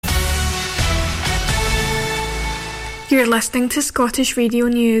You're listening to Scottish Radio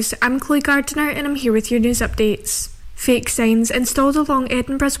News. I'm Chloe Gardiner and I'm here with your news updates. Fake signs installed along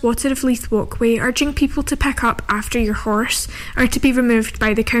Edinburgh's Water of Leith walkway urging people to pick up after your horse are to be removed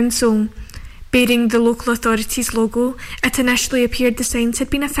by the council. Bearing the local authority's logo, it initially appeared the signs had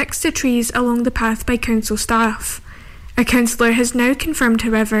been affixed to trees along the path by council staff. A councillor has now confirmed,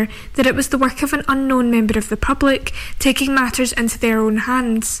 however, that it was the work of an unknown member of the public taking matters into their own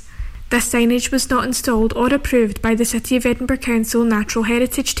hands. This signage was not installed or approved by the City of Edinburgh Council Natural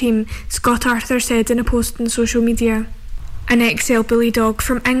Heritage team, Scott Arthur said in a post on social media. An XL bully dog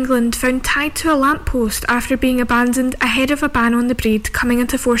from England found tied to a lamppost after being abandoned ahead of a ban on the breed coming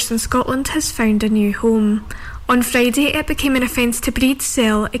into force in Scotland has found a new home. On Friday, it became an offence to breed,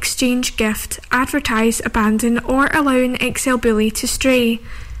 sell, exchange, gift, advertise, abandon or allow an XL bully to stray.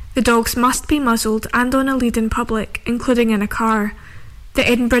 The dogs must be muzzled and on a lead in public, including in a car. The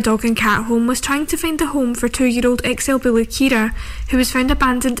Edinburgh Dog and Cat Home was trying to find a home for 2-year-old XL bully Kira, who was found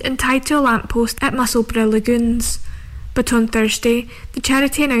abandoned and tied to a lamppost at Musselburgh Lagoons. But on Thursday, the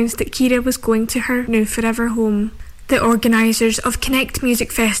charity announced that Kira was going to her new forever home. The organisers of Connect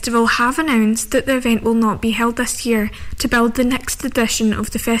Music Festival have announced that the event will not be held this year to build the next edition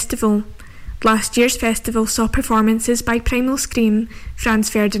of the festival. Last year's festival saw performances by Primal Scream, Franz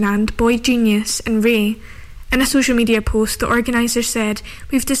Ferdinand, Boy Genius and Ray. In a social media post, the organisers said,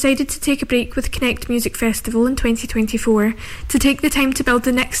 "We've decided to take a break with Connect Music Festival in 2024 to take the time to build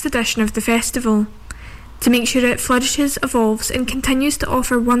the next edition of the festival, to make sure it flourishes, evolves and continues to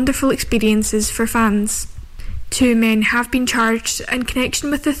offer wonderful experiences for fans." 2 men have been charged in connection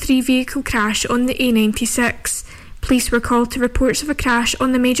with a 3-vehicle crash on the A96. Police were called to reports of a crash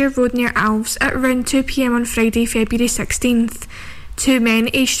on the major road near Alves at around 2 p.m. on Friday, February 16th. 2 men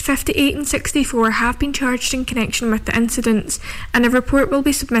aged 58 and 64 have been charged in connection with the incidents, and a report will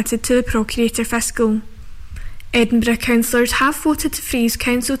be submitted to the Procurator Fiscal. Edinburgh councillors have voted to freeze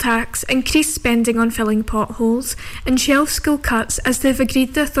council tax, increase spending on filling potholes and shelve school cuts as they've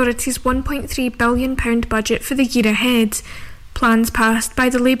agreed the authority's £1.3 billion budget for the year ahead. Plans passed by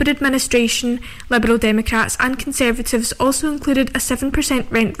the Labour administration, Liberal Democrats and Conservatives also included a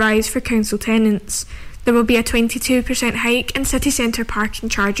 7% rent rise for council tenants. There will be a 22% hike in city centre parking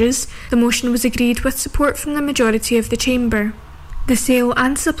charges. The motion was agreed with support from the majority of the chamber. The sale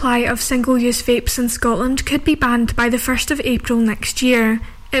and supply of single-use vapes in Scotland could be banned by the 1st of April next year.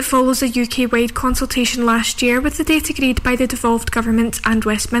 It follows a UK-wide consultation last year with the date agreed by the devolved government and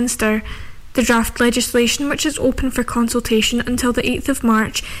Westminster. The draft legislation, which is open for consultation until the 8th of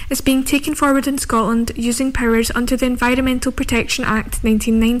March, is being taken forward in Scotland using powers under the Environmental Protection Act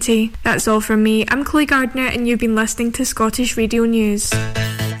 1990. That's all from me. I'm Chloe Gardner and you've been listening to Scottish Radio News.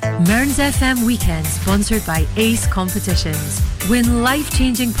 Mearns FM Weekend, sponsored by Ace Competitions. Win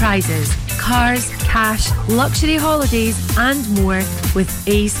life-changing prizes, cars, cash, luxury holidays and more with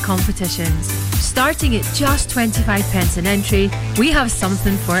Ace Competitions. Starting at just 25p an entry, we have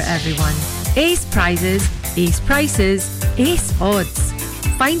something for everyone. Ace prizes, ace prices, ace odds.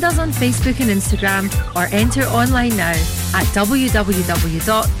 Find us on Facebook and Instagram or enter online now at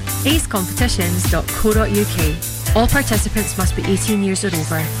www.acecompetitions.co.uk. All participants must be 18 years or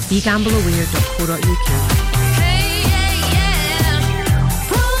over. BeGambleAware.co.uk.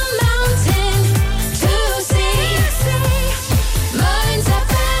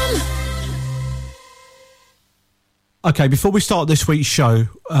 Okay, before we start this week's show,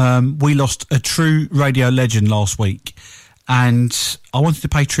 we lost a true radio legend last week, and I wanted to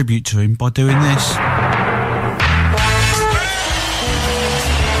pay tribute to him by doing this.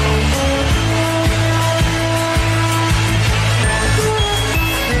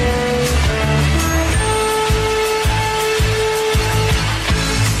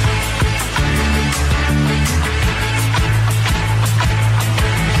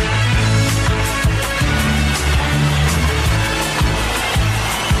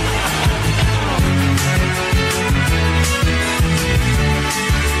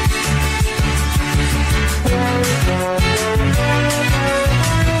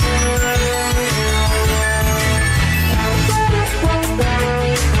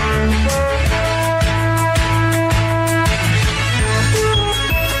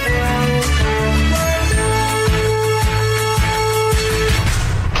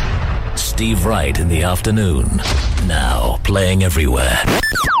 Steve Wright in the afternoon. Now playing everywhere. Are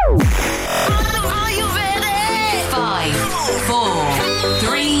you ready? 5, 4,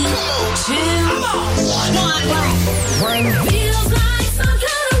 3, 2, 1. Feels like some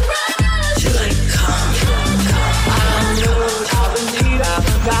kind of rush. You're like, come. I know I've been need of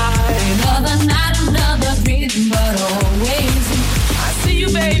the guy. Another night, another rhythm, but always I see you,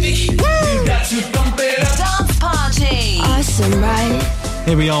 baby. Woo! You got to pump it up. Dance party. seem right.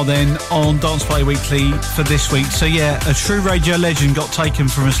 Here we are then on Dance Party Weekly for this week. So yeah, a true radio legend got taken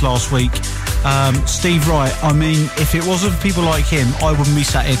from us last week. Steve Wright. I mean, if it wasn't for people like him, I wouldn't be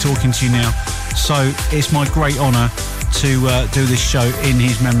sat here talking to you now. So it's my great honour to do this show in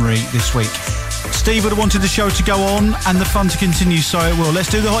his memory this week. Steve would have wanted the show to go on and the fun to continue, so it will. Let's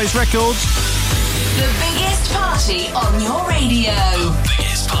do the hottest records. The biggest party on your radio. The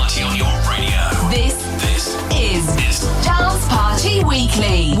biggest party on your radio. This is Dance Party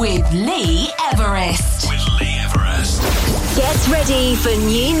Weekly with Lee Everest. Get ready for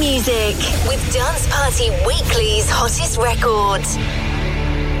new music with Dance Party Weekly's hottest record.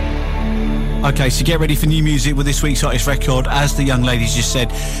 Okay, so get ready for new music with this week's hottest record, as the young ladies just said.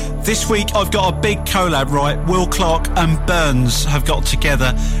 This week I've got a big collab, right? Will Clark and Burns have got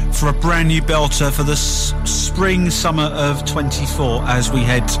together for a brand new belter for the spring-summer of 24 as we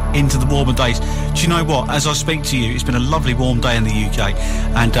head into the warmer days. Do you know what? As I speak to you, it's been a lovely warm day in the UK,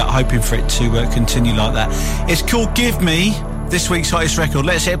 and hoping for it to continue like that. It's called Give Me, this week's hottest record.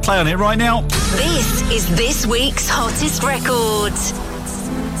 Let's hit play on it right now. This is this week's hottest record.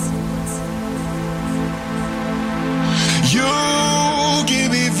 You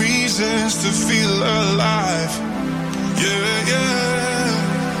give me reasons to feel alive. Yeah, yeah.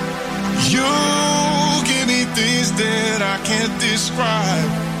 You give me things that I can't describe.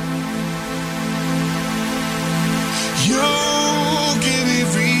 You give me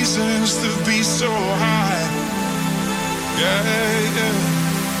reasons to be so high. Yeah, yeah.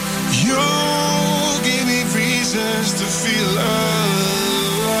 You give me reasons to feel alive.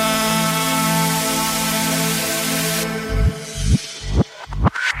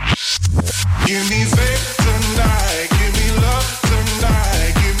 Give me faith tonight, give me love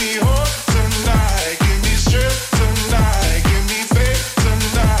tonight, give me hope tonight, give me strength tonight, give me faith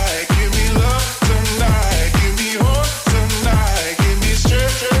tonight, give me love tonight, give me hope tonight, give me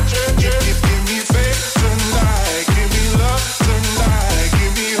strength, give me faith tonight, give me love tonight,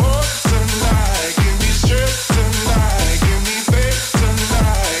 give me hope tonight, give me strength tonight, give me faith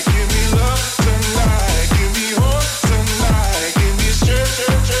tonight, give me love tonight, give me hope tonight, give me strength.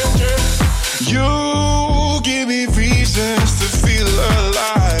 You give me reasons to feel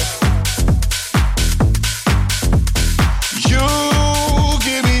alive. You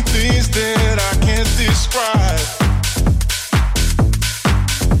give me things that I can't describe.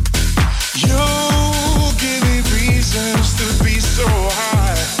 You give me reasons to be so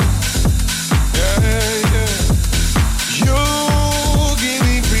high. Yeah, yeah. You give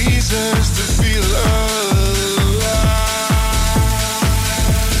me reasons to feel alive.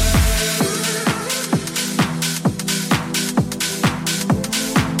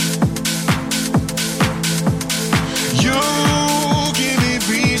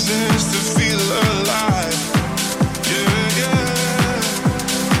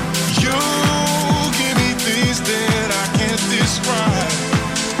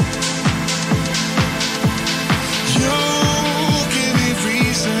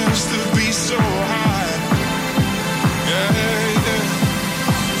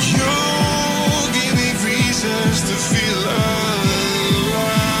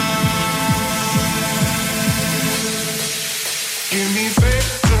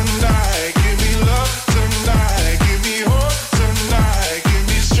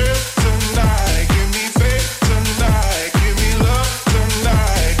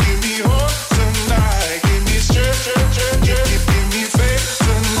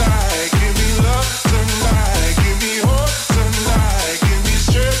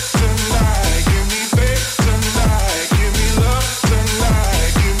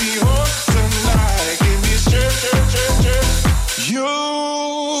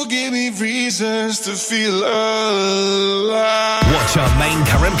 To feel alive. Watch our main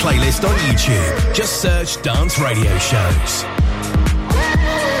current playlist on YouTube. Just search Dance Radio Shows.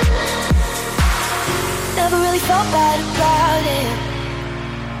 Never really felt bad about it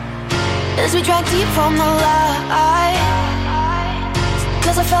as we drank deep from the light.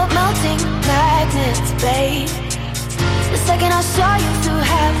 Cause I felt melting magnets, babe. The second I saw you through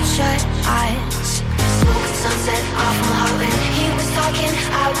half-shut eyes. Smoke and sunset off my heart when he was talking.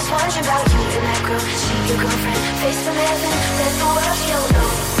 I was wondering about you and that girl. She your girlfriend, face from heaven. There's no world you don't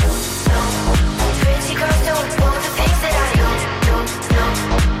know. No, pretty girls don't know the things that I know. No,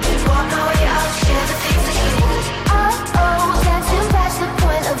 you walk my way out, share the things that you want. Oh, dancing past the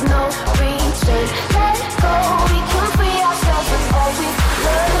point of no return. Let go, we can free ourselves with all we've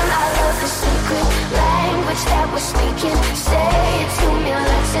learned. I love the secret language that we're speaking. Say it to me,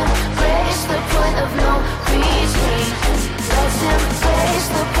 let's embrace the point of no return. Let's embrace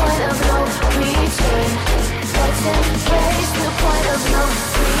the point of no return. Let's embrace the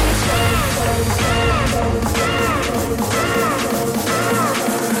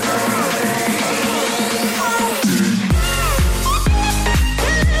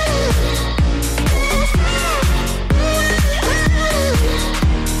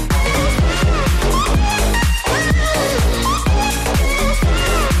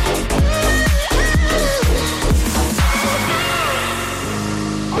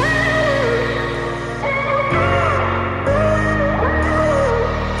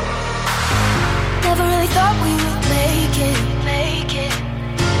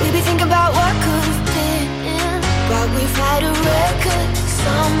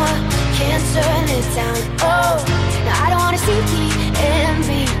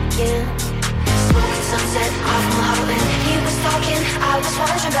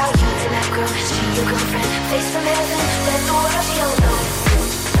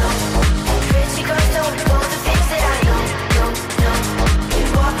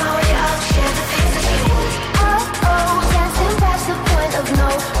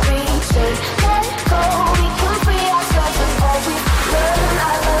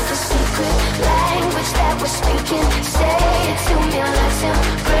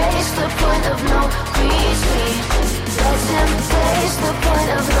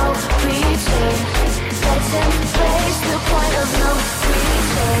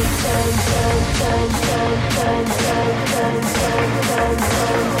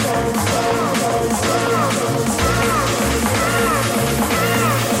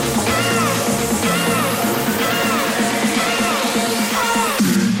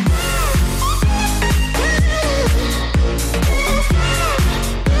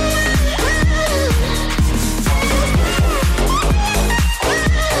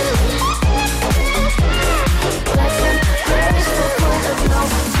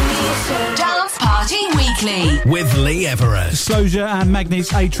Weekly with Lee Everest. Disclosure and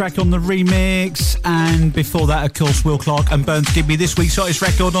Magnet's A-Track on the remix. And before that, of course, Will Clark and Burns give me this week's hottest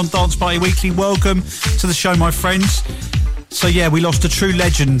record on Dance Party Weekly. Welcome to the show, my friends. So yeah, we lost a true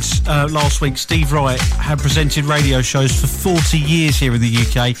legend last week. Steve Wright had presented radio shows for 40 years here in the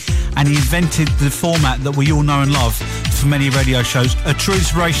UK, and he invented the format that we all know and love for many radio shows. A true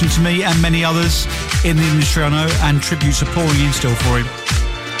inspiration to me and many others in the industry, I know, and tributes are pouring in still for him.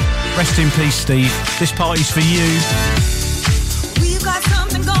 Rest in peace, Steve. This party's for you. We've got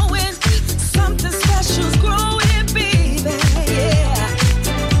something going, something special's growing, baby, yeah.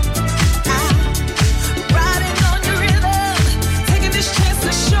 Riding on your rhythm, taking this chance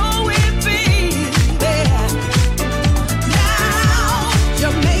to show it, baby. Now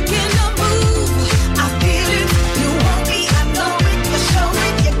you're making a move, I feel it, you want me, I know it, you show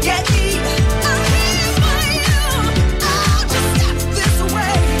it, you get me. I'm here for you, I'll just step this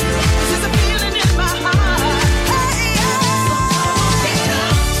way. There's a feeling in my heart, hey,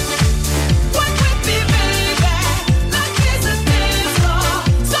 work with me, baby. Life is a dance floor,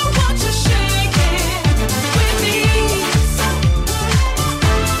 so won't you shake it with me?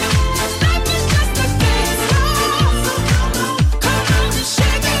 Life is just a dance floor, come on and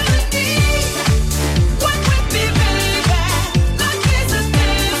shake it with me. Work with me, baby. Life is a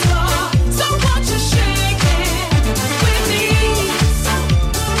dance floor, so won't you shake it with me?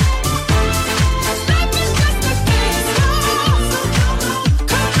 Life is just a dance floor,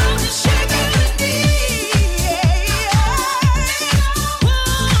 come on and shake it with me.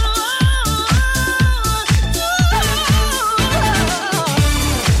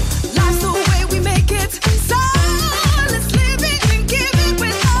 Life's the way we make it, so let's live it and give it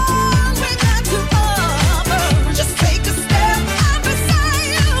with all we got to offer. Just take a step, I'm beside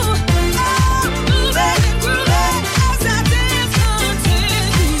you. Move it and groove it as our dance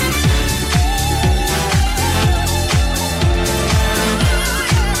continues.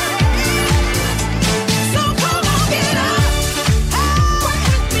 So come on, get up, work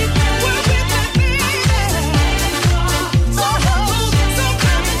with me, baby. So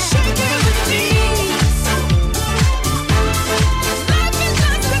come and shake it with me. Life is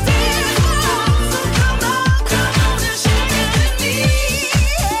just a dance floor, so come on and shake it with me.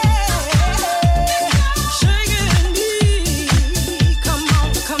 Shake it with me. Come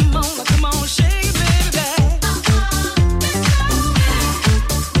on, shake it, baby.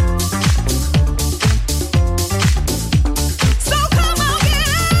 So come on, get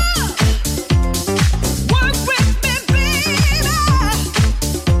up, work with me, baby.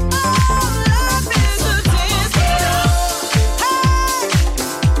 Life is a dance floor. Hey,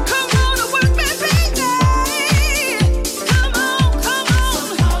 come on and work me, baby. Come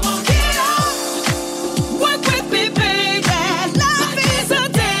on, get up, work with me, baby. Life is a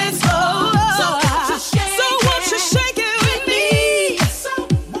dance floor, so won't you shake it with me?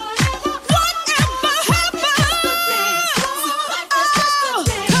 Whatever happens, come on, shake it with me.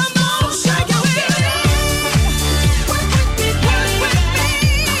 Work with me,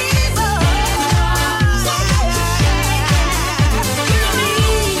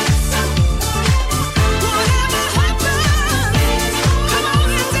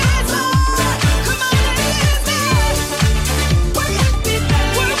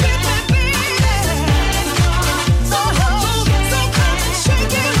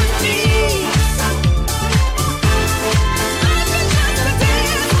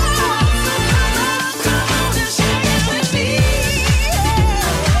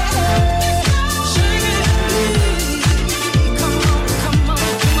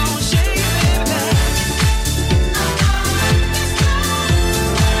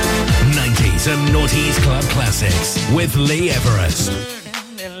 And noughties club classics with Lee Everest.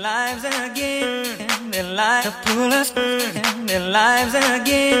 Their lives again, their life to pull us, their lives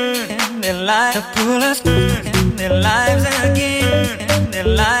again, their life to pull us, their lives again, their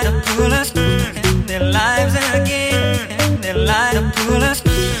life to pull us, their lives again, their life to pull us,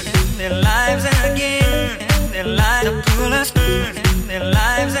 their lives again, their life to pull us, their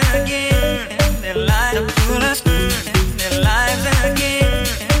lives again, their life to pull us, their lives again,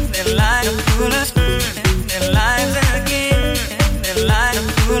 their life to pull us, their lives again, their life to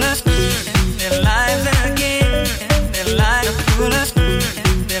pull us, their lives again, their life to pull us,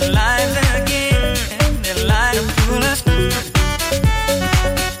 their lives again, their life to pull us.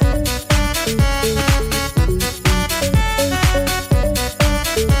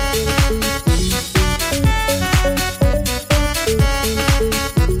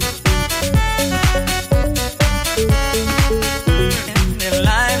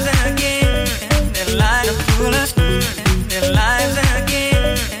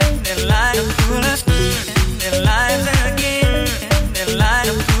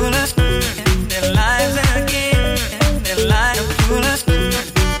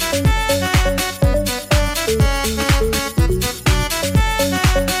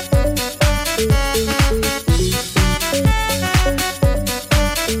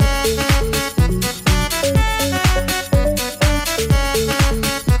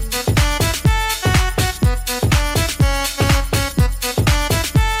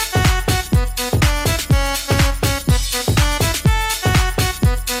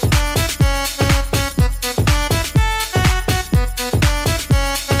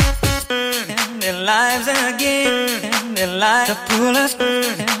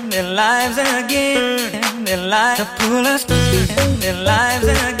 their lives again, their lives to pull us, their lives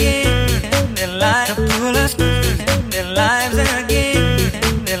again, their lives to pull us, their lives again,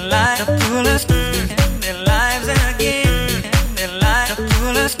 their lives to pull us, their lives again, their lives to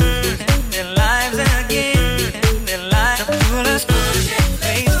pull us, their lives again, their lives to pull us.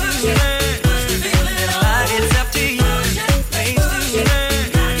 It's up to you.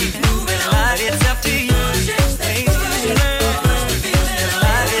 It's up to you.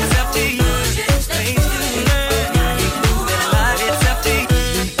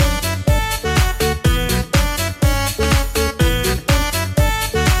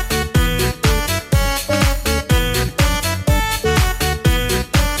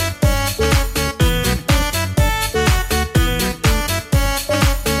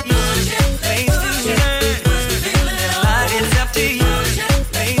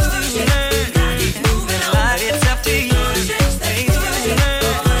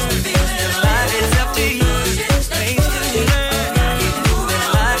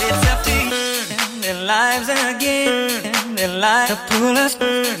 To pull us,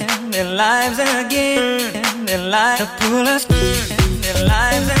 their lives again, their lives to pull us, their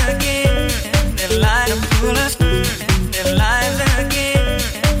lives again, their lives to pull us, their lives again,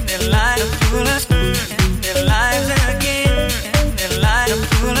 their lives to pull us, their lives again, their lives to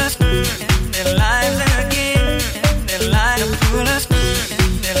pull us, their lives again, their lives to pull us,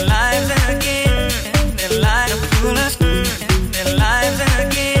 their lives again, their lives to pull us, their lives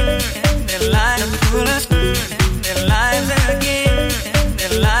again, their lives to pull us, their lives again,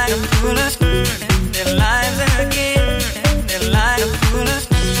 their lives to pull us, their lives again, their lives to pull us.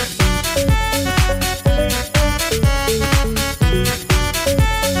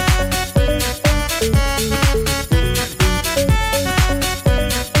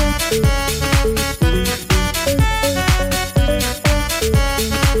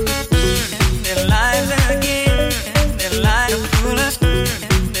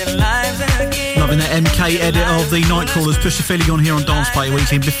 MK edit of the Nightcrawlers, Pusha Philly on here on Dance Party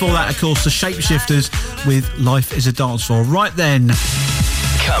Weekly. And before that, of course, the Shapeshifters with Life is a Dance Floor. Right then.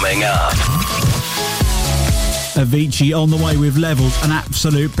 Coming up. Avicii on the way with Levels, an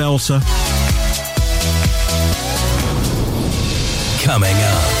absolute belter. Coming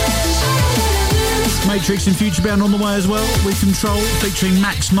up. Matrix and Futurebound on the way as well, with Control, featuring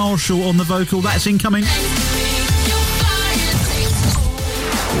Max Marshall on the vocal. That's incoming.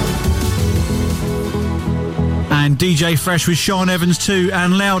 And DJ Fresh with Sean Evans 2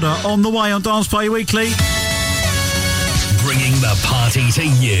 and Louder on the way on Dance Party Weekly. Bringing the party to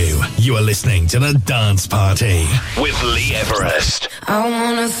you. You are listening to The Dance Party with Lee Everest. I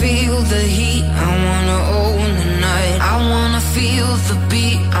wanna feel the heat, I wanna own the night. I wanna feel the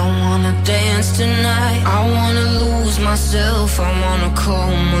beat, I wanna dance tonight. I wanna lose myself, I wanna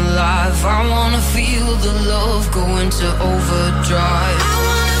come alive. I wanna feel the love go into overdrive. I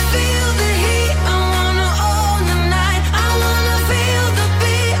wanna feel the heat, I wanna own the night. I wanna feel the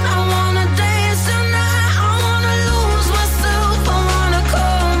beat, I wanna dance tonight. I wanna lose myself, I wanna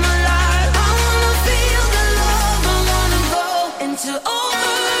come alive. I wanna feel the love, I wanna go into overdrive.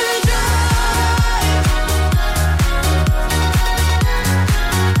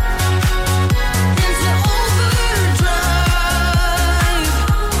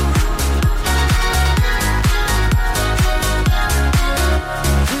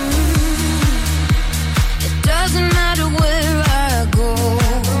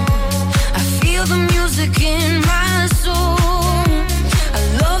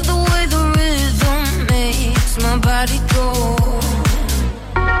 Body go.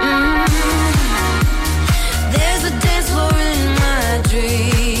 There's a dance floor in my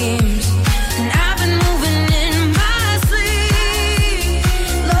dreams, and I've been moving in my sleep.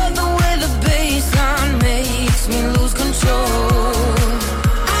 Love the way the bassline makes me lose control.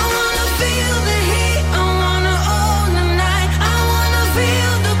 I wanna feel the heat, I wanna own the night. I wanna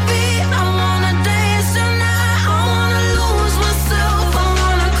feel the beat, I wanna dance tonight. I wanna lose myself, I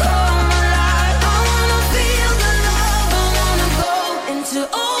wanna come alive. I wanna feel the love, I wanna go into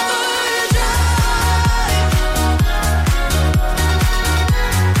overdrive.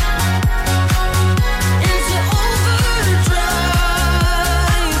 Into overdrive.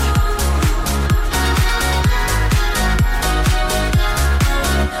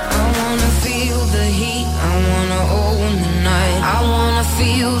 I wanna feel the heat, I wanna own the night. I wanna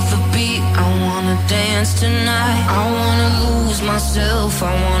feel the beat, I wanna dance tonight. I wanna lose myself,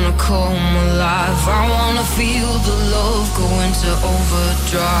 I wanna come alive. I wanna feel the love go into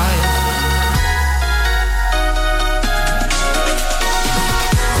overdrive.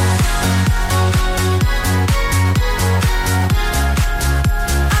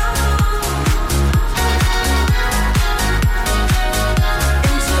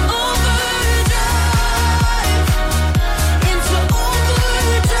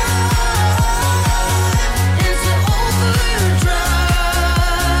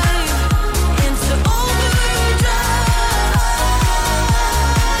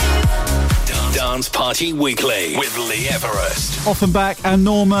 Party Weekly with Lee Everest. Off and back, and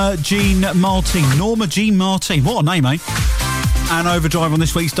Norma Jean Martin. Norma Jean Martin. What a name, eh? And Overdrive on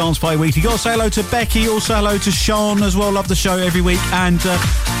this week's Dance Party Weekly. Got to say hello to Becky, also hello to Sean as well. Love the show every week. And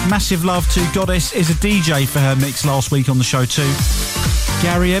massive love to Goddess is a DJ for her mix last week on the show too.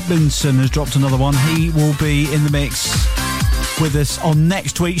 Gary Edmondson has dropped another one. He will be in the mix with us on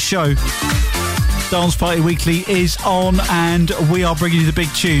next week's show. Dance Party Weekly is on, and we are bringing you the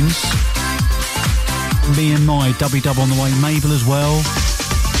big tunes. Me and my Dubby Dub on the way. Mabel as well.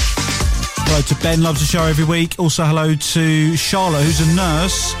 Hello to Ben, loves the show every week. Also hello to Charlotte, who's a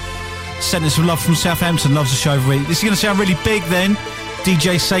nurse. Sent us some love from Southampton, loves the show every week. This is going to sound really big then.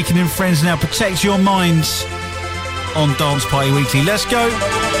 DJ Sakin and Friends now. Protect your minds on Dance Party Weekly. Let's go.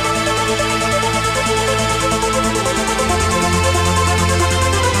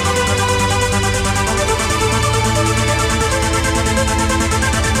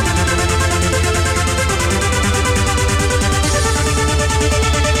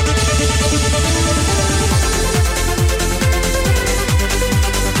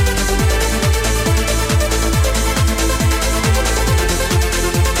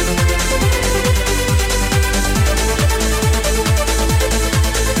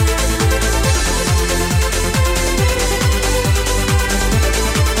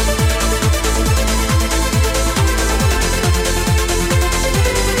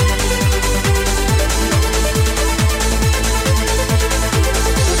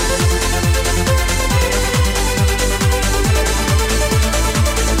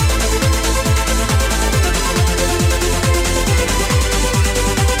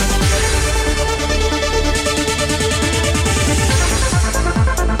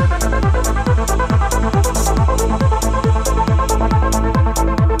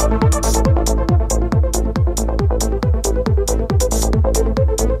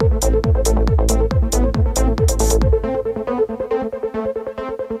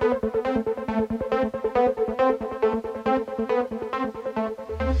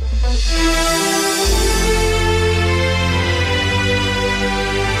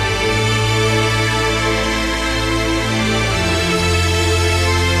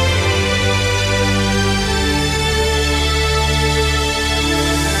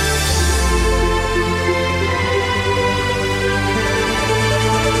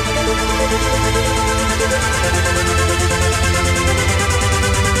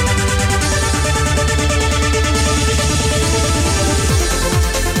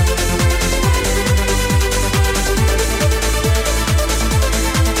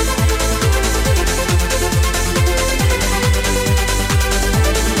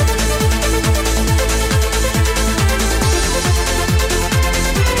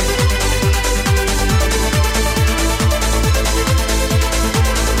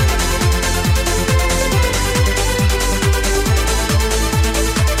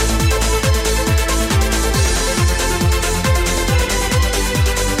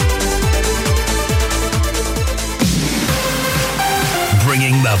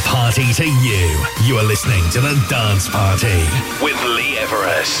 Party to you. You are listening to the Dance Party with Lee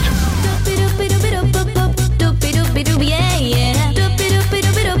Everest. Yeah, yeah. I don't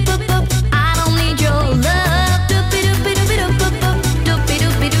need your love. Yeah, yeah. I don't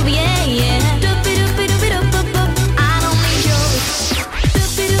need your. Yeah, yeah. I don't need your love.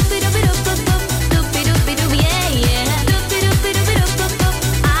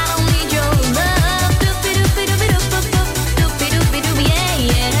 Yeah,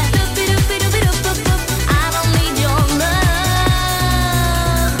 yeah. I don't need your love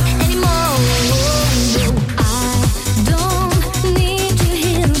anymore. I don't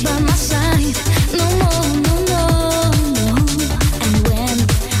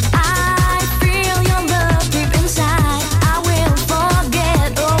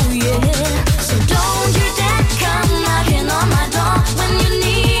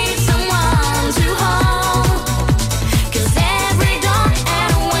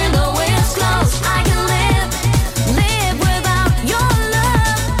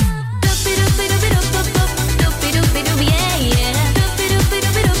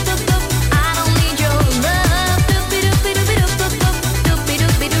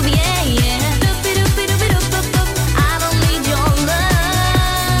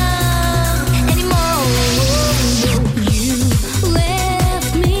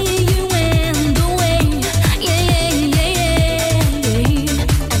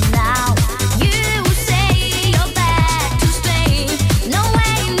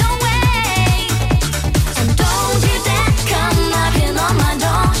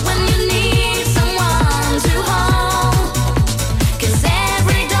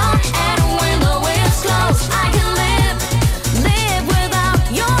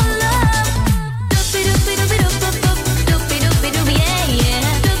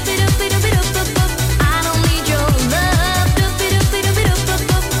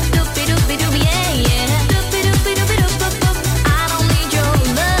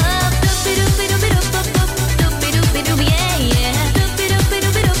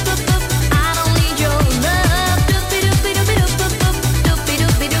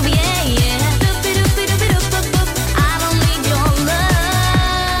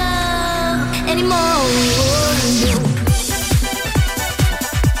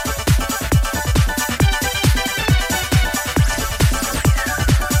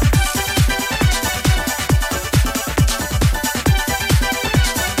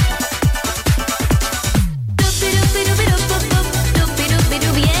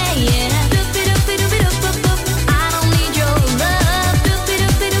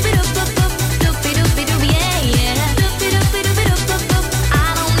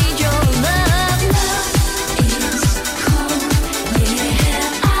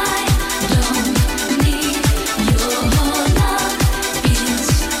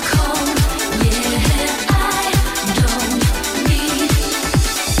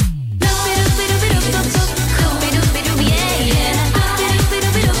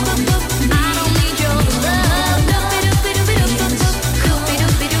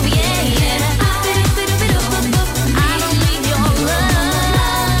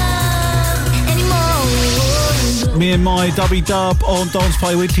and my Dubby Dub on Dance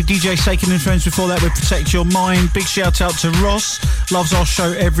Party Weekly. DJ Sakin and Friends before that with Protect Your Mind. Big shout out to Ross, loves our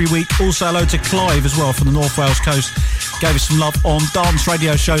show every week. Also hello to Clive as well from the North Wales coast. Gave us some love on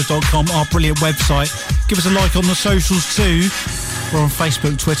danceradioshows.com, our brilliant website. Give us a like on the socials too. We're on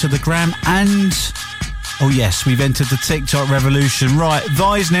Facebook, Twitter, the Gram, and oh yes, we've entered the TikTok revolution. Right,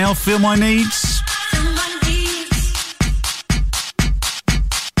 Thighs now, Feel My Needs.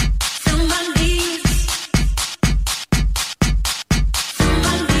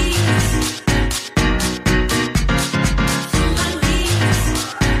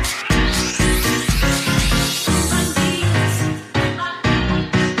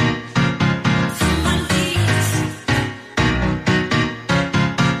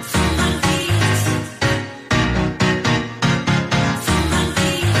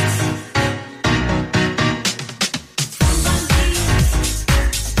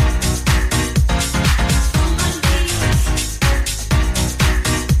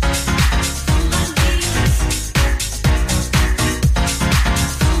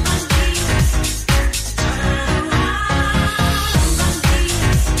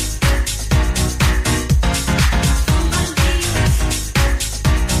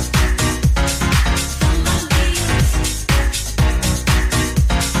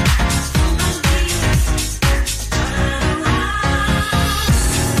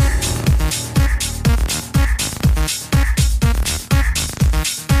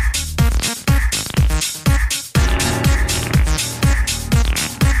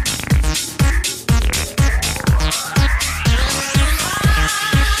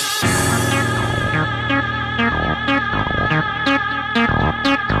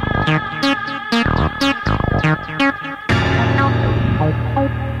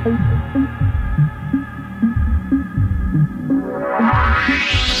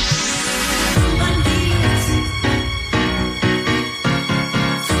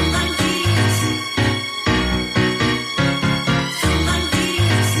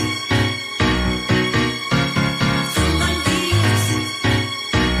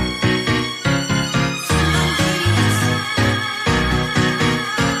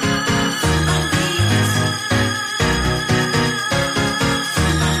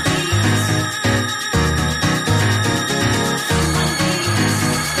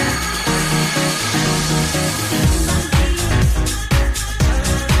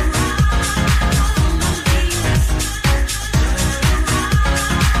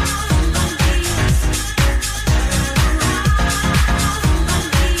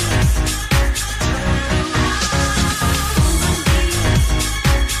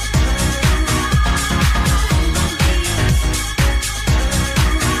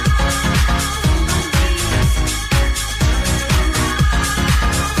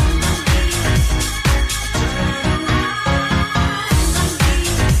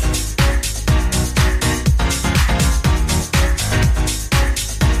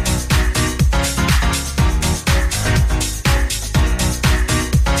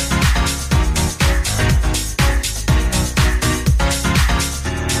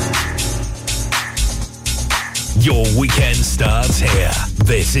 Your weekend starts here.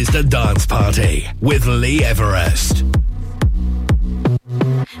 This is The Dance Party with Lee Everest.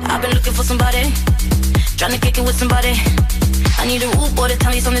 I've been looking for somebody, trying to kick it with somebody. I need a rude boy to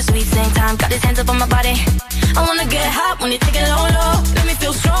tell me something sweet. Same time, got his hands up on my body. I wanna get hot when you take it low, low. Let me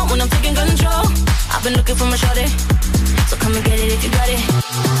feel strong when I'm taking control. I've been looking for my shorty, so come and get it if you got it.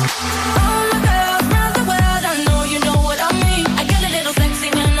 All my girls round the world, I know you know what I mean. I get a little sexy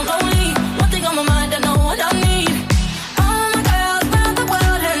when I'm lonely. One thing on my mind, I know what I need. All my girls round the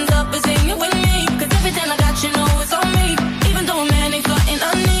world, hands up and sing it with me. 'Cause everything I got, you know it's on me. Even though a man ain't got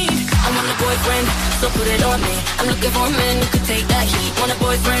I need. I want a boyfriend, so put it on me. I'm looking for a man who could take that heat. Want a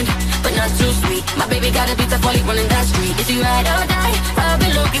boyfriend, but not too sweet. My baby gotta be tough while he running that street. Is he ride or die? I've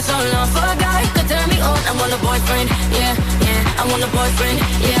been looking so long for a guy could turn me on. I want a boyfriend, yeah, yeah. I want a boyfriend,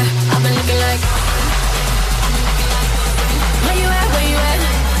 yeah. I've been looking like. Where you at? Where you at?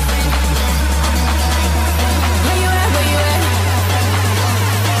 Where you at? Where you at?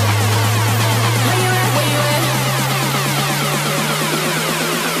 Where you at? Where you at?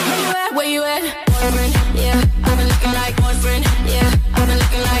 Where you at? Boyfriend, yeah. I've been looking like boyfriend, yeah. I've been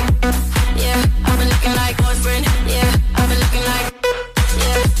looking like, yeah. I've been looking like boyfriend, yeah. I've been looking like,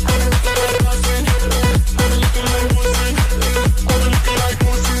 yeah. I've been looking like boyfriend, yeah. I've been looking like boyfriend, yeah. I've been looking like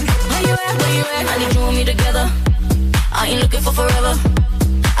boyfriend. Where you at? Where you at? I need you and me together. I ain't looking for forever.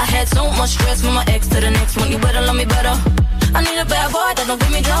 I had so much stress from my ex to the next one. You better love me better. I need a bad boy that don't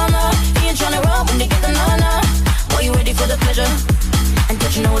give me drama. He ain't tryna run when they get the nana. Boy, you ready for the pleasure? And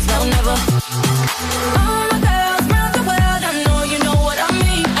don't you know it's now or never? All my girls round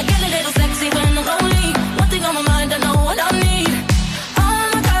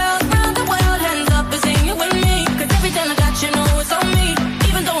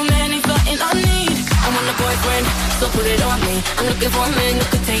looking for a man who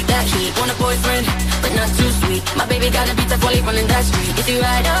could take that heat. Want a boyfriend, but not too sweet. My baby got a beat up while he running that street. Is he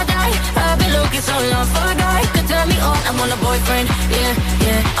ride or die? I've been looking so long for a guy could turn me on. I want a boyfriend, yeah,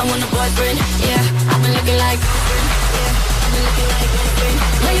 yeah. I want a boyfriend, yeah. I've been looking like boyfriend, yeah. I've been looking like boyfriend.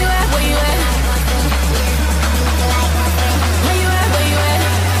 Where you at? Where you at? Where you at? Where you at? Where you at?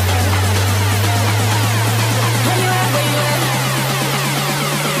 Where you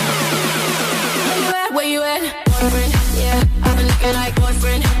at? Where you at? Boyfriend, yeah. I've been looking like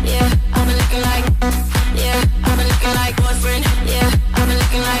boyfriend, yeah. I've been looking like, yeah. I've been looking like boyfriend, yeah. I've been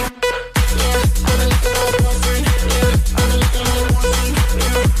looking like, yeah. I've been looking like boyfriend, yeah. I've been looking like boyfriend,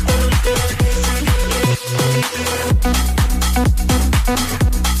 yeah. I've been looking like boyfriend, yeah.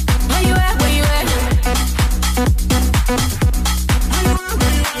 Where you at? Where you at?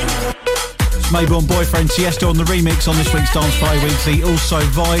 Mabel and Boyfriend, Tiesto on the remix on this week's Dance Party Weekly. Also,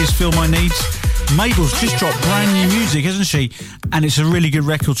 Vi's Feel My Needs. Mabel's just dropped brand new music, hasn't she? And it's a really good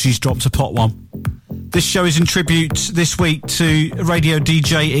record she's dropped, a pot one. This show is in tribute this week to radio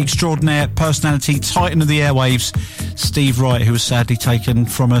DJ extraordinaire, personality, titan of the airwaves, Steve Wright, who was sadly taken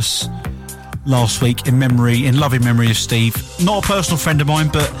from us last week in loving memory of Steve. Not a personal friend of mine,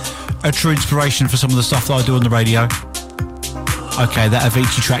 but a true inspiration for some of the stuff that I do on the radio. Okay, that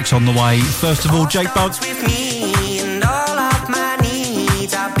Avicii track's on the way. First of all, Jake Bug. With me and all of my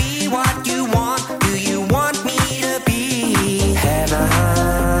needs, I'll be what you want. Do you want me to be heaven?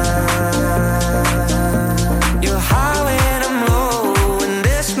 You're high when I'm low, and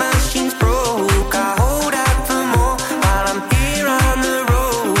this machine's broke. I hold out for more while I'm here on the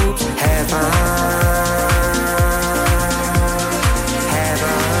ropes. Heaven,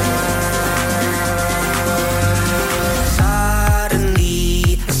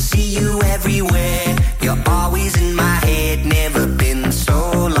 suddenly I see you everywhere. You're always in my head, never been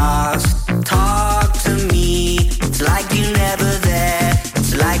so lost. Talk to me, it's like you're never there.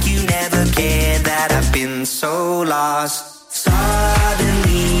 It's like you never cared that I've been so lost.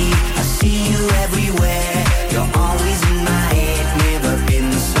 Suddenly I see you everywhere. You're always in my head, never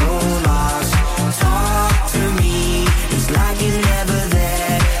been so lost. Talk to me, it's like you're never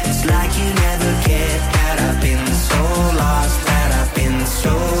there. It's like you never cared that I've been so lost. That I've been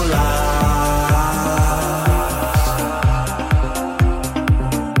so lost.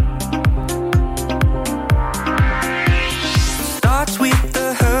 Starts with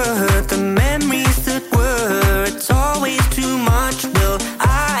the hurt, the memories that were. It's always too much. Will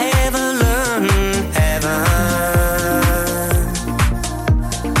I ever learn? Ever?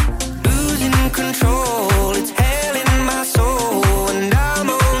 Losing control, it's hell in my soul, and I'm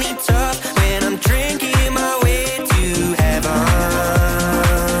only tough when I'm drinking my way to heaven.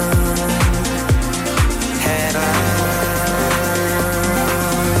 Heaven.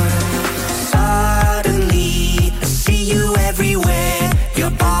 Suddenly I see you everywhere.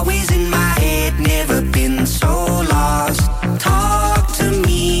 You're always in my head, never been so lost. Talk to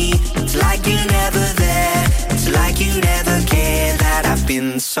me, it's like you're never there. It's like you never cared that I've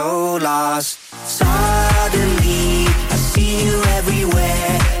been so lost. Suddenly I see you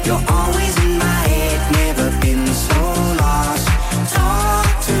everywhere. You're always in my head, never been so lost. Talk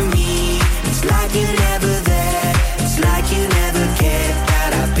to me, it's like you're never there. It's like you never cared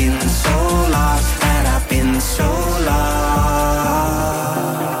that I've been so lost. That I've been so lost.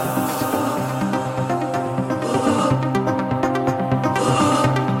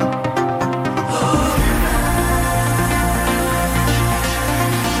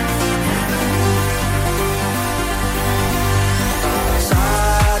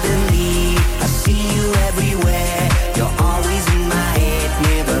 Suddenly I see you everywhere. You're always in my head,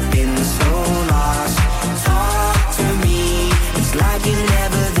 never been so lost. Talk to me, it's like you're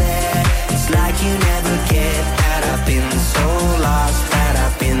never there. It's like you never cared that I've been so lost. That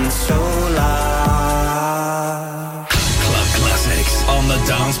I've been so lost. Club Classics on the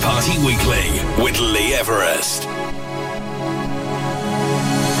Dance Party Weekly with Lee Everest.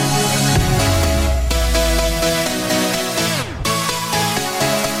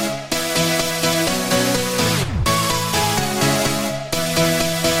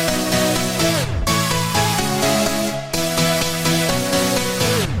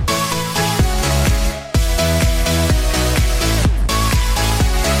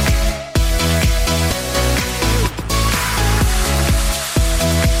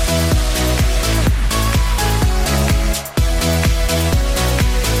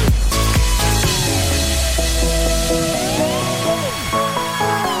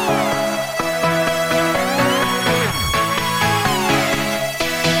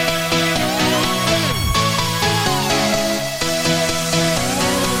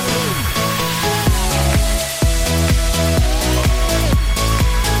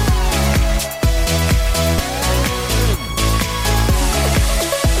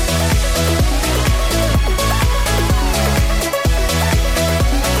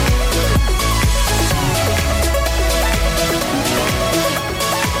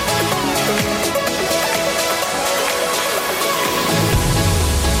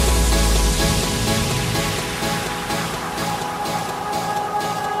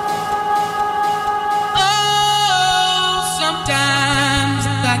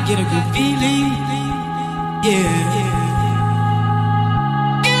 get a good feeling. Yeah.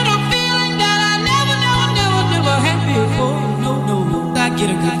 Get a feeling that I never had before. No. I get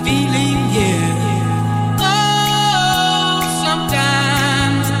a good feeling. Yeah. Oh,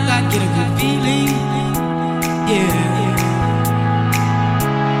 sometimes I get a good feeling. Yeah.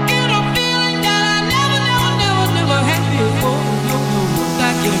 Get a feeling that I never had before. No. I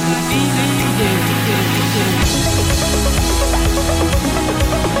get a good feeling. Yeah.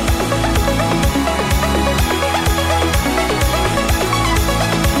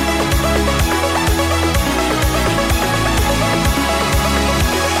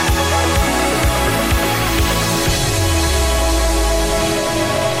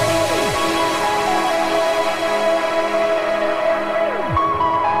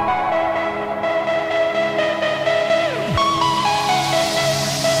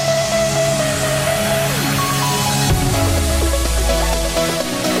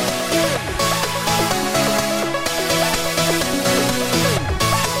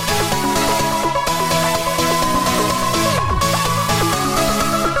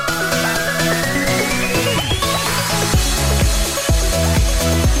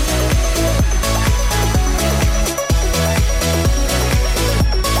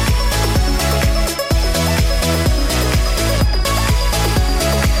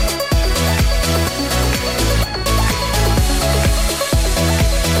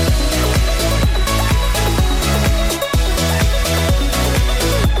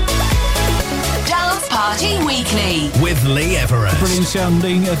 Brilliant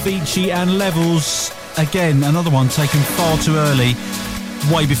sounding Avicii and Levels. Again, another one taken far too early,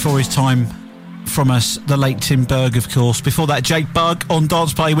 way before his time from us, the late Tim Berg, of course. Before that, Jake Bugg on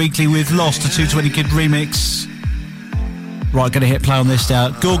Dance Party Weekly with Lost, a 220 Kid remix. Right, going to hit play on this now.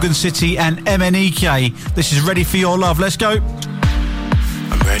 Gorgon City and MNEK. This is Ready for Your Love. Let's go.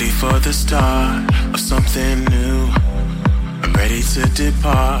 I'm ready for the start of something new. I'm ready to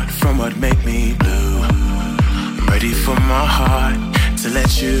depart from what make me blue. Ready for my heart to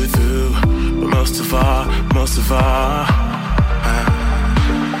let you through, but most of all,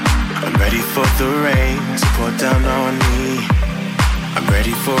 I'm ready for the rain to pour down on me. I'm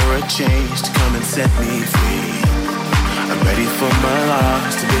ready for a change to come and set me free. I'm ready for my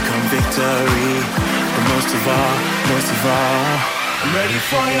loss to become victory, but most of all, I'm ready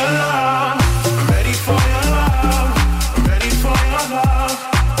for your love. I'm ready for your love. I'm ready for your love.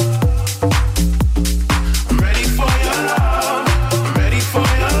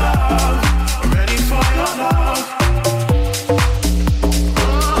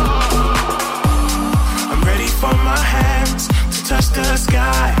 The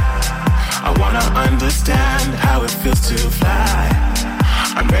sky, I wanna understand how it feels to fly.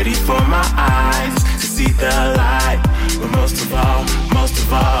 I'm ready for my eyes to see the light, but most of all,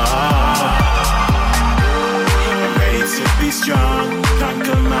 I'm ready to be strong,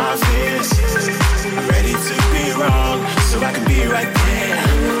 conquer my fears. I'm ready to be wrong, so I can be right there.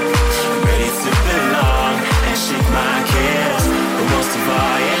 I'm ready to belong and shake my cares, but most of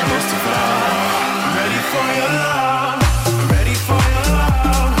all, I'm ready for your love.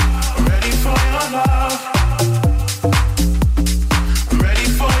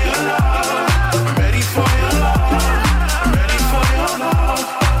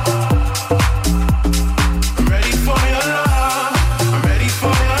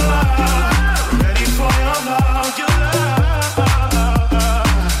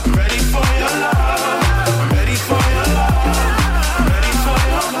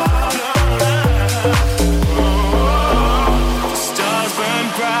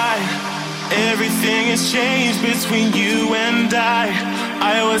 Between you and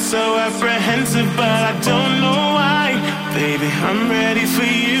I was so apprehensive, but I don't know why. Baby, I'm ready for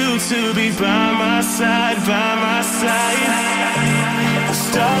you to be by my side, by my side. The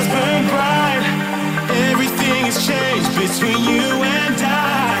stars burn bright, everything has changed between you and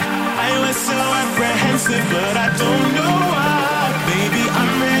I was so apprehensive, but I don't know why. Baby,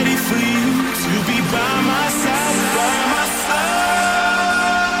 I'm ready for you to be by my side, by my side.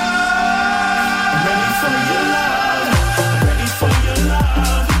 I'm ready for your love.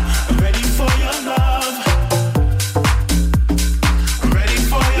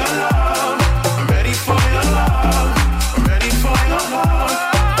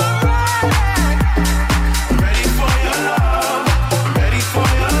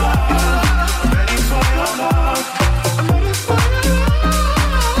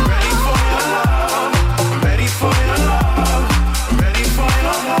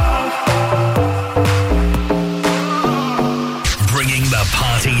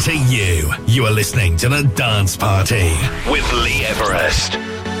 To you. You are listening to The Dance Party with Lee Everest.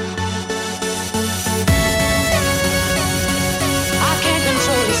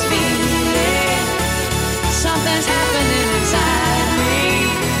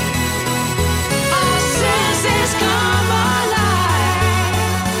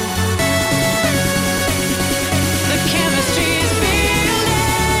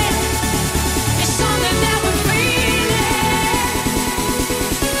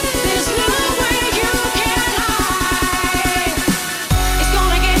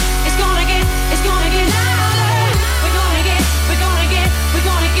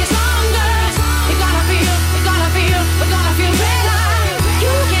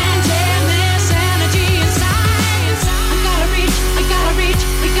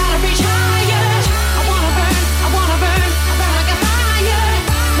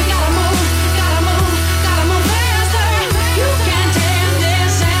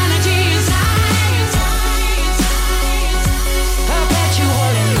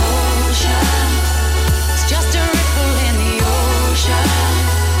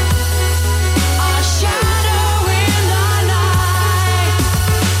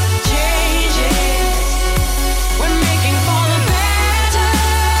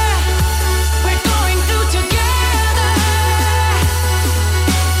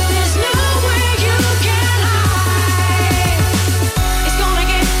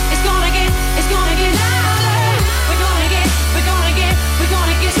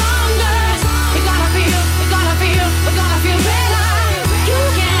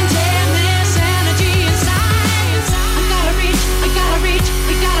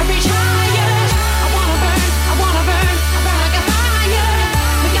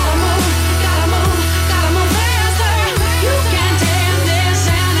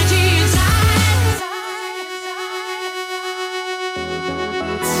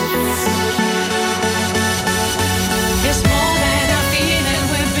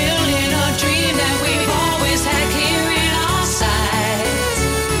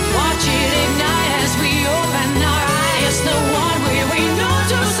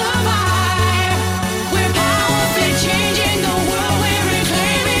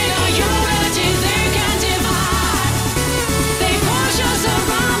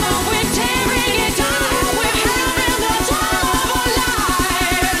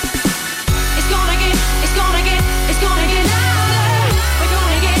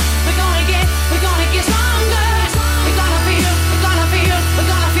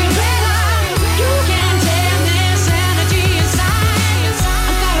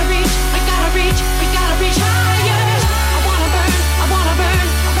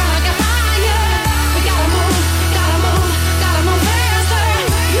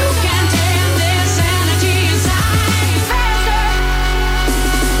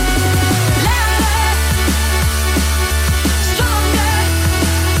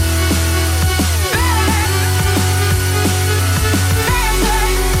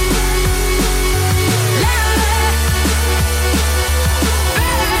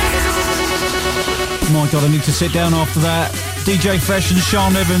 God, I need to sit down after that. DJ Fresh and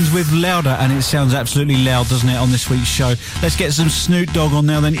Sean Evans with Louder, and it sounds absolutely loud, doesn't it, on this week's show? Let's get some Snoop Dogg on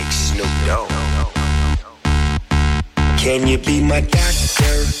now then. Snoop Dogg. Can you be my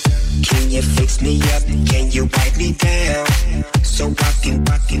doctor? Can you fix me up? Can you wipe me down? So I can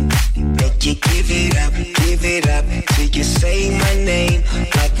make you give it up till you say my name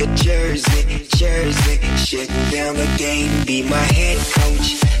like a jersey, shutting down the game. Be my head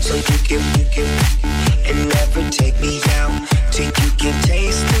coach, so you can and never take me out till you can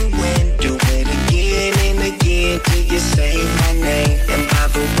taste the wind. Do it again and again till you say my name. And by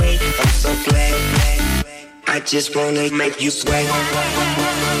the way, I'm so glad. I just wanna make you sweat.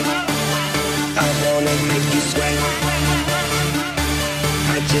 I wanna make you sweat.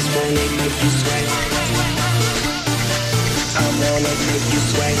 I just wanna make you sweat. I wanna make you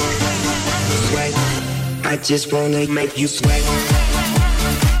sweat. Sweat. I just wanna make you sweat.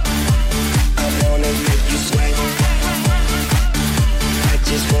 I wanna make you sweat. I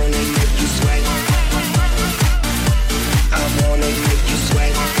just wanna make you sweat. I wanna make you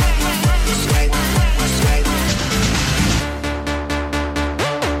sweat. Sweat. Sweat.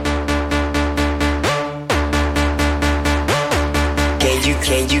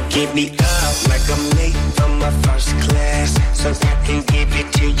 Can you give me up like I'm late from my first class? So I can give it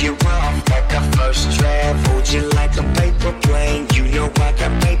to you off like a first draft. Hold you like a paper plane. You know I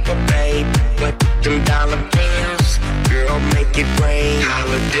got paper, babe. But them dollar bills, girl, make it rain.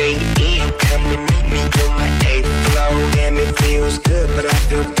 Holiday Inn, come and meet me on my 8th floor. Damn, it feels good, but I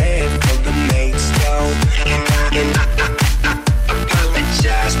feel bad for the maids, though. And I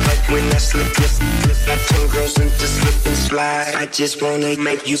apologize, but when I slip, I turn girls into slip and slide. I just wanna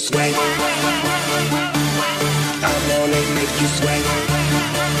make you sweat. I wanna make you sweat.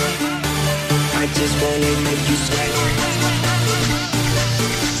 I just wanna make you sweat.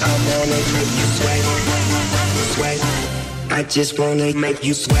 I wanna make you sweat. Sweat. I just wanna make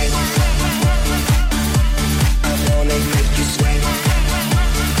you sweat. I wanna make you sweat.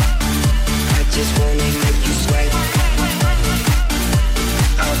 I just wanna make you sweat.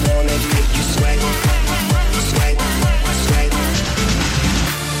 I wanna make you sweat. Sweat. Sweat.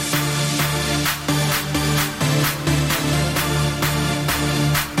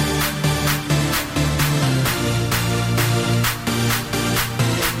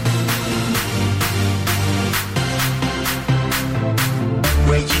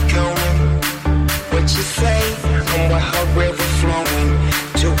 Where you going? What you say? On what her river flowing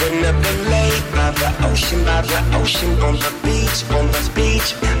to another lake by the ocean, on the beach,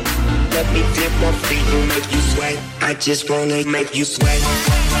 Let me dip my feet and make you sweat. I just wanna make you sweat.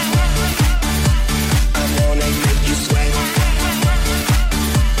 I wanna make you sweat.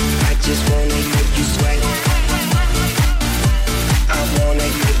 I just wanna make you sweat. I wanna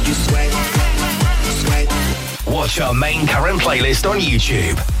make you sweat. Sweat. Watch our main current playlist on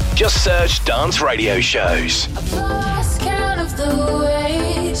YouTube. Just search Dance Radio Shows. I've lost count of the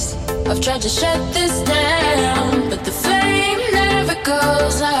ways I've tried to shut this down, but the flame never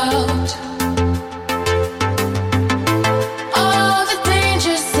goes out. All the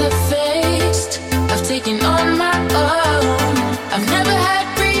dangers I've faced, I've taken on my own. I've never had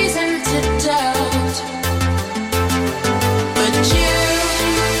reason to doubt, but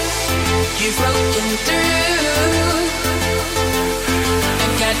you've broken through. I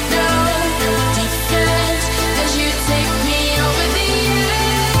got no defense as you take me over the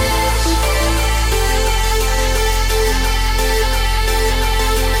edge.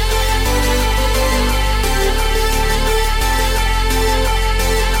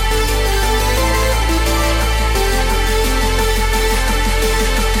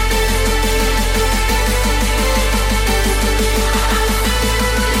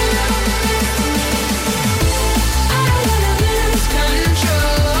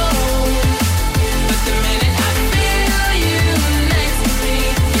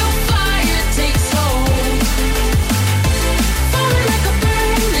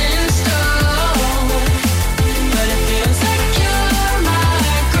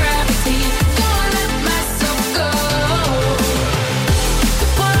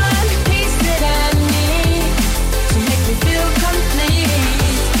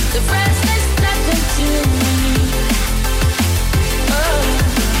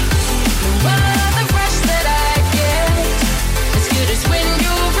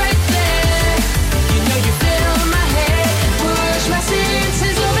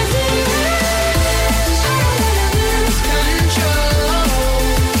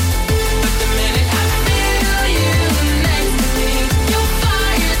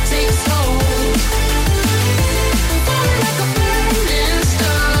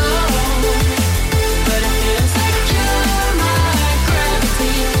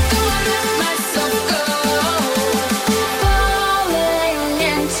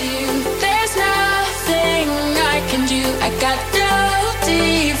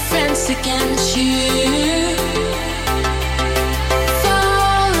 second you.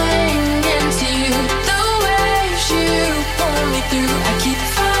 Falling into the waves you pull me through. I keep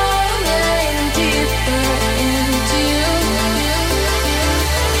falling deeper into you.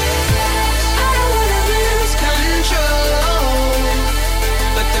 I don't wanna lose control,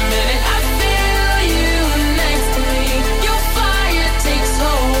 but the minute I feel you next to me, your fire takes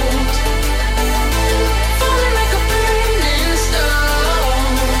hold. Falling like a burning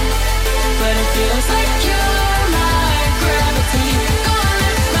stone, but it feels like you're my gravity. Gonna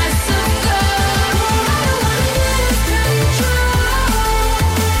let myself go. I don't wanna lose control,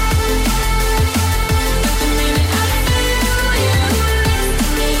 but the minute I feel you next to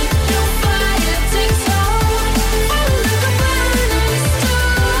me, your fire takes hold. Falling like a burning stone,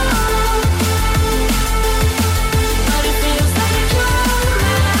 but it feels like you're my gravity.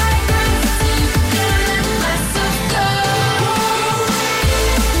 Gonna let myself go.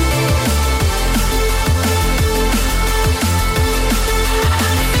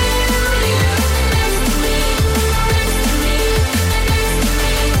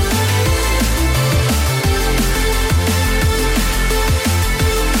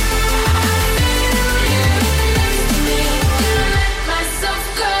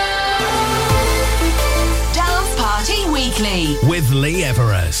 Dance Party Weekly. With Lee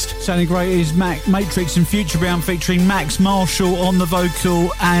Everest. Sounding great is Matrix and Futurebound featuring Max Marshall on the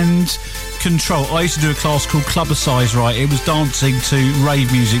vocal and Control. I used to do a class called Clubbercise, right? It was dancing to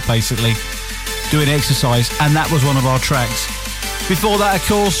rave music, basically, doing exercise, and that was one of our tracks. Before that, of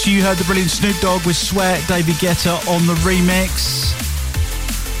course, you heard the brilliant Snoop Dogg with Sweat, David Guetta on the remix.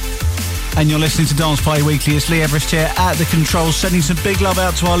 And you're listening to Dance Party Weekly. It's Lee Everest here at the controls, sending some big love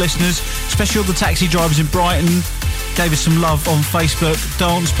out to our listeners, especially all the taxi drivers in Brighton. Gave us some love on Facebook.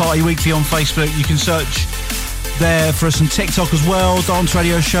 Dance Party Weekly on Facebook. You can search there for us on TikTok as well, dance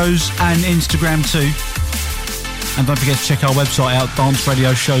radio shows, and Instagram too. And don't forget to check our website out,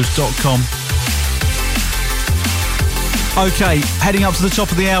 danceradioshows.com. Okay, heading up to the top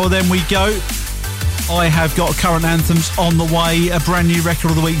of the hour then we go. I have got current anthems on the way, a brand new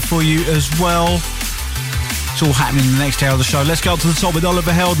record of the week for you as well. It's all happening in the next hour of the show. Let's go up to the top with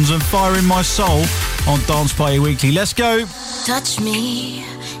Oliver Heldens and Fire in My Soul on Dance Party Weekly. Let's go. Touch me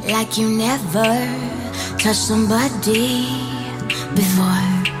like you never touched somebody before.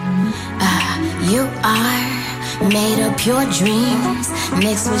 You are made of pure dreams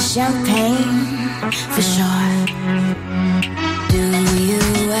mixed with champagne, for sure. Do you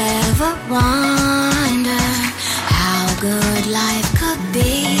ever wonder how good life could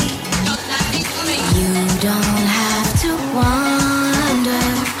be? You don't have to wonder,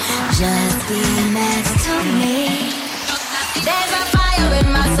 just be next to me. There's a fire in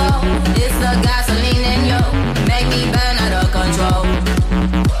my soul. It's the gasoline in you. Make me burn out of control.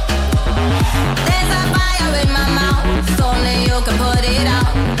 There's a fire in my mouth. Only you can put it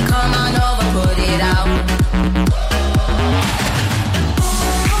out. Come on over, put it out.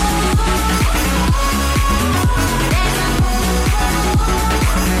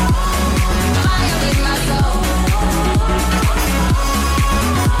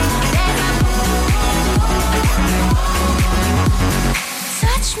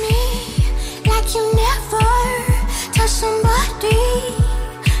 Touch me like you never touched somebody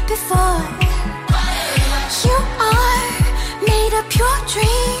before. You are made of pure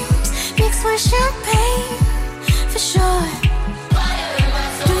dreams mixed with champagne, for sure.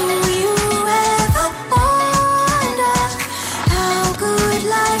 Do you ever wonder how good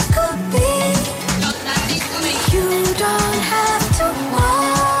life could be? You don't have to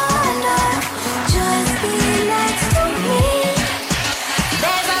wonder, just be next to me.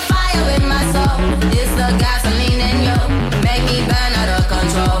 There's a fire in my soul. It's the gasoline in you. Make me burn out of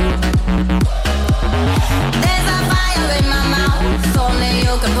control. There's a fire in my mouth. Only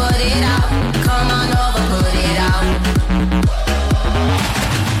you can put it out. Come on over, put it out.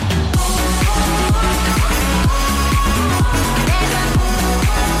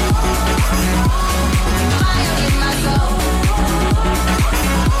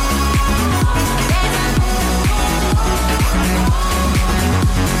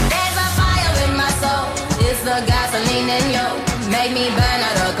 The gasoline in you make me burn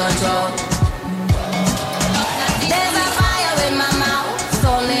out of control. There's a fire in my mouth.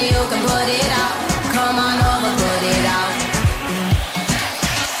 Only you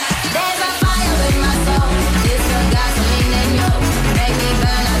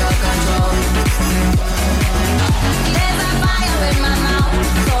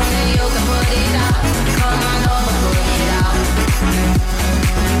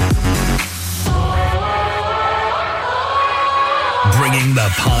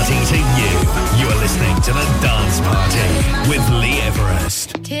party to you. You are listening to The Dance Party with Lee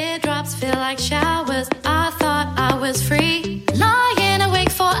Everest. Teardrops feel like showers. I thought I was free. Lying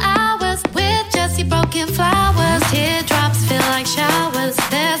awake for hours with Jessie broken flowers. Teardrops feel like showers.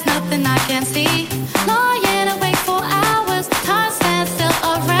 There's nothing I can see. Lying awake for hours. Time stands still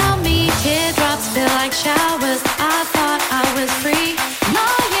around me. Teardrops feel like showers. I thought I was free.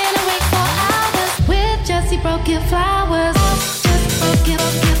 Lying awake for hours with Jessie broken flowers. Just broken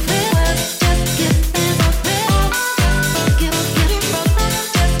flowers. Just give them a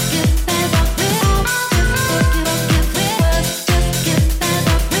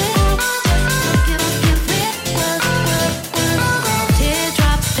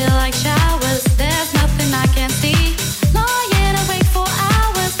Teardrops feel like showers. There's nothing I can see. Lying awake for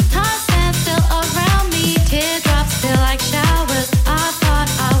hours. Time stands still around me. Teardrops feel like showers. I thought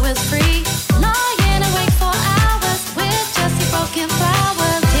I was free. Lying awake for hours with Jessie broken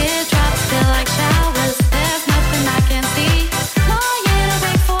flowers. Teardrops feel like showers. There's nothing I can see. Lying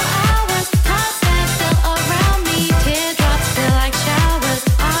awake for hours. Time stands still around me. Teardrops feel like showers.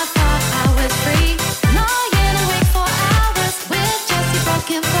 I thought I was free. Lying awake for hours with Jessie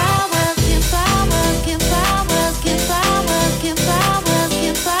broken flowers. Give flowers, give flowers, give flowers, give flowers,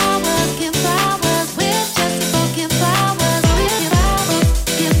 give flowers, give flowers with Jessie broken flowers. Give flowers,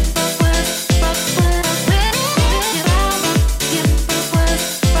 give flowers,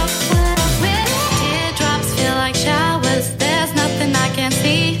 teardrops feel like showers. There's nothing I can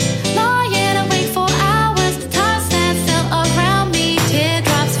see. Lying awake for hours. Time stands still around me.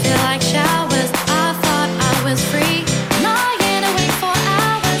 Teardrops feel like showers. I thought I was free. Lying awake for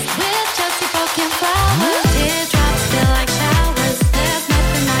hours with Jessie broken flowers. Teardrops feel like showers. There's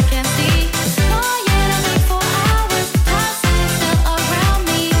nothing I can see. Lying awake for hours. Time stands still around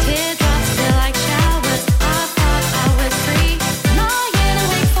me. Teardrops feel like showers. I thought I was free. Lying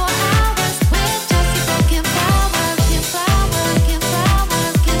awake for hours with Jessie broken flowers. Give flowers, give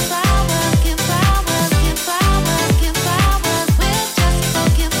flowers, give flowers, give flowers, give flowers, give flowers with Jessie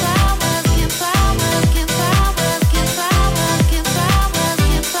broken flowers. Give flowers, give flowers, give flowers, give flowers,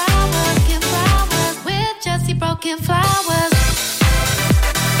 give flowers, give flowers with Jessie broken flowers.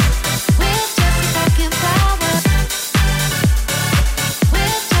 With Jessie broken flowers.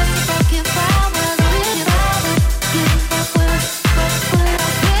 With Jessie broken flowers. Give flowers, give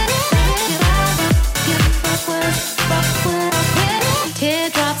flowers,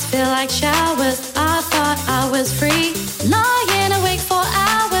 teardrops feel like showers. I thought I was free. Lying awake for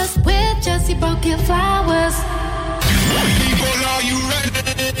hours with Jessie broken flowers. People, are you ready?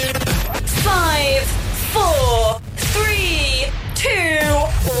 5, 4, 3, 2,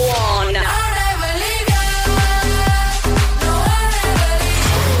 1.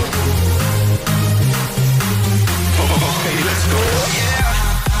 Okay, let's go.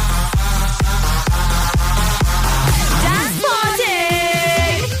 Dance party!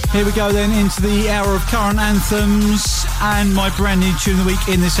 Here we go then into the hour of current anthems and my brand new tune of the week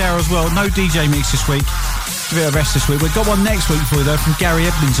in this hour as well. No DJ mix this week. A bit of rest this week. We've got one next week for you though from Gary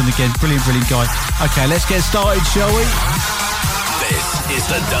Edmonton again. Brilliant, brilliant guy. Okay, let's get started, shall we? This is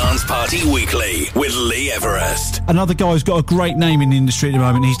the Dance Party Weekly with Lee Everest. Another guy who's got a great name in the industry at the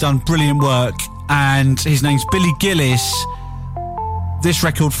moment. He's done brilliant work and his name's Billy Gillis. This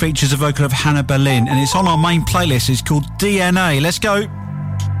record features a vocal of Hannah Berlin and it's on our main playlist. It's called DNA. Let's go.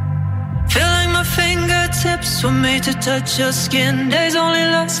 Feel like my fingertips were made to touch your skin. Days only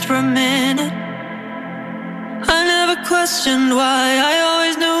last for a minute. I never questioned why. I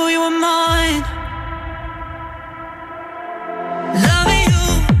always knew you were mine. Loving you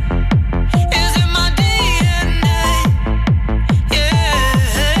is in my DNA.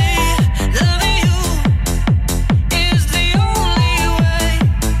 Yeah, loving you is the only way.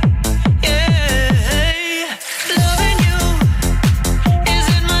 Yeah, loving you is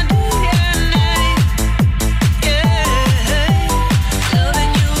in my DNA. Yeah,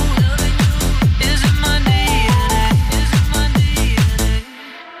 loving you is in my DNA.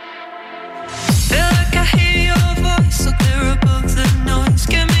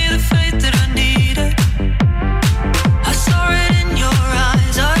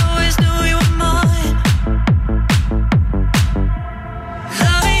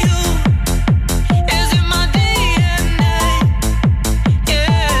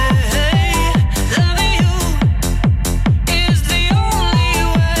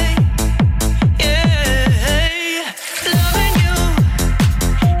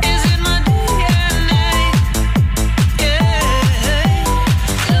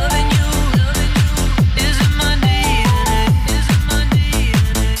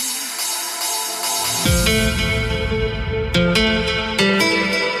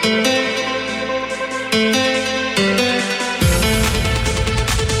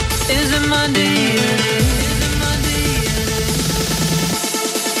 Is it my DNA?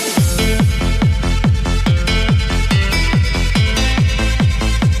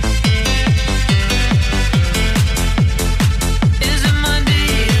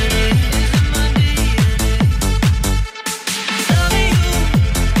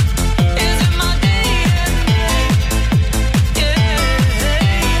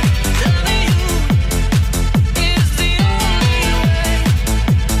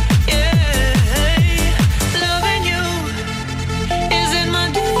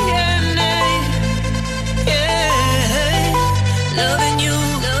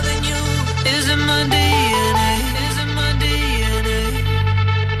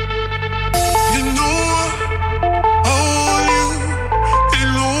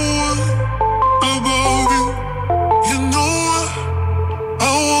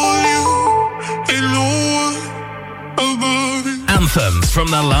 Anthems from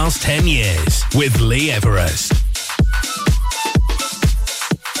the last 10 years with Lee Everest.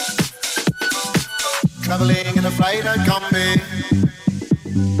 Traveling in a freighter combi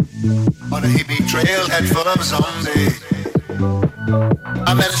on a hippie trailhead full of zombies.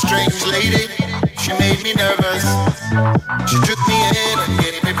 I met a strange lady, she made me nervous. She took me in and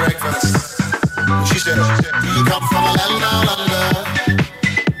gave me breakfast. She said, do you come from a land down under,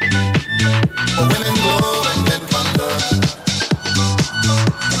 where women go and men plunder?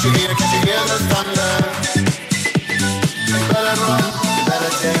 Can't you hear the thunder? You better run, you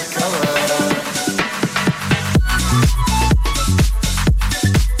better take cover.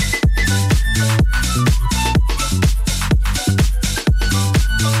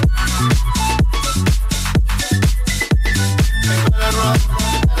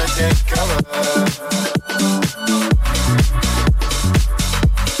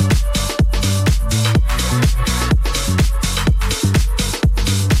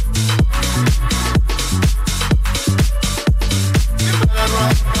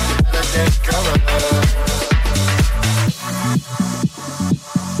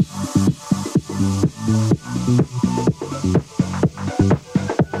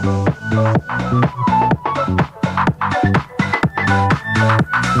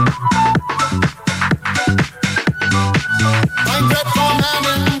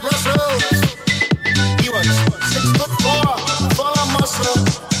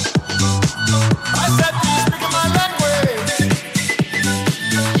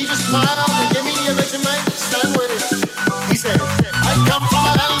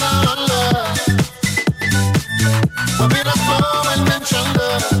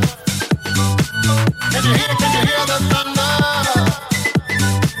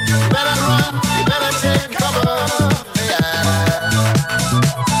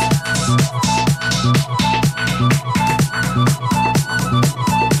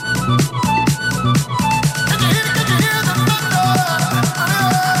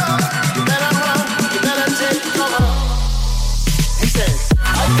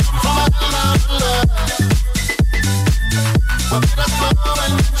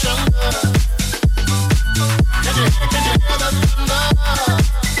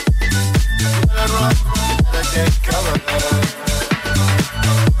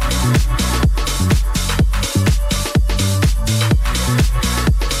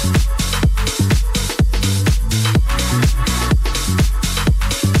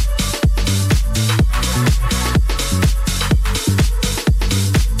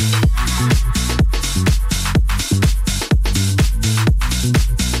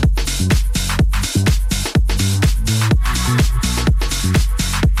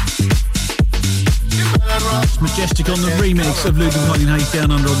 Of Luke and Colin Hayes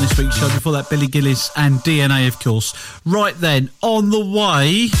Down Under on this week's show. Before that, Billy Gillis and DNA, of course. Right then, on the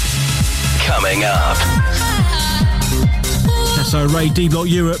way. Coming up. Casso Ray, D-Block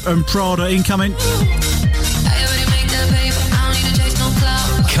Europe and Prada incoming.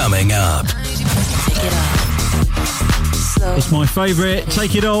 Coming up. It's my favourite.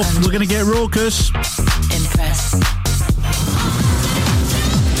 Take It Off. We're going to get raucous. Impress.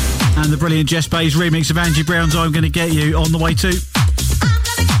 And the brilliant Jess Bays remix of Angie Brown's I'm Gonna Get You on the way too.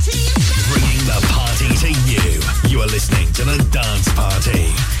 Bringing the party to you. You are listening to The Dance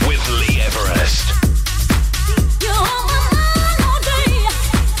Party with Lee Everest.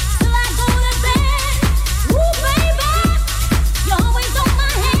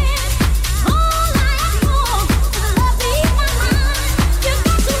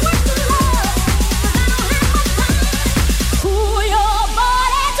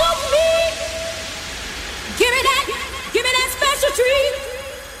 Give me that special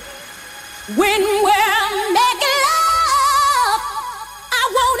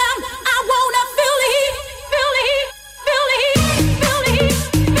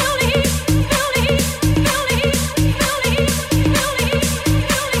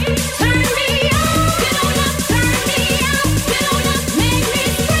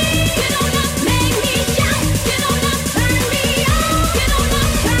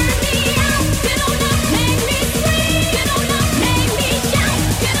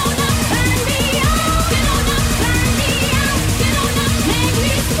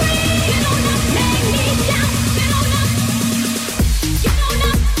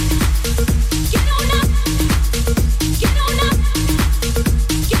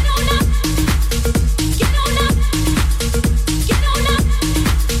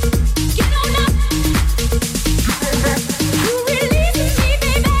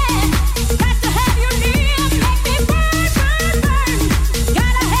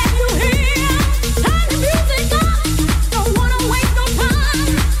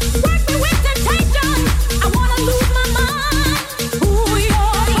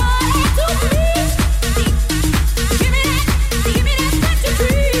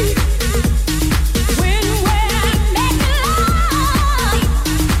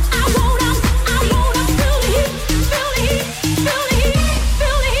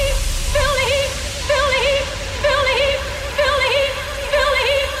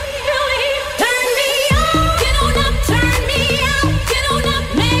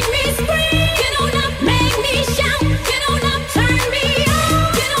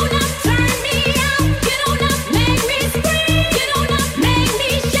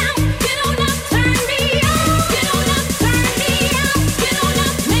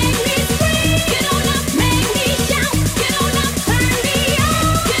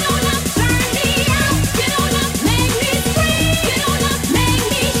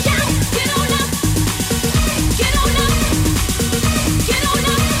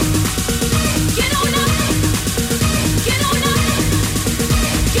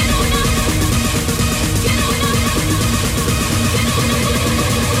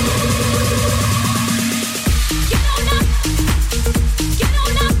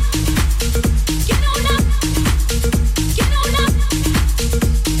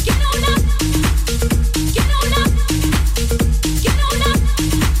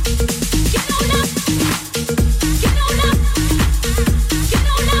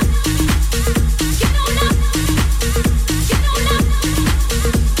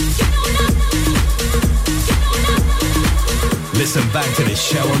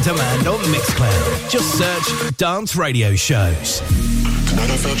on demand on Mixcloud. Just search Dance Radio Shows. Tonight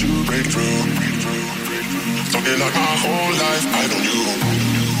I felt you break through. Something like my whole life, I know you.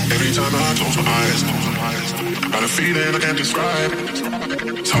 Every time I close my eyes, got a feeling I can't describe.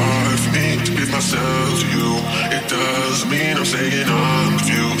 It's hard for me to give myself to you. It does mean I'm saying I'm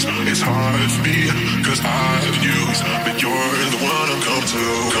confused. It's hard for me, cause I've used, but you're the one I'm come to.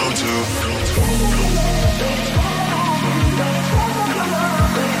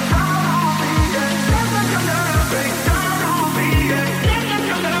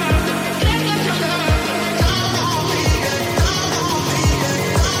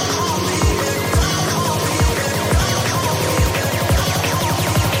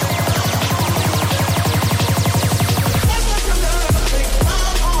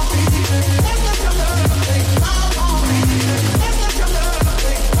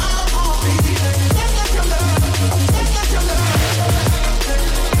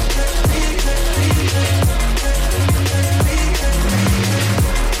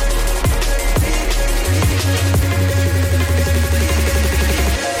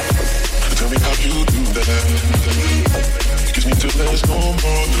 There's no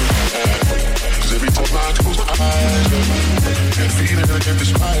more cause every time I close my eyes, that feeling I can't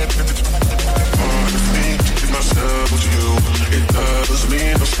describe. Hard for me to give myself to you. It does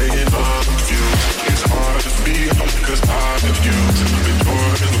mean I'm staying I'm confused. It's hard for me cause I have used, but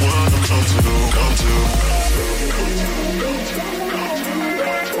you're the one I'm come to.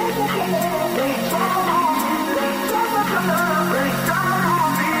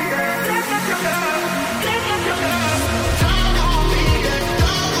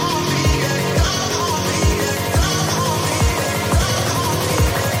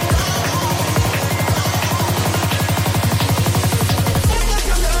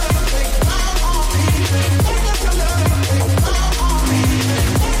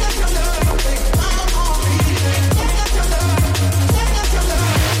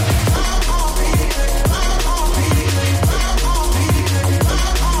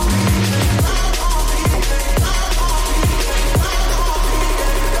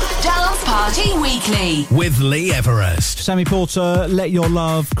 Weekly with Lee Everest. Sammy Porter, Let Your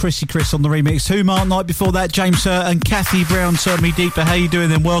Love, Chrissy Chris on the remix. Who Mark Night before that, James Hurt and Kathy Brown, Turn Me Deeper. How you doing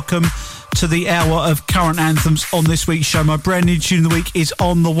then? Welcome to the hour of current anthems on this week's show. My brand new tune of the week is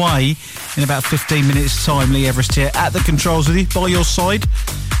on the way in about 15 minutes time. Lee Everest here at the controls with you, by your side,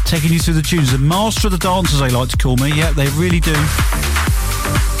 taking you through the tunes. The master of the dance, as they like to call me. Yeah, they really do.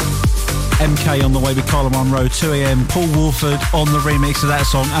 MK on the way with Carla Monroe, 2am, Paul Wolford on the remix of that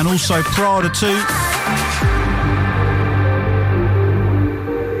song, and also Prada 2.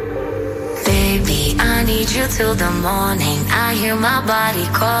 Baby, I need you till the morning. I hear my body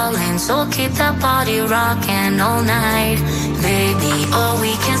calling, so keep that body rocking all night. Baby, oh,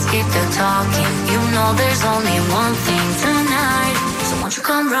 we can skip the talking. You know there's only one thing tonight, so won't you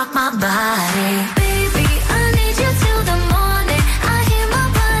come rock my body? Baby, I need you till the morning.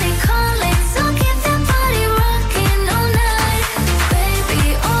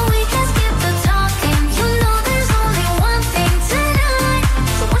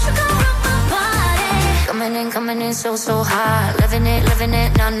 Coming in so hot, living it,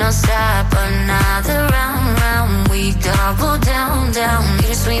 non-stop. Another round, we double down.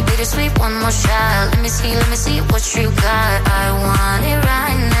 Bittersweet, one more shot. Let me see what you got. I want it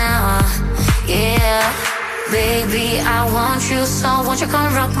right now, yeah. Baby, I want you, so won't you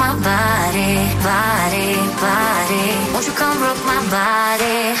come rock my body. Won't you come rock my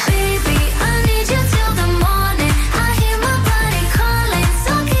body? Baby, I need you till the morning. I hear my body calling,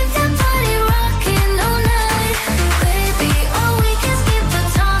 so keep that body rocking all night. Baby, oh, we can skip the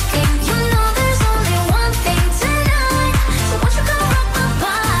talking. You know there's only one thing tonight, so won't you come rock my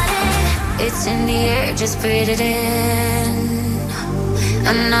body? It's in the air, just breathe it in.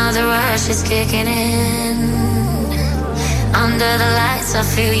 Another rush is kicking in. Under the lights, I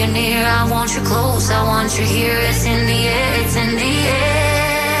feel you near. I want you close, I want you here. It's in the air.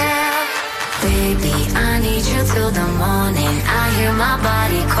 Baby, I need you till the morning. I hear my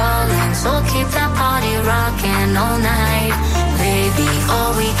body calling, so keep that body rocking all night. Baby,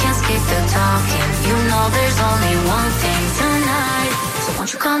 oh, we can skip the talking. You know there's only one thing tonight, so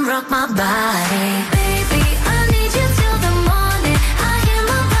won't you come rock my body? Baby, I need you till the morning. I hear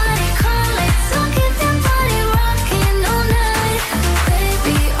my body calling, so keep that body rocking all night.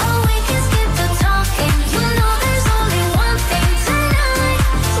 Baby, oh, we can skip the talking. You know there's only one thing tonight,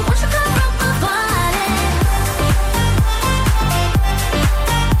 so won't you come rock my body?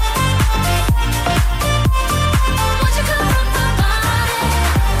 Won't you come rock my body?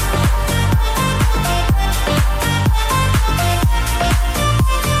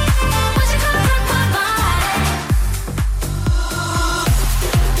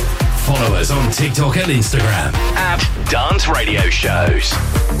 us on TikTok and Instagram at Dance Radio Shows.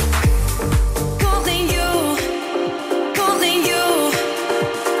 Calling you, calling you,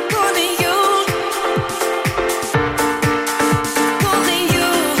 calling you, calling you, calling you,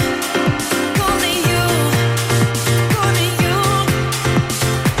 calling you, calling you, calling you,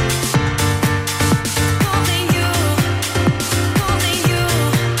 calling you, calling you,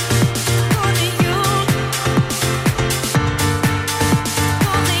 calling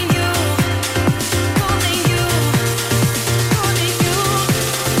you, calling you.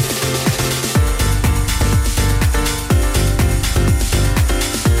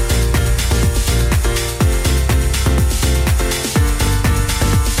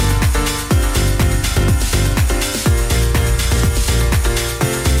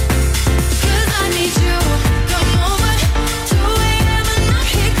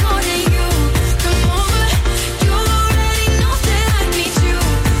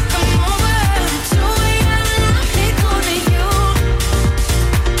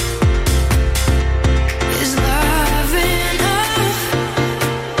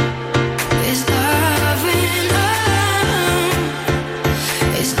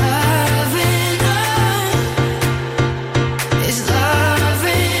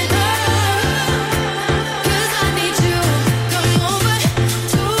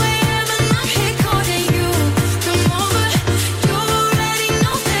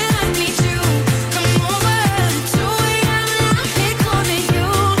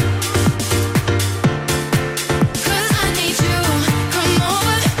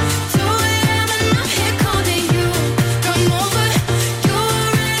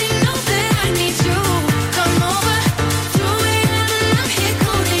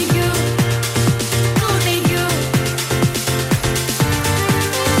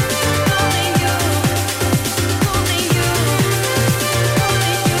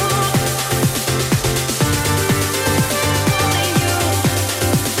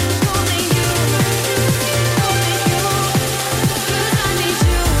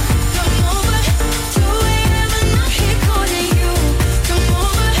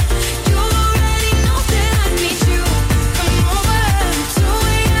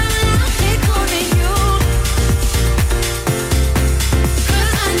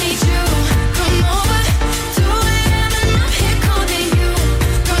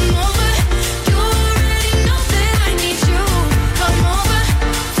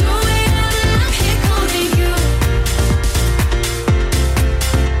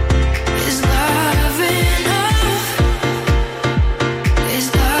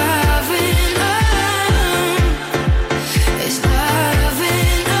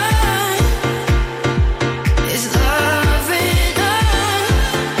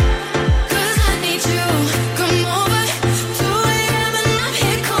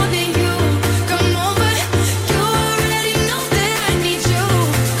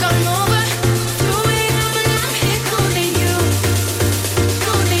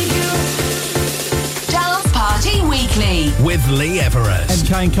 With Lee Everest.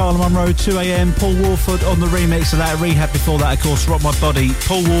 MK and Carla Monroe, 2 a.m. Paul Warford on the remix of that. Rehab before that, of course, Rock My Body.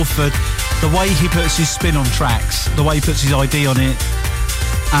 Paul Warford, the way he puts his spin on tracks, the way he puts his ID on it,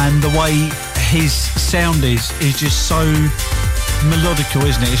 and the way his sound is just so melodical,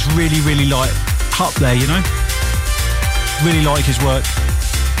 isn't it? It's really, really like up there, you know? Really like his work.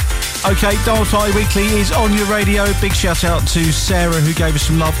 Okay, Dance Party Weekly is on your radio. Big shout out to Sarah, who gave us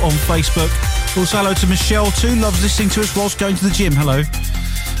some love on Facebook. Also hello to Michelle too, loves listening to us whilst going to the gym. Hello.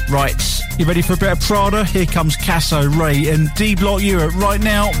 Right, you ready for a bit of Prada? Here comes Casso, Ray and D-Block Europe right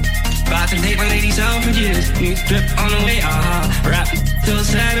now. About to take my ladies out for years. New drip on the way, Rap till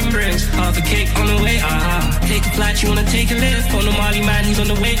sad and bricks. Half a cake on the way, Take a flight, you wanna take a lift. On the Molly man, he's on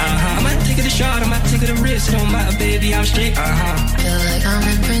the way, I might take it a shot, I might take it a risk. It don't matter, baby, I'm straight, Feel like I'm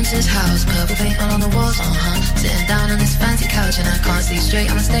in Prince's house, purple paint all on the walls, Sitting down on this fancy couch and I can't see straight,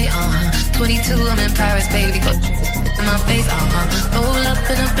 I'ma stay, 22, I'm in Paris, baby, got in my face, Roll up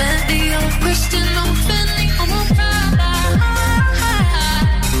in a Bentley, I'm Christian, I'm Fendi, I'm a Prada.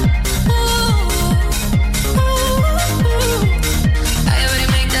 I already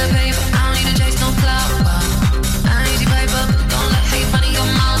make that paper, I don't need to chase no clout, I need you paper, don't let hate run in your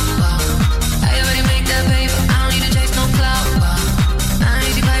mouth, I already make that paper, I don't need to chase no clout, I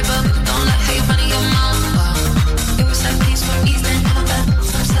need you paper, don't let hate run in your mouth, it was like peace for East and I'm back,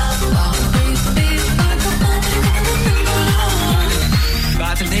 some stuff,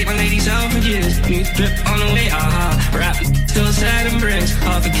 About to take my ladies out for years. New drip on the way, Rap still sad and bricks.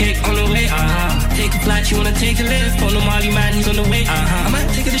 Half a cake on the way, Take a flight, you wanna take a lift. On the Molly man, he's on the way, I might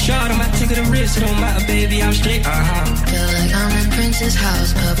take it a shot, I might take it a risk. It don't matter, baby, I'm straight, Feel like I'm in Prince's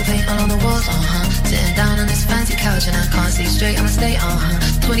house, purple paint all on the walls, Sitting down on this fancy couch and I can't see straight, I'ma stay,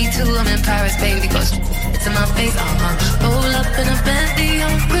 22, I'm in Paris, baby, got it's in my face, Roll up in a Bentley,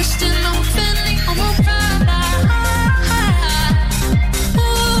 I'm Christian, I'm Fendi, I'm on Prada.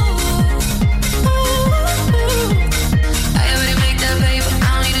 I already make that paper, I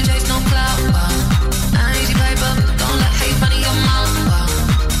don't need to chase no clout, I need you paper, don't let hate run in your mouth,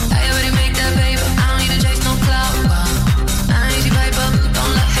 I already make that paper, I don't need to chase no clout, I need you paper,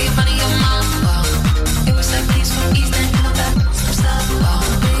 don't let hate run in your mouth, it was like peace from East End, coming back, some stuff,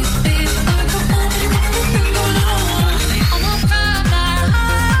 baby, I'm on Prada,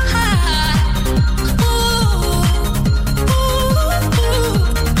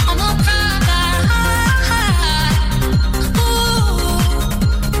 I'm on Prada.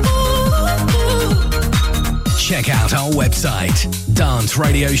 Check out our website,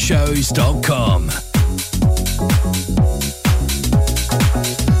 danceradioshows.com.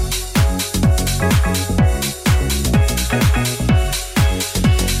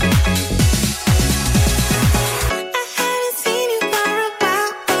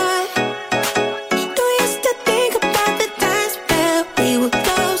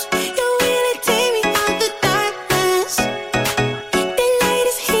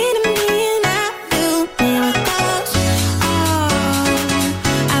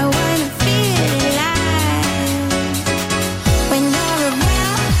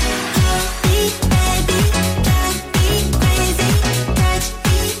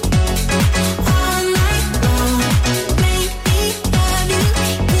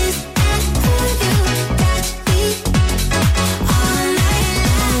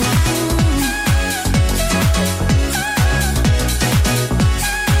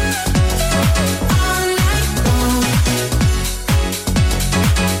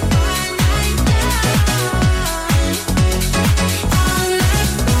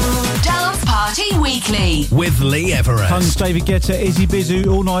 With Lee Everett. Punks, David Guetta, Izzy Bizu,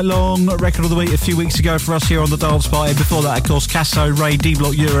 All Night Long. Record of the week a few weeks ago for us here on the Dance Party. Before that, of course, Casso, Ray,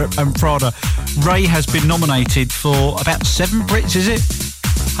 D-Block Europe and Prada. Ray has been nominated for about 7 Brits, is it?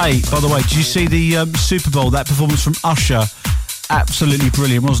 Hey, by the way, did you see the Super Bowl? That performance from Usher? Absolutely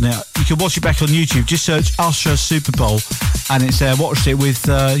brilliant, wasn't it? You can watch it back on YouTube. Just search Usher Super Bowl and it's there. Watched it with,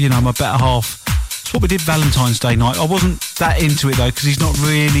 my better half. It's what we did Valentine's Day night. I wasn't that into it, though, because he's not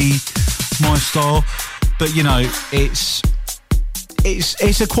really my style. But,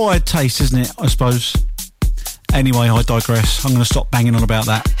 it's acquired taste, isn't it, I suppose? Anyway, I digress. I'm going to stop banging on about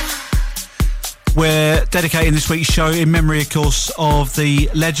that. We're dedicating this week's show in memory, of course, of the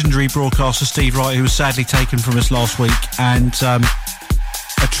legendary broadcaster Steve Wright, who was sadly taken from us last week, and a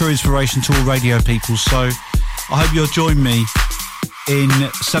true inspiration to all radio people. So I hope you'll join me in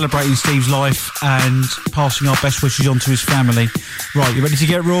celebrating Steve's life and passing our best wishes on to his family. Right, you ready to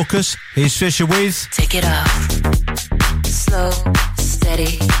get raucous? Here's Fisher with Take it off. Slow,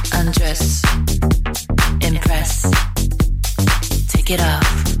 steady, undress. Impress. Take it off.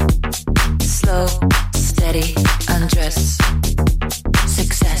 Slow, steady, undress.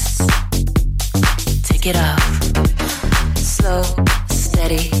 Success. Take it off. Slow,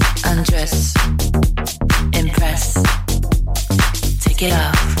 steady, undress. Impress. Take it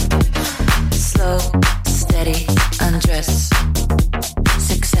off. Slow, steady, undress.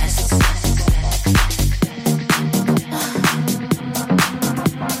 Success.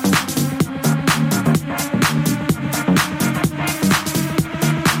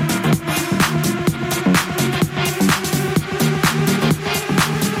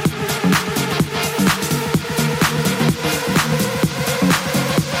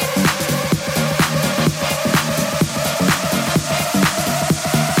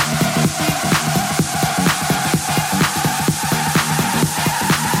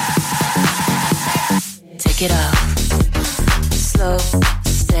 Take it off. Slow,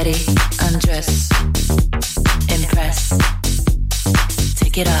 steady, undress. Impress.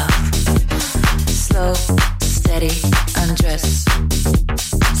 Take it off. Slow, steady, undress.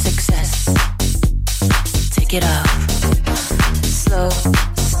 Success. Take it off. Slow,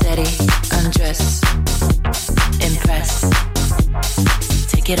 steady, undress. Impress.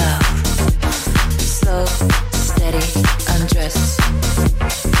 Take it off. Slow, steady, undress.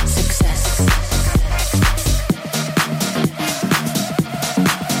 Success.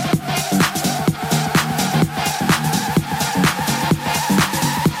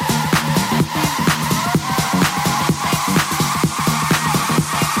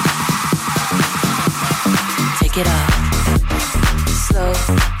 Take it off. Slow,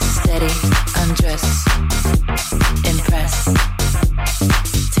 undress, impress,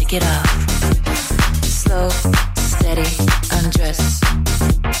 take it off, slow, steady, undress,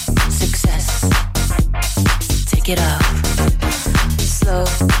 success, take it off, slow,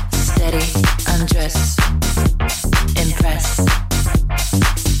 steady, undress, impress,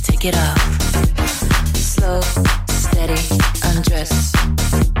 take it off, slow, steady, undress,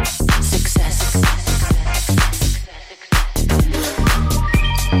 success.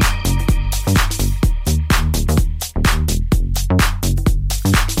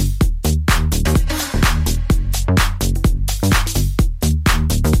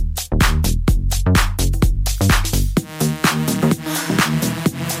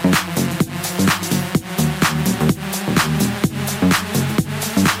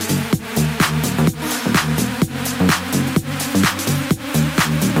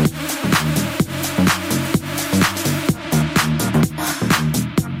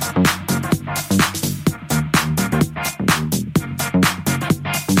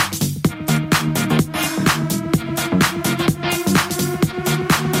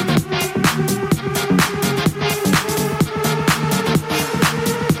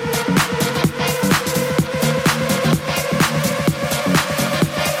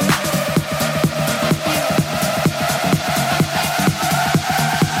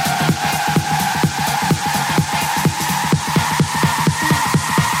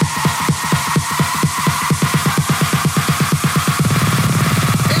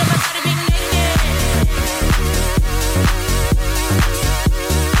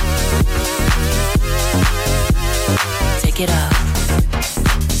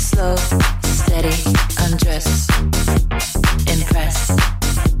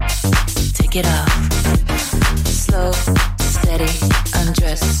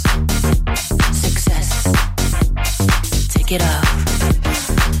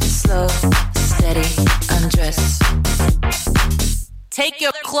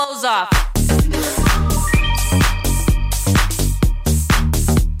 Clothes off.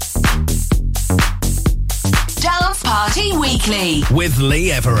 Dance Party Weekly with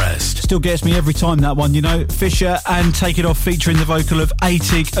Lee Everest. Still gets me every time, that one, you know. Fisher and Take It Off, featuring the vocal of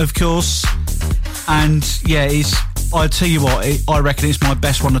Atig, of course. And yeah, I tell you what, I reckon it's my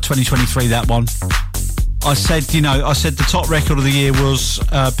best one of 2023, that one. I said the top record of the year was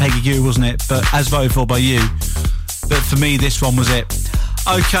Peggy Gou, wasn't it? But as voted for by you. But for me, this one was it.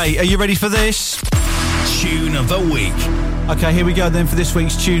 Okay, are you ready for this? Tune of the week. Okay, here we go then for this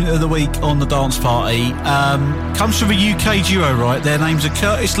week's Tune of the Week on the Dance Party. Comes from a UK duo, right? Their names are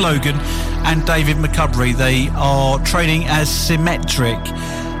Curtis Logan and David McCubbry. They are training as Symmetric,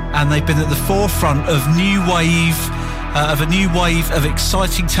 and they've been at the forefront of a new wave of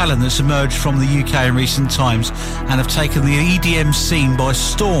exciting talent that's emerged from the UK in recent times, and have taken the EDM scene by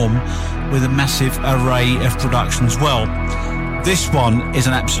storm with a massive array of production as well. This one is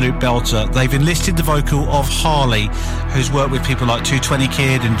an absolute belter. They've enlisted the vocal of Harley, who's worked with people like 220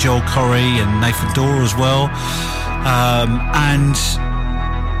 Kid and Joel Corey and Nathan Dorr as well. And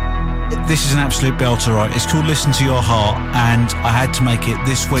this is an absolute belter, right? It's called Listen to Your Heart, and I had to make it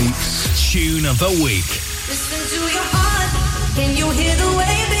this week's Tune of the Week. Listen to your heart, can you hear the way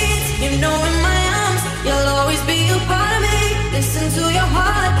it beats? You know in my arms, you'll always be a part of me. Listen to your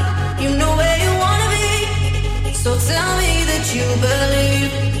heart, you know where you wanna be. So tell me that you believe.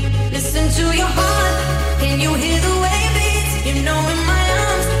 Listen to your heart, can you hear the way it beats? You know in my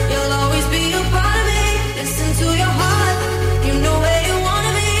arms, you'll always be a part of me. Listen to your heart, you know where you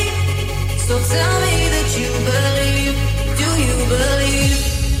wanna be. So tell me that you believe. Do you believe?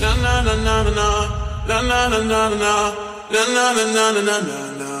 Na na na na na na na na na na na na na na na na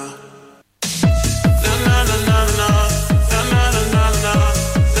na.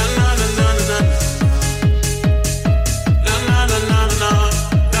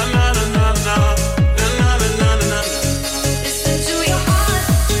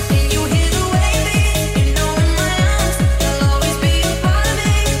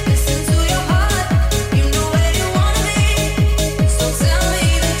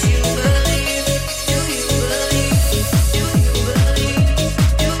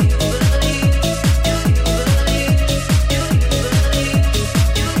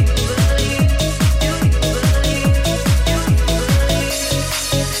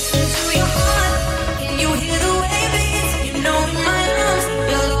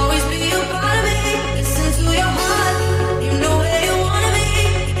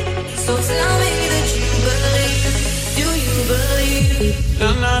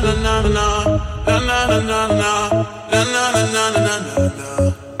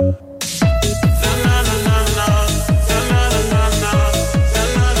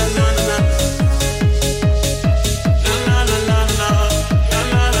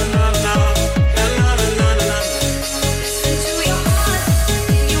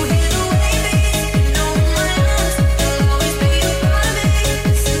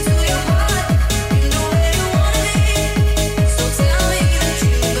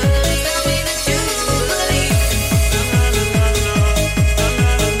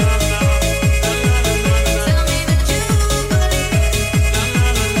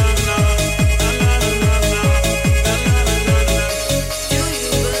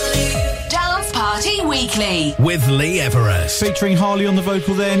 with Lee Everest. Featuring Harley on the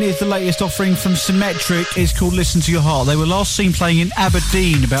vocal then is the latest offering from Symmetric. It's called Listen to Your Heart. They were last seen playing in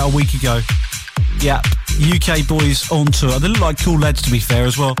Aberdeen about a week ago. Yep, UK boys on tour. They look like cool lads, to be fair,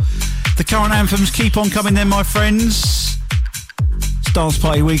 as well. The current anthems keep on coming then, my friends. It's Dance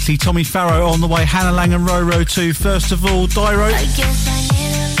Party Weekly. Tommy Farrow on the way. Hannah Lang and Roro too. First of all, Dyro. I guess I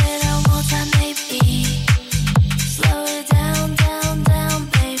need a little more time, maybe. Slow it down, down, down,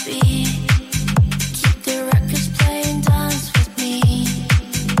 baby. Keep the records playing, dance with me.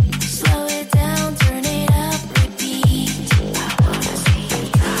 Slow it down, turn it up, repeat. I wanna see you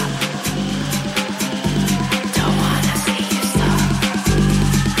drop. Don't wanna see you stop.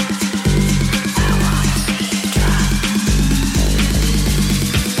 I wanna see you drop.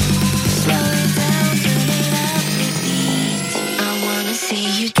 Slow it down, turn it up, repeat. I wanna see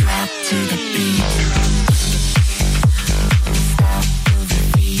you drop to the beat. Stop to the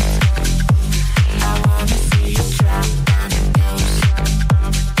beat. I wanna see you drop down and go.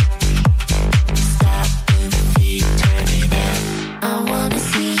 Stop to the beat, turn it up. I wanna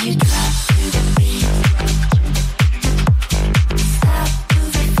see you drop to the beat. Stop to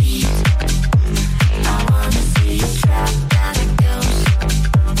the beat. I wanna see you drop down and go.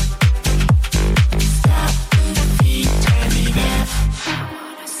 Stop to the beat, turn it up. I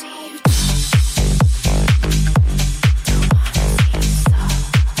wanna see you. Don't wanna see you stop.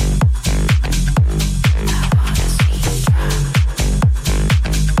 I wanna see you drop.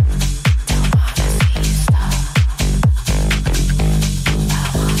 Don't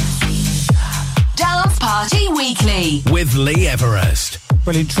wanna see you stop. Dance Party Weekly. With Lee Everest.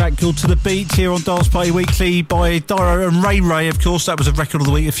 Brilliant track called To The Beat here on Dance Party Weekly by Dyro and Ray Ray, of course. That was a record of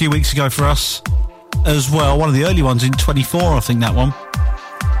the week a few weeks ago for us as well. One of the early ones in 24, I think, that one.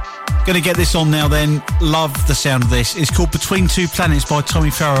 Going to get this on now then. Love the sound of this. It's called Between Two Planets by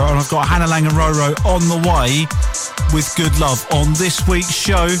Tommy Farrow, and I've got Hannah Lang and Roro on the way with Good Love on this week's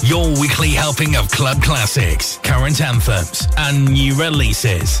show. Your weekly helping of club classics, current anthems, and new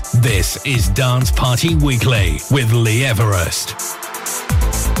releases. This is Dance Party Weekly with Lee Everest.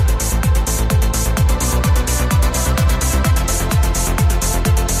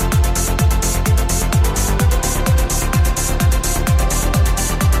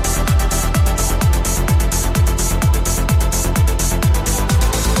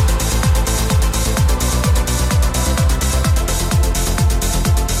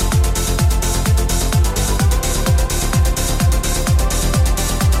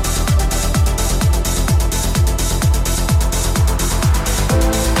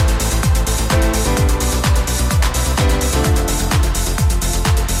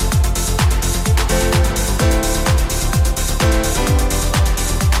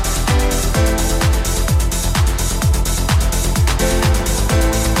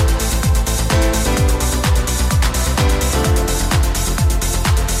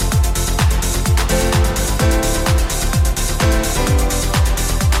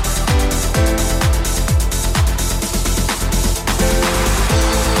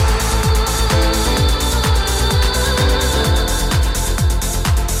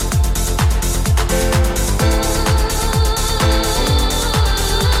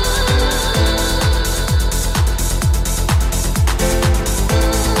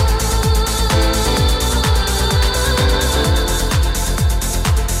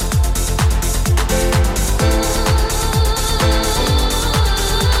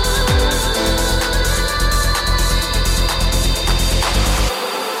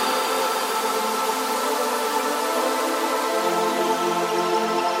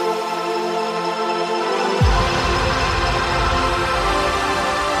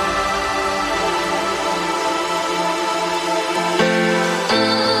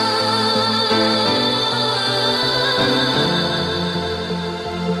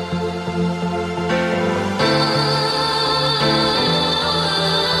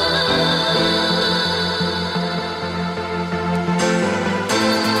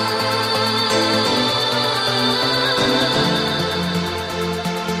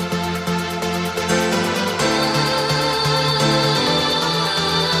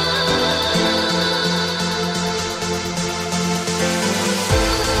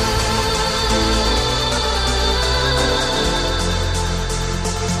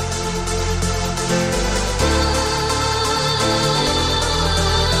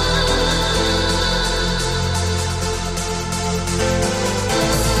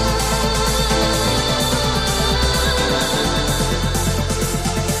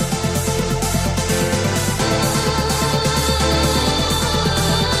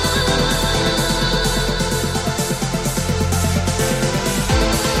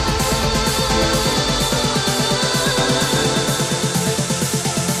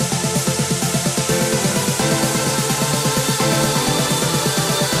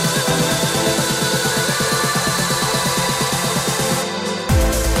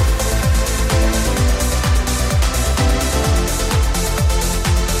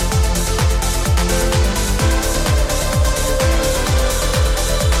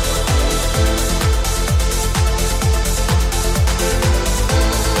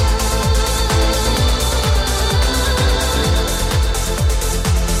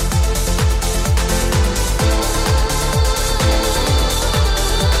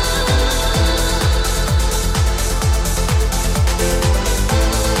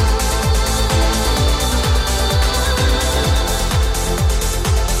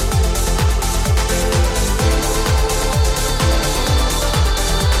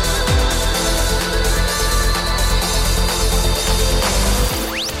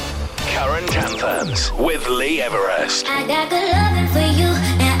 I got good loving for you,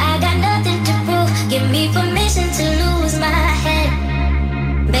 and I got nothing to prove. Give me permission to lose my head.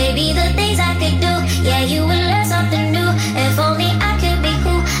 Baby, the things I could do, yeah, you would learn something new. If only I could be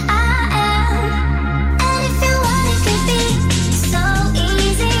who I am. And if you want, it could be so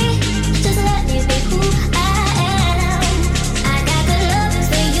easy. Just let me be who I am. I got good loving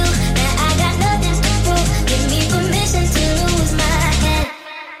for you, and I got nothing to prove. Give me permission to lose my head.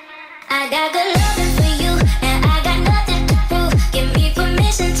 I got good loving for you, and I got nothing to prove. Give me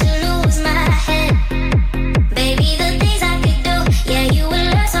permission to lose my head. Baby, the things I could do, yeah, you would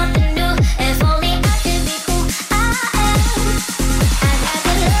learn something new. If only I could be who I am. I got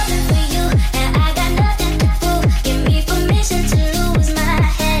good loving for you, and I got nothing to prove. Give me permission to lose my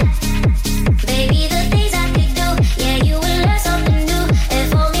head. Baby, the things I could do, yeah, you would learn something new. If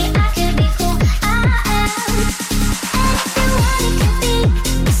only I could be who I am. And if you want, it could be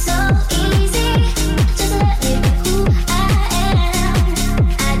so easy. Just let me be who I am.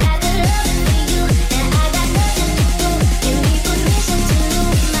 I got good loving for you, and I got nothing to prove. Give me permission to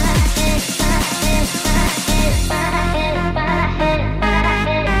lose my head, my head, my head, my head, my head, my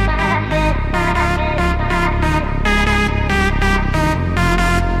head, my head,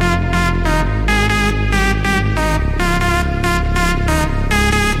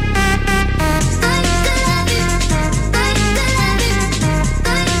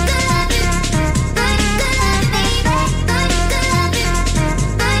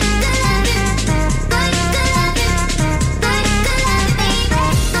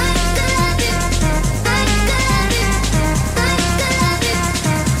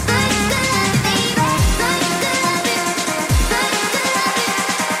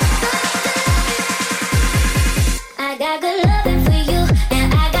 I got good loving for you,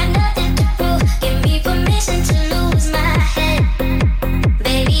 and I got nothing to prove. Give me permission to lose my head.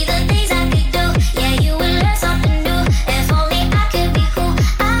 Baby, the things I could do, yeah, you would learn something new. If only I could be who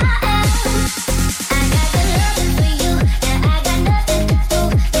I am. I got good loving for you, and I got nothing to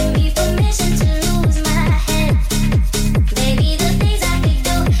prove. Give me permission to lose my head. Baby, the things I could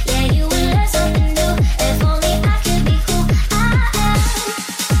do, yeah, you would learn something new. If only I could be who I am.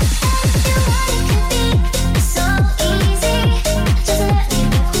 And if you want, it could be so easy. Just let me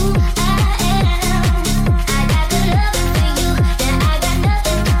be who I am. I got good loving for you, and I got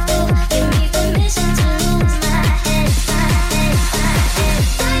nothing to prove. Give me permission to lose my head, my head,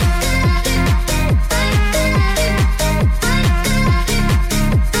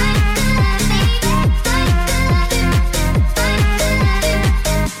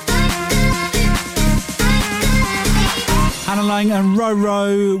 Hannah Lang and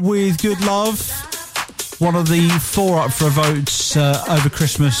Roro with Good Love. One of the four up for a vote over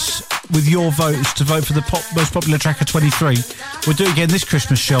Christmas with your votes to vote for the most popular track of 23. We'll do it again this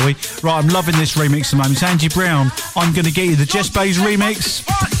Christmas, shall we? Right, I'm loving this remix at the moment. It's Angie Brown. I'm going to get you the Jess Bays remix.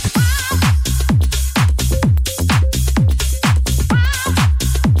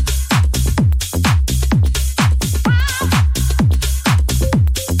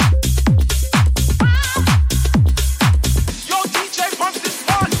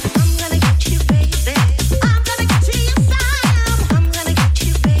 I'm gonna get you, baby.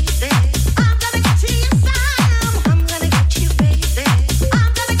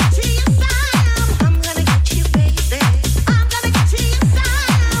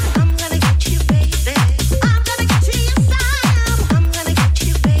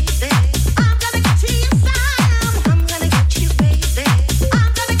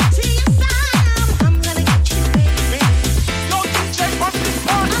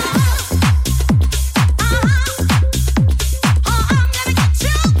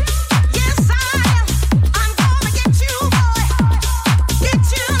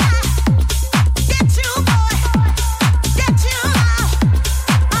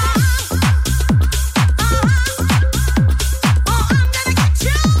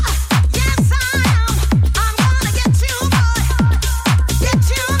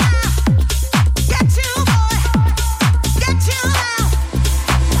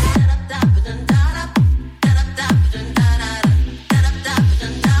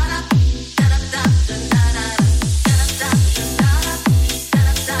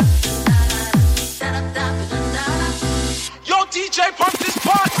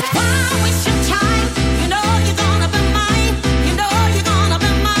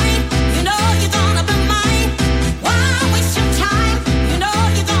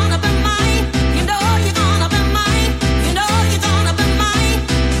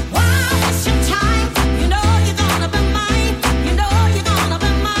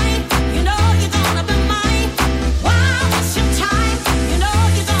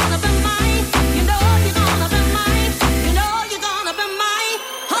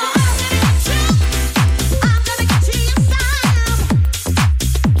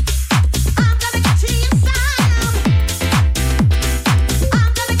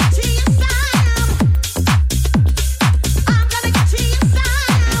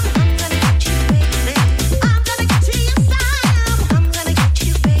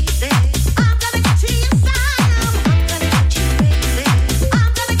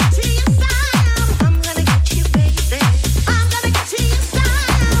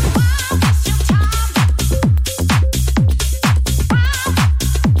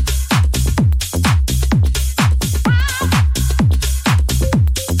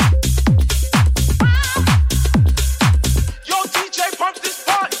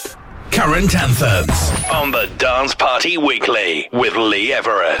 Current Anthems on the Dance Party Weekly with Lee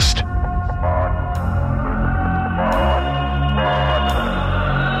Everest.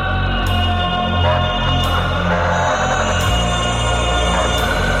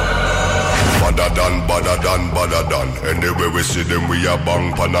 Badder done. Anyway we see them, we a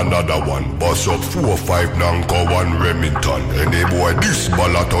bang pan another one. Bust up 4-5 Nanko, 1 Remington. Any boy this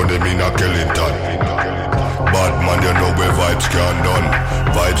ballot on him in a Killington. Bad man, you know where vibes can done.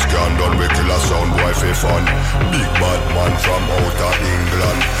 Vibes can done, we kill a sound boy for fun. Big bad man from outer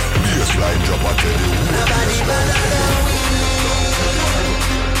England. Baseline drop, I tell you who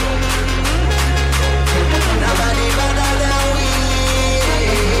Nobody better than we.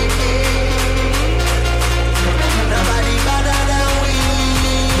 Nobody better than we.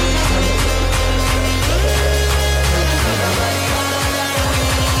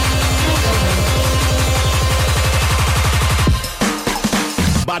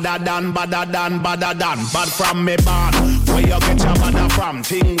 Badder than, bad from me born. Where you get your badder from?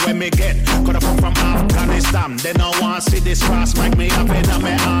 Thing where me get. Coulda come from Afghanistan. They no want see this cross, make me up in a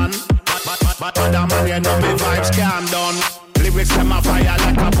me hand. Badder man, you know me vibes can done. Lyrics them a fire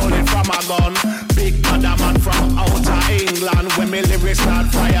like a bullet from a gun. Big badder man from outer England. When me lyrics start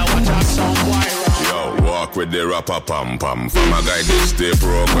fire, watch out some wire. Yo, walk with the rapper pam pam. From a guy this day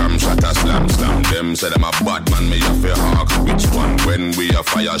program, shot a slam. Them say them a bad man, me a fi hawk. Which one? When we a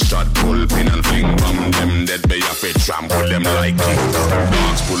fire shot, pull pin and fling bomb. Them dead be a fi trample them like king.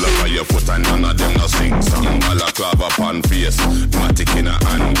 Dogs pull up on your foot and none of them no sing song. Balaclava pan face, matic in a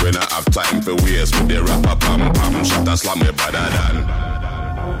hand. When I have time for waste with the rapper pam pam. Shot a slam me badder than.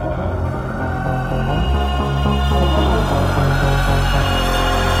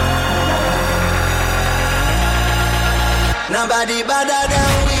 Nobody better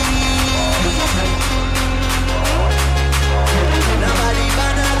than we. Nobody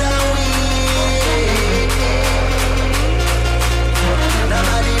better than we.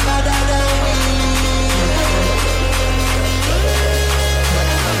 Nobody better than we.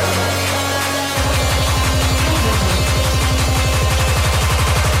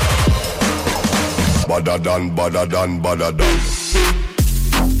 Badder than.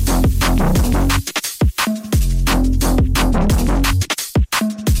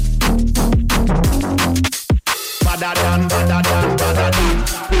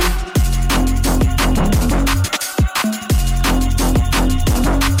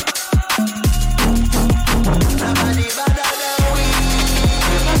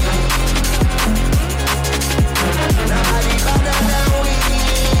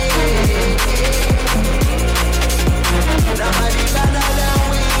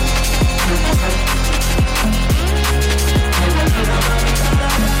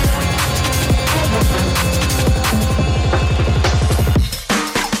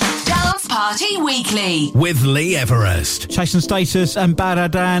 With Lee Everest. Chasing Status and Badder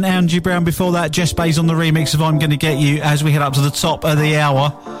Dan, Angie Brown before that, Jess Bays on the remix of I'm Gonna Get You as we head up to the top of the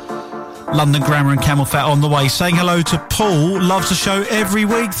hour. London Grammar and Camel Fat on the way. Saying hello to Paul, loves the show every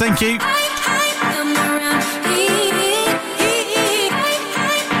week, thank you.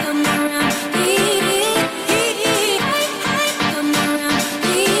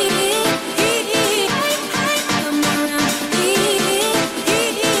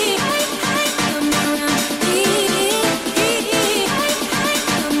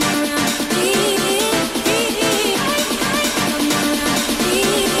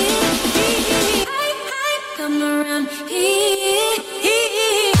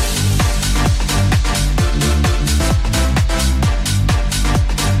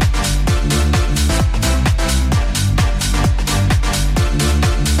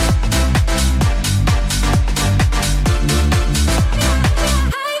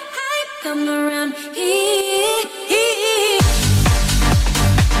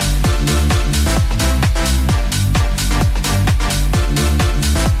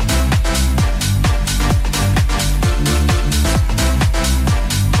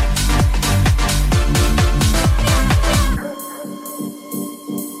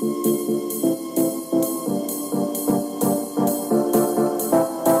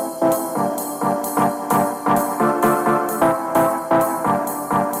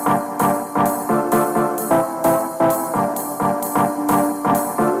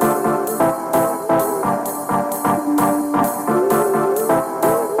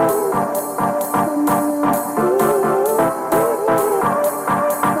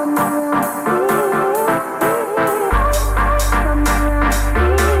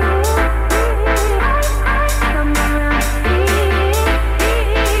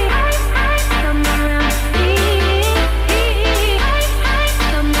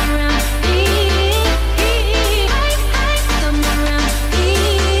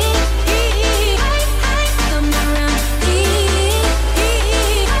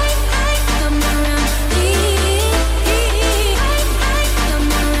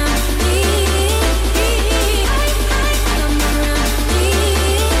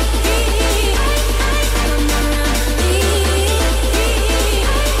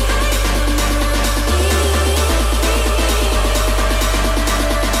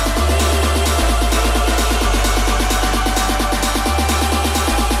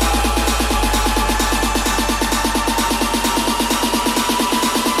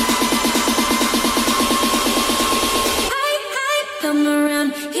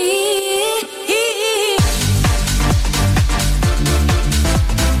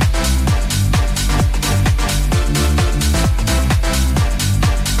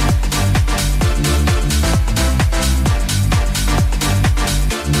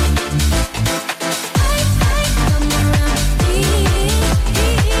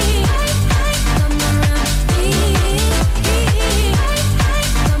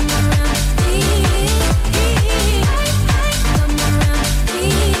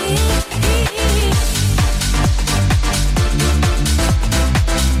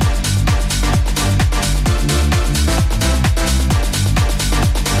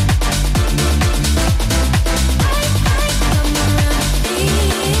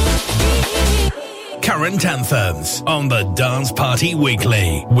 Current anthems on the Dance Party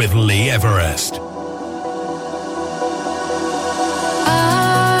Weekly with Lee Everest.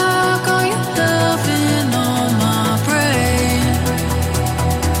 I got you loving on my brain.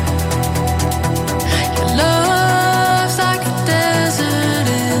 Your love's like a desert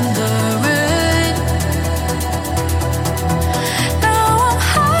in the rain. Now I'm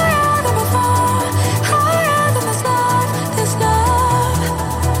higher than before, higher than this love, this love.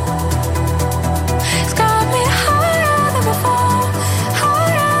 It's got me higher than before,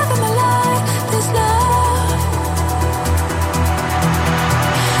 higher than the light, this love.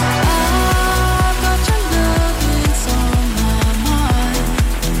 I've got your love, it's on my mind.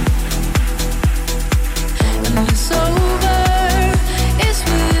 And it's over, it's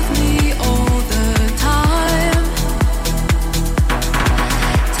with me all the time.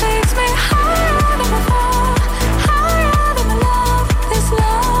 Takes me higher than before, higher than the love, this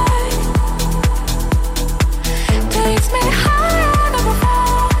life. Takes me higher than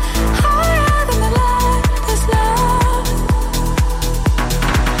before, higher than the light, this love.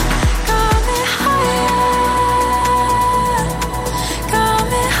 Got me higher, babe. Got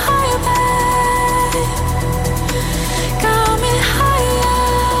me higher, babe. Yeah,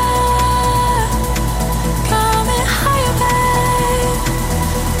 got me higher, babe.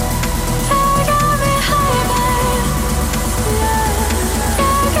 Yeah, got me higher,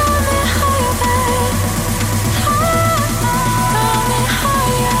 babe. Got me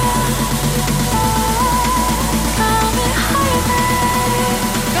higher,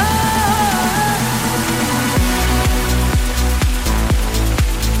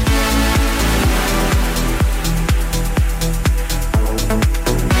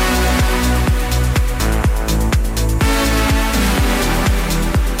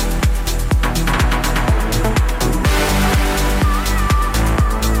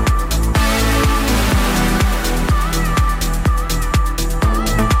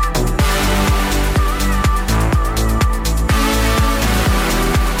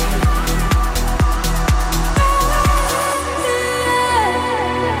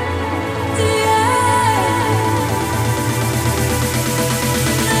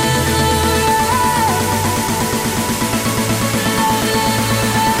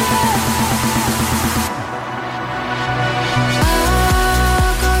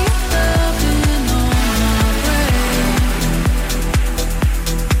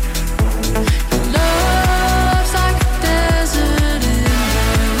 love's like a desert in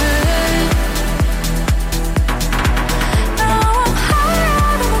the rain. Now I'm higher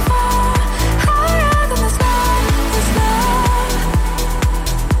than before, higher than this love, this love.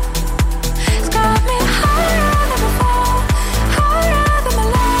 It's got me higher than before, higher than the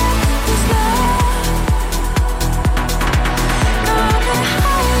light, this love. Got me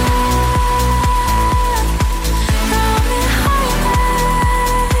higher, babe. Got me higher, babe.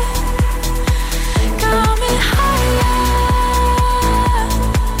 Yeah, got me higher, babe. Yeah,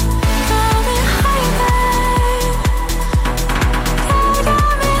 got me higher, babe.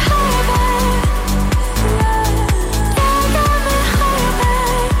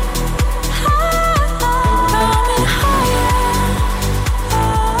 Got me higher,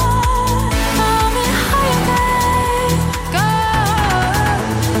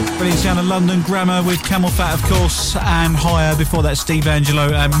 Brilliant sound of London Grammar with Camel Fat, of course, and Higher. Before that, Steve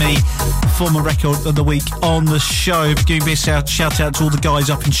Angelo and me. Former record of the week on the show. Giving me a shout out to all the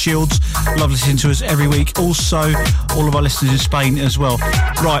guys up in Shields. Love listening to us every week. Also, all of our listeners in Spain as well.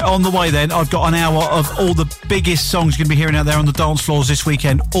 Right, on the way then, I've got an hour of all the biggest songs you're going to be hearing out there on the dance floors this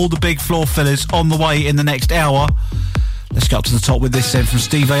weekend. All the big floor fillers on the way in the next hour. Let's go up to the top with this then from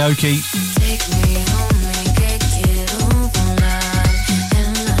Steve Aoki. Take me home and get over life.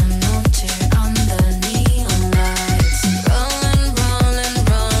 En la noche under neon lights. Rolling, rolling,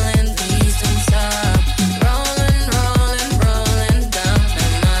 rolling, please don't stop. Rolling, rolling, rolling down the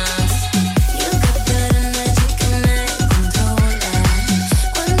mass. You got that energy que me controla.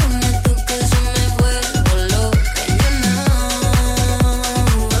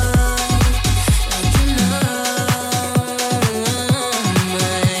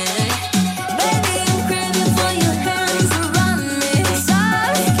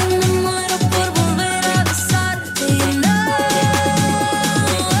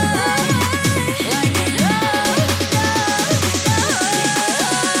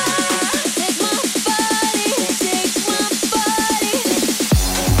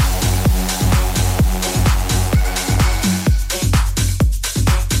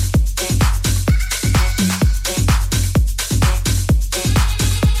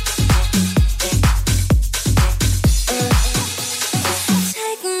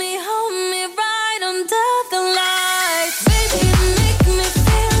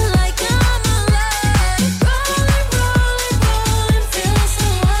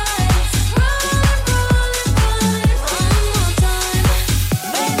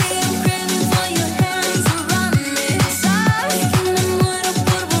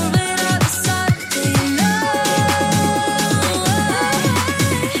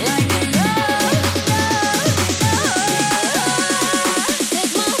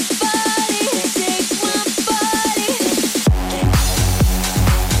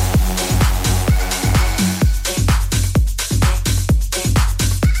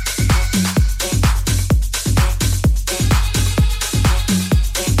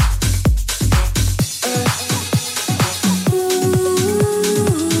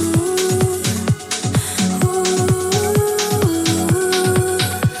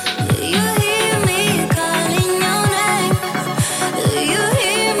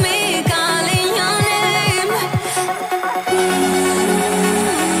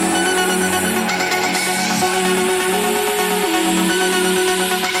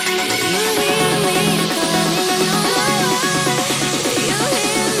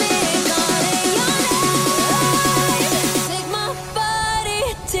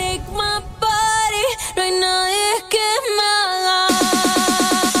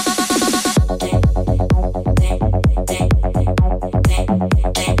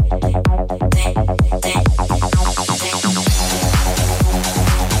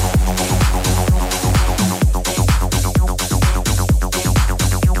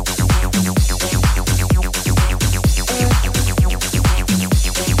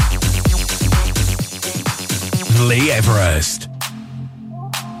 Lee Everest.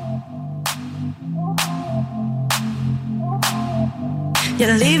 You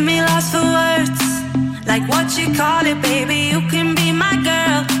leave me lost for words. Like what you call it, baby, you can be my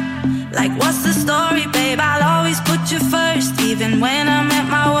girl. Like what's the story, babe, I'll always put you first. Even when I'm at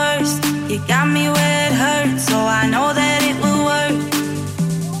my worst, you got me where it hurts. So I know that it will work.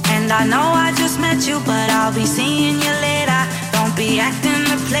 And I know I just met you, but I'll be seeing you later. Don't be acting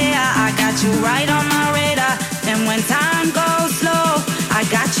the player, I got you right on my radar. And when time goes slow, I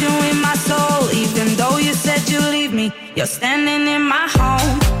got you in my soul. Even though you said you leave me, you're standing in my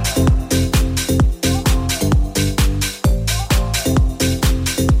home.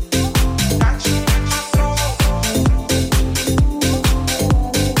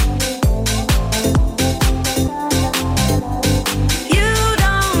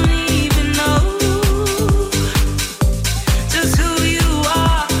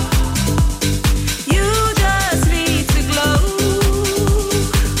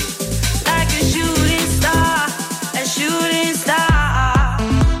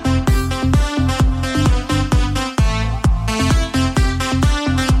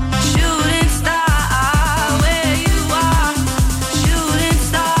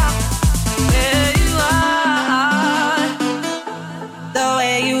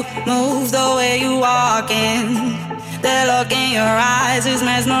 Your eyes is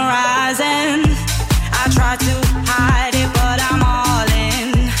mesmerizing. I try to hide it, but I'm all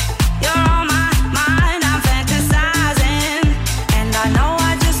in. You're on my mind, I'm fantasizing. And I know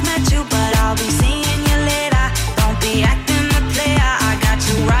I just met you, but I'll be seeing you later. Don't be acting the player, I got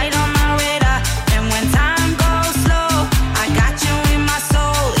you right on my radar. And when time goes slow, I got you in my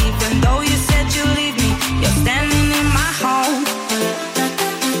soul. Even though you said you leave me, you're standing in my home.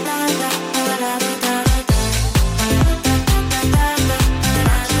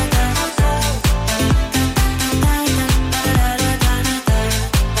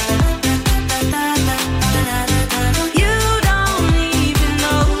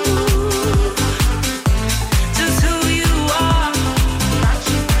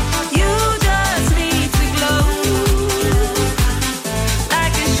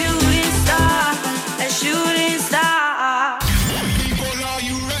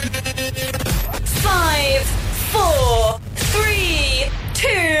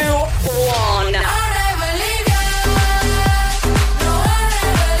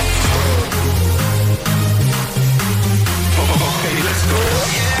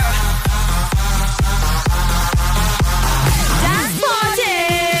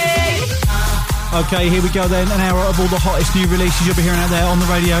 Okay, here we go then. An hour of all the hottest new releases you'll be hearing out there on the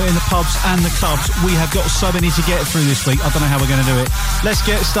radio, in the pubs and the clubs. We have got so many to get through this week. I don't know how we're going to do it. Let's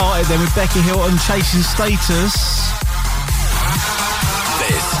get started then with Becky Hilton, Chasing Status.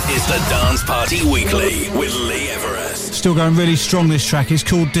 This is the Dance Party Weekly with Lee Everest. Still going really strong, this track. It's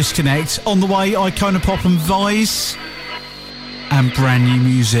called Disconnect. On the way, Icona Pop and Vise. And brand new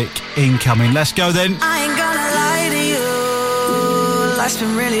music incoming. Let's go then. I ain't gonna lie to you, life's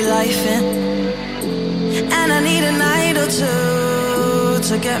been really lifing, and I need a night or two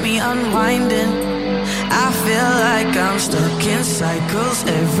to get me unwinding. I feel like I'm stuck in cycles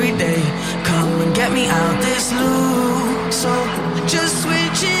every day. Come and get me out this loop. So just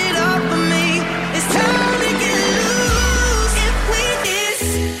switch it up for me. It's time to get loose. If we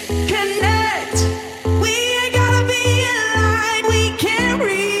disconnect, we ain't gotta be in line. We can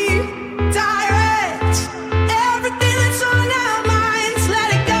redirect everything that's on our minds. Let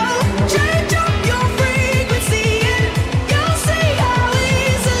it go. Change up your frequency and you'll see how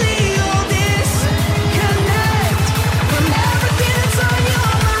easily you'll disconnect from everything that's on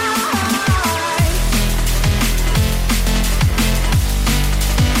your mind.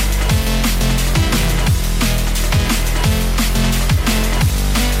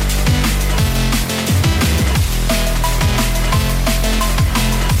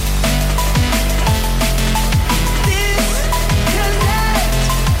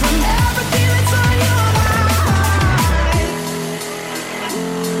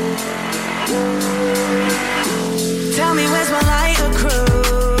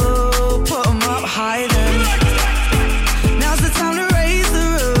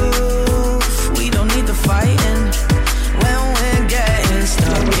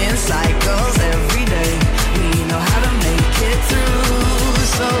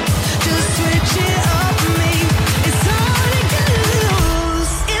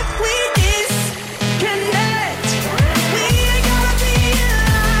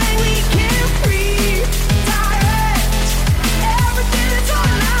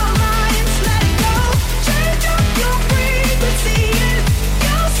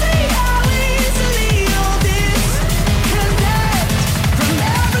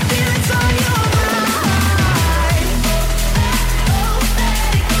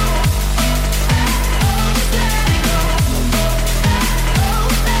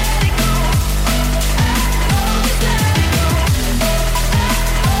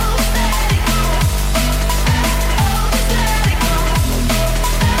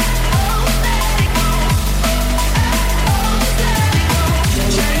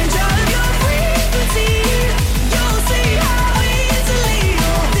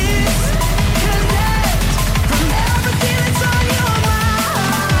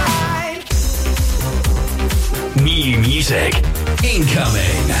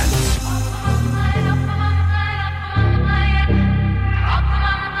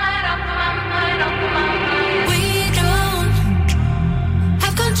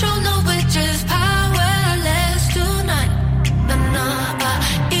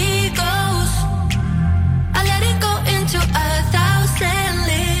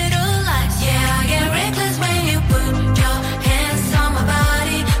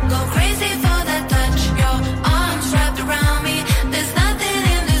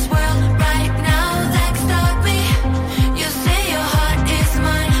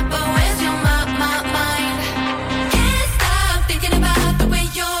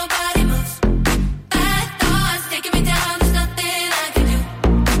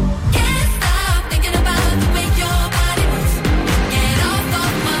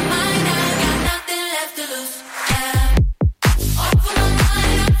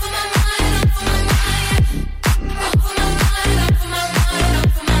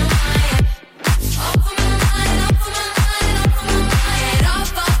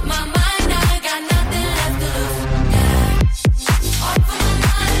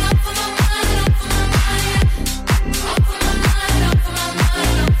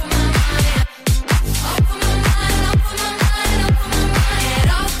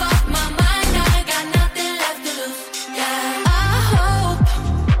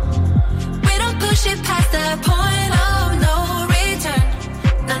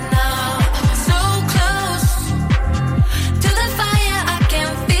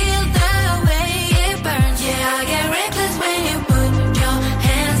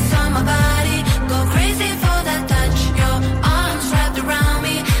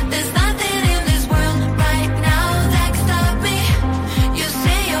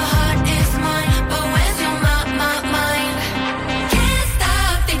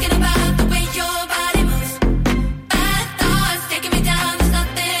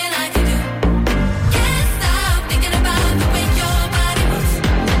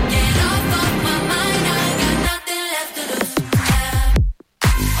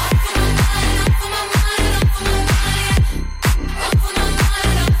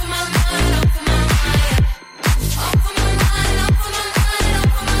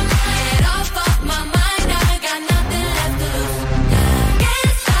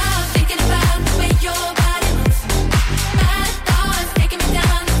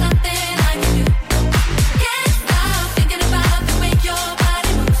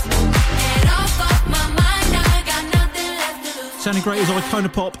 sounding great as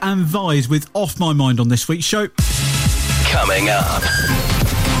Icona Pop and Vise with Off My Mind on this week's show. Coming up.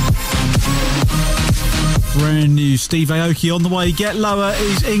 Brand new Steve Aoki on the way. Get Lower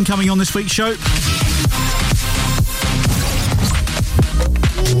is incoming on this week's show.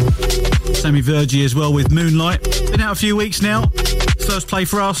 Sammy Virgie as well with Moonlight. Been out a few weeks now. First play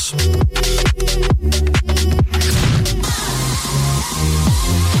for us.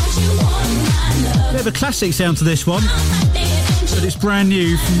 Bit of a classic sound to this one, but it's brand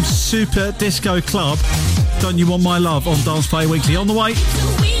new from Super Disco Club. Don't You Want My Love on Dance Party Weekly. On the way.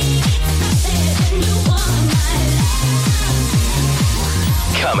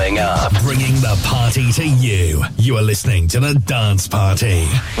 Coming up, bringing the party to you. You are listening to The Dance Party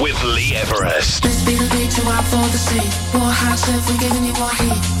with Lee Everest. Let's be the beat to rock for the sea. More hot chef, we're giving you more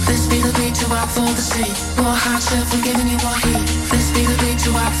heat. Let's be the beat to rock for the sea. More hot chef, we're giving you more heat. Let's be the beat to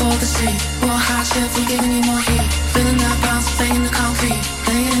rock for the sea. More hot chef, we're giving you more heat. Feeling that bounce, banging the concrete.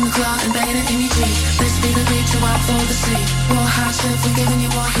 Lay it in the club and bang it in your Jeep. Let's be the beat to rock for the sea. More hot chef, we're giving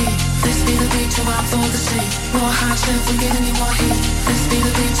you more heat. Let's be the beat to rock for the sea. More hot chef, we're giving you more heat. Let's be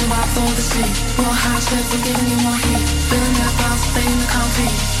the beat to rock for the sea. More hot chef, we're giving you more heat. Feeling that bounce, banging the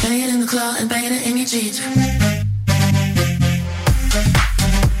concrete. Lay it in the club and bang it in your Jeep.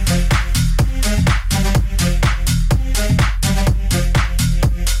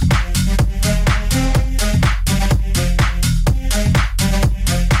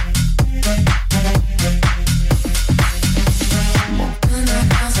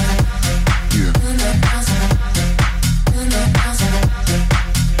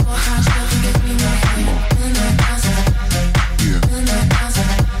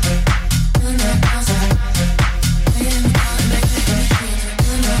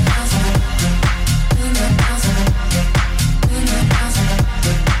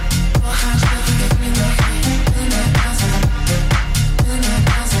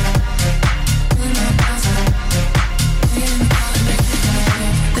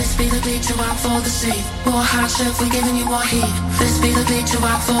 We're giving you more heat. Let's be the beat to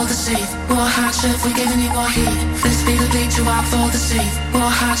rock for the sea. More hot chef, we're giving you more heat. Let's be the beat to rock for the sea. More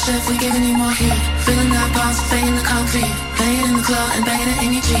hot chef, we're giving you more heat. Feeling that bounce, banging the concrete. Lay it in the club and banging it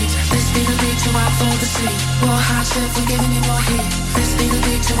in your Jeep. Let's be the beat to rock for the sea. More hot chef, we're giving you more heat. Let's be the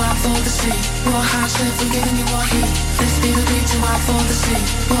beat to rock for the sea. More hot chef, we're giving you more heat. Let's be the beat to rock for the sea.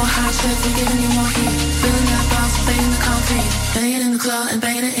 More hot chef, we're giving you more heat. Feeling that bounce, banging the concrete. Lay it in the club and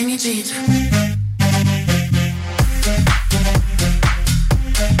banging it in your Jeep.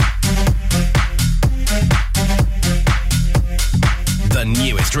 The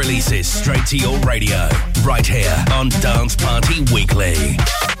newest releases straight to your radio, right here on Dance Party Weekly.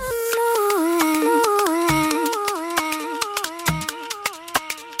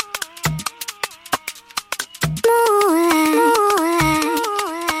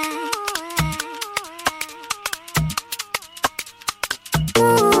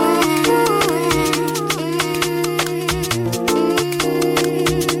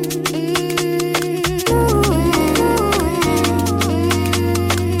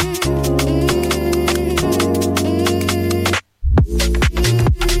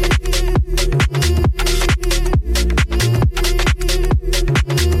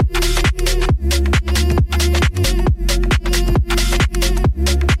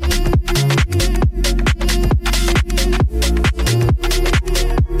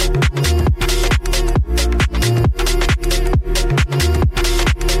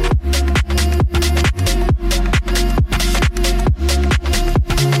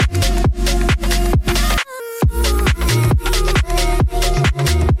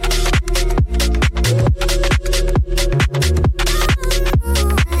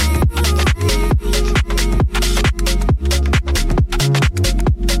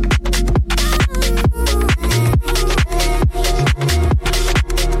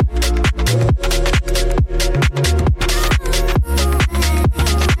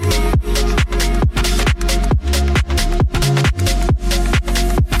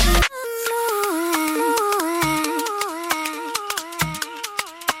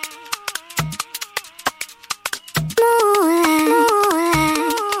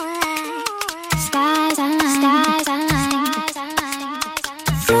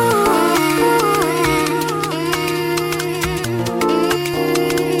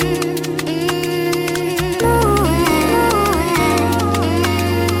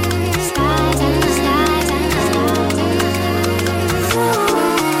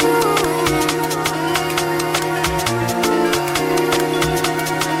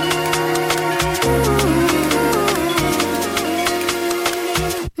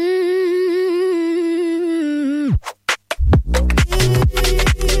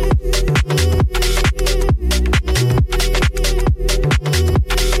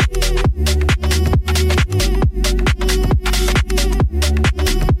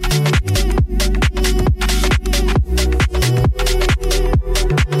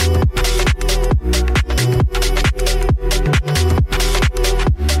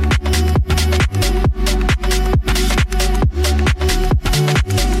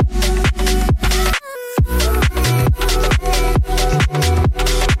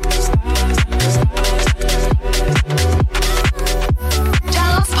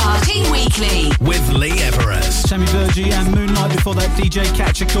 Prodigy and Moonlight. Before that, DJ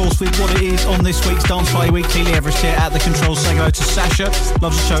Catch, of course, with what it is on this week's Dance Party Weekly. Lee Everest here at the controls. Say hello to Sasha.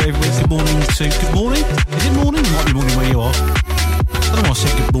 Loves the show every week. Good morning to... Good morning? Is it morning? It might be morning where you are. I don't know why I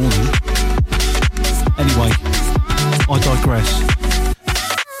said good morning. Anyway, I digress.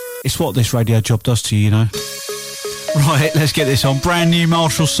 It's what this radio job does to you, you know. Right, let's get this on. Brand new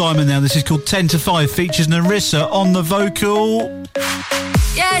Marshall Simon now. This is called 10 to 5. Features Narissa on the vocal.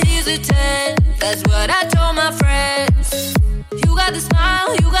 Yeah, he's a 10. That's what I told my friends. You got the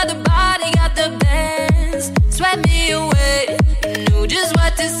smile, you got the body, got the bands. Swept me away, knew just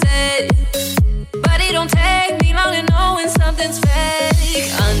what to say. But it don't take me long to know when something's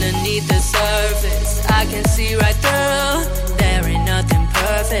fake. Underneath the surface, I can see right through. There ain't nothing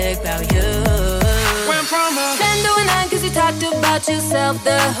perfect about you. Went from a 10 to a 9 cause you talked about yourself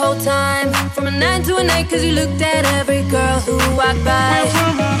the whole time. From a 9 to an 8 cause you looked at every girl who walked by. 8,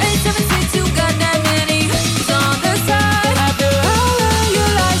 7, 6, you got that many who's on the side. After all of your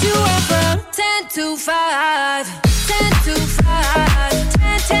lies you went from 10 to 5. 10 to 5.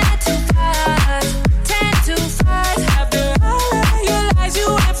 10 to 5. 10 to 5. After all of your lies you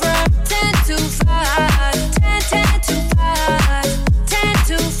went from 10 to 5. 10 to 5. 10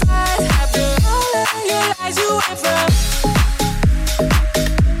 to 5. After all of your lies you went from.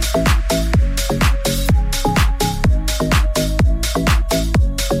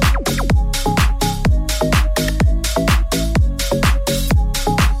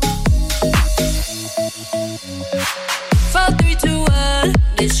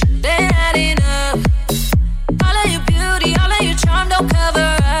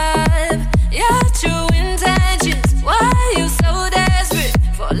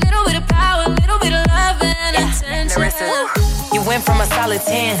 Went from a solid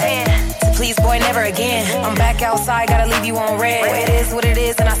 10 to please boy never again. I'm back outside, gotta leave you on red. It is what it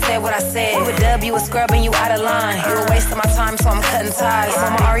is and I said what I said. You a dub, you a scrub and you out of line. You a waste of my time so I'm cutting ties.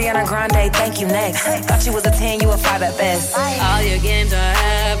 I'm Ariana Grande, thank you next. Thought you was a 10, you a 5 at best. All your games are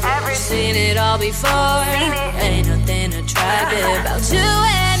average, seen it all before. Ain't nothing attractive about you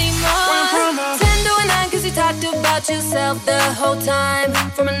anymore. 10 to a 9 cause you talked about yourself the whole time.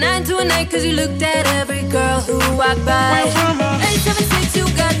 From a 9 to an 8 cause you looked at every girl who walked by. 8, 7, 6, you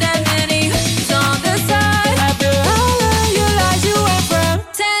got that many who's on the side. After all of your lies you went from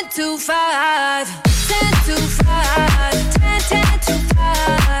 10 to 5. 10 to 5. 10 to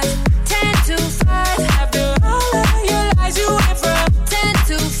 5. 10 to 5. After all of your lies you went from 10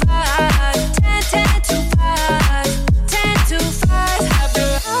 to 5. 10 to 5. 10 to 5. After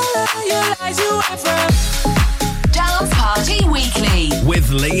all of your lies you went from. Dance Party Weekly with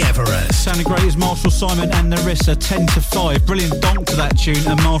Lee Everett. Sounding great as Marshall Simon and Narissa, 10 to 5. Brilliant donk to that tune,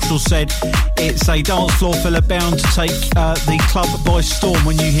 and Marshall said it's a dance floor filler bound to take the club by storm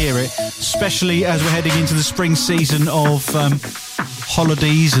when you hear it, especially as we're heading into the spring season of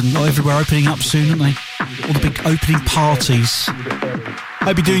holidays and everywhere opening up soon, aren't they? All the big opening parties.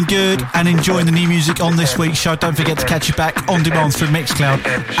 Hope you're doing good and enjoying the new music on this week's show. Don't forget to catch it back on demand through Mixcloud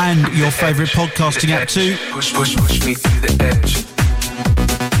and your favourite podcasting app too. Push me to the edge.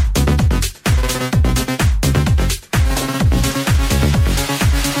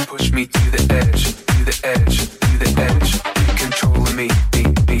 Push me to the edge, to the edge, to the edge. Take control of me,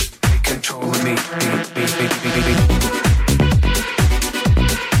 take control of me,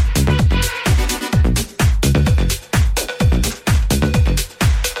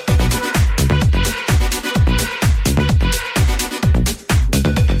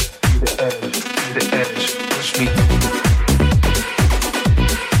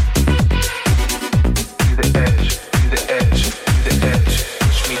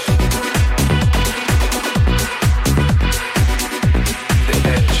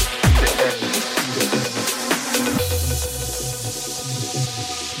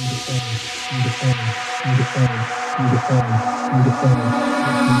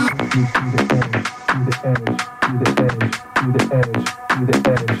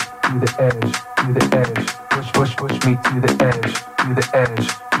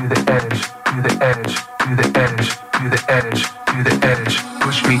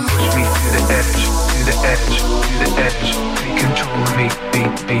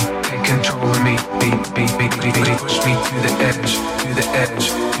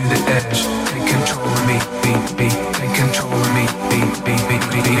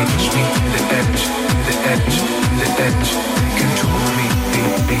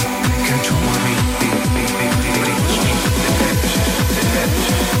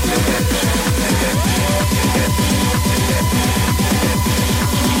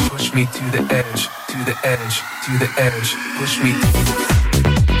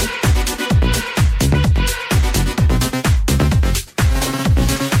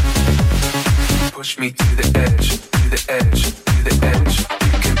 push me to the edge, to the edge, to the edge.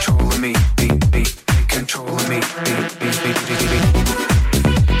 Take control of me, take control of me, To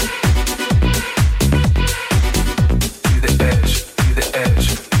the edge, to the edge,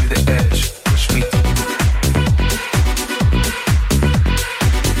 to the edge. Push me to the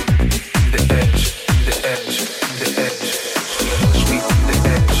edge, to the edge, to the edge. Push me to the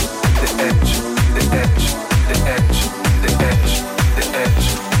edge, to the edge, to the edge, to the edge, to the edge, to the edge,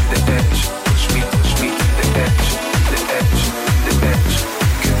 to the edge. Push me to the edge, to the edge, to the edge.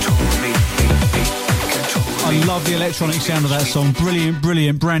 Control me, control me. I love the electronic sound of that song. Brilliant,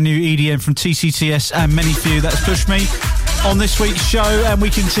 brilliant. Brand new EDM from TCTS and Many Few. That's Push Me on this week's show. And we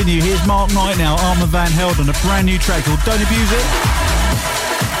continue. Here's Mark Knight now, Armand Van Helden, a brand new track called Don't Abuse It.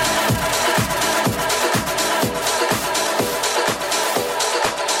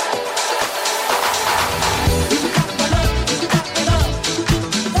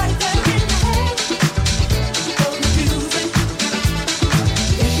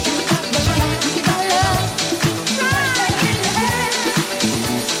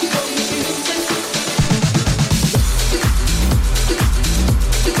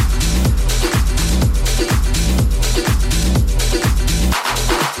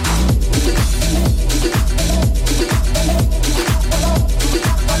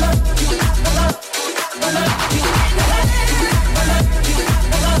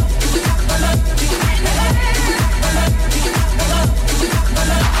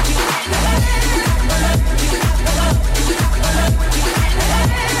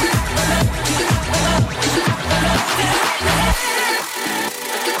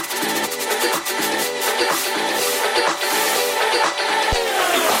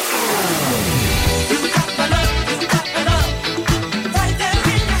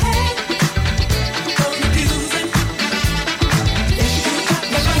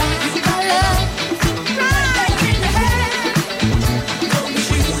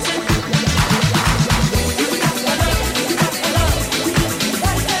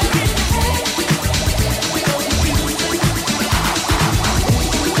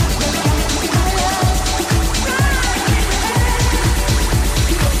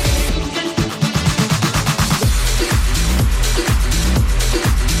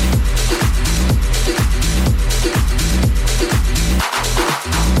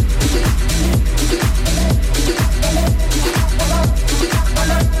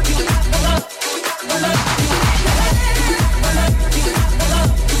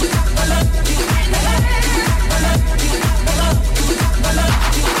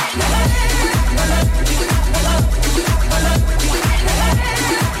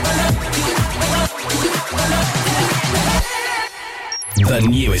 The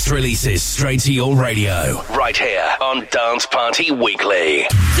newest releases straight to your radio. Right here on Dance Party Weekly.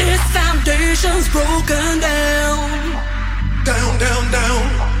 This foundation's broken down. Down, down,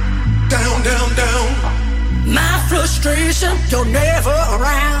 down. Down, down, down. My frustration, you're never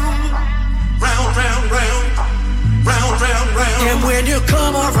around. Round, round, round. Round, round, round. And when you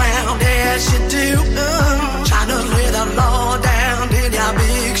come around, as you do, trying to lay the law down in your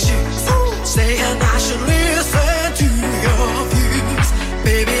big shoes, saying I should listen to your views.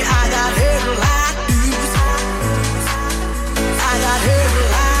 Baby, I got headline news. I got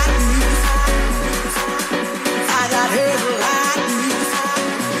headline news. I got headline news.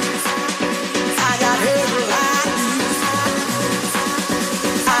 I got headline news.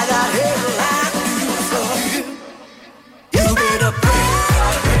 I got headline news for you. You better pray.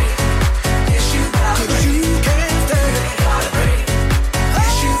 Yes, you gotta pray. 'Cause you can't stay. Gotta pray.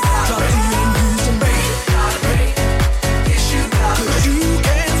 Yes, you gotta pray. Drop the news and pray. Gotta pray. Yes, you gotta pray. 'Cause you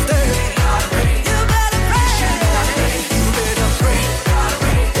can't stay.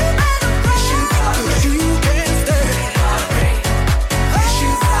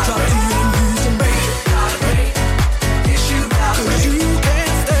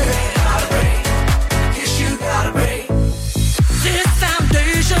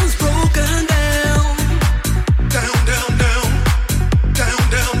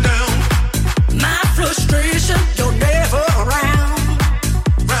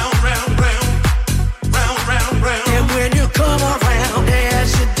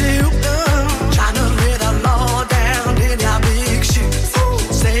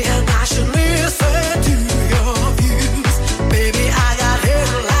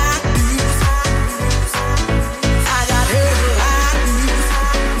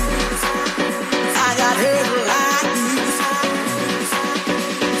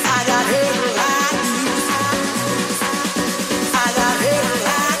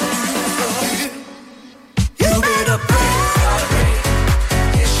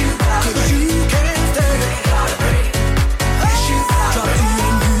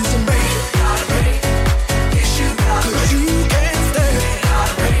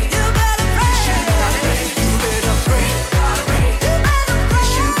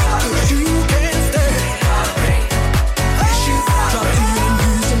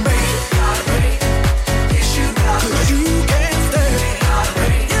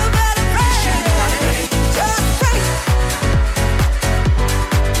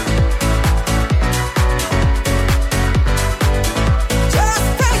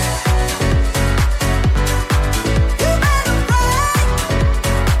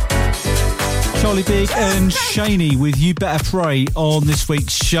 Charlie Big and Shaney with You Better Pray on this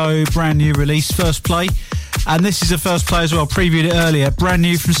week's show. Brand new release, first play. And this is a first play as well, previewed it earlier. Brand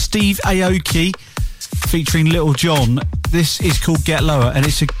new from Steve Aoki featuring Little John. This is called Get Lower, and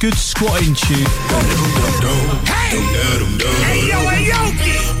it's a good squatting tune. Hey! Hey, yo,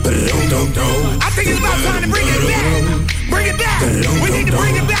 Aoki! I think it's about time to bring it back. Bring it back. We need to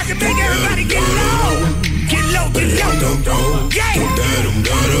bring it back and make everybody get low. Get low, get low. Yeah!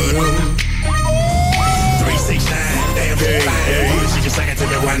 369, damn, hey, she can sing it to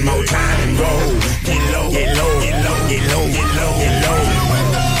me one more time and go. Get low, get low, get low, get low, get low, get low.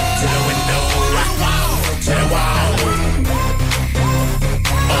 To the window, to the wall.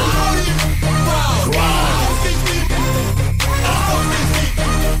 Go on.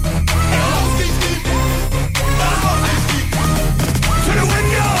 To the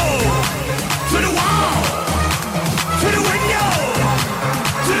window, to the wall, to the window,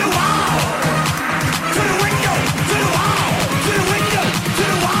 to the wall, to the window, to the wall, to the window, to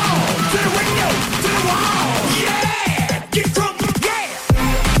the wall, to the window, to the wall. Yeah, get drunk, yeah.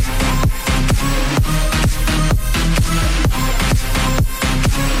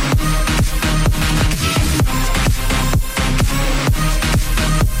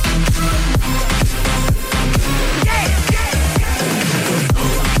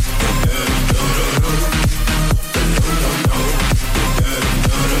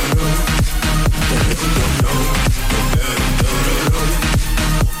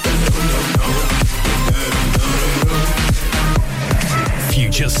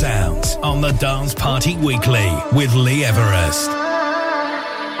 Future Sounds on the Dance Party Weekly with Lee Everest.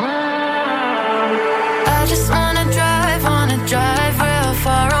 I just wanna drive real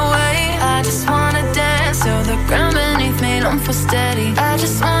far away. I just wanna dance till the ground beneath me don't feel steady. I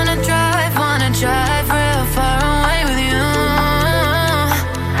just wanna drive real far away with you.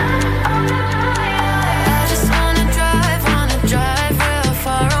 I just wanna drive real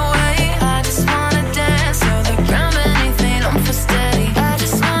far away. I just wanna dance till the ground beneath me don't feel steady. I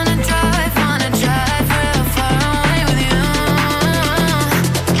just wanna drive real far away with you.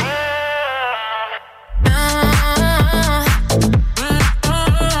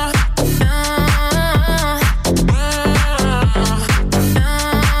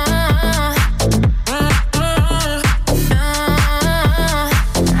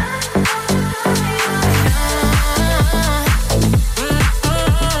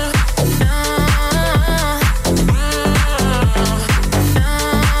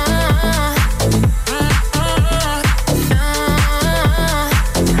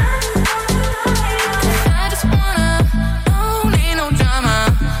 I just wanna, don't need no drama.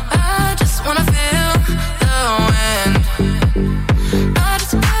 I just wanna feel the wind. I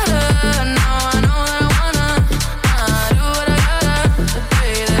just gotta know, I know that I wanna do what I gotta to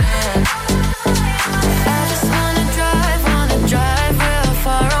breathe it in. I just wanna drive real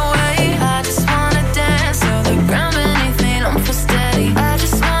far away. I just wanna dance till the ground beneath me don't feel steady. I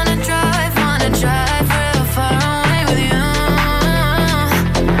just wanna drive real far away with you. I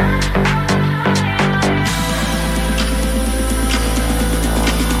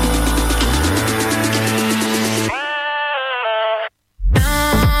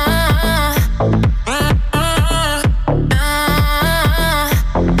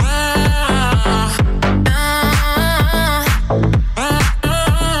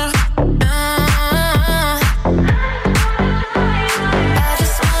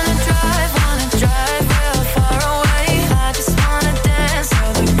just wanna drive real far away. I just wanna dance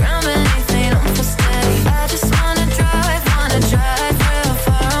till the ground beneath me don't feel steady. I just wanna drive real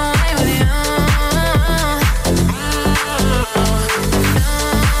far away with you.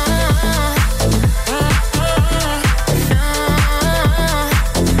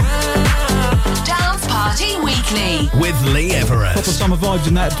 Dance Party Weekly. With Lee Everest. Proper summer vibes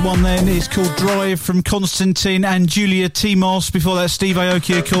in that one then. It's called Drive from Konstantin and Julia Timos. Before that, Steve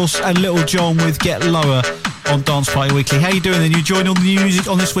Aoki, of course, and Little John with Get Lower on Dance Party Weekly. How you doing then? You enjoying all the new music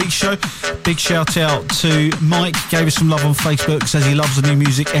on this week's show? Big shout out to Mike. Gave us some love on Facebook. Says he loves the new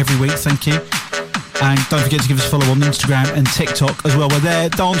music every week. Thank you. And don't forget to give us a follow on Instagram and TikTok as well. We're there.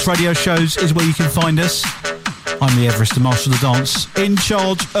 Dance Radio Shows is where you can find us. I'm Lee Everest, the Master of the Dance, in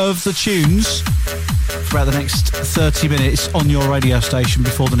charge of the tunes for about the next 30 minutes on your radio station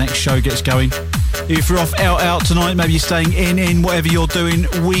before the next show gets going. If you're off out tonight, maybe you're staying in, whatever you're doing,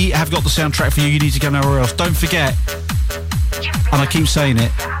 we have got the soundtrack for you. You need to go nowhere else. Don't forget, and I keep saying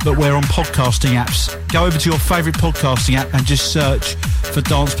it, but we're on podcasting apps. Go over to your favourite podcasting app and just search for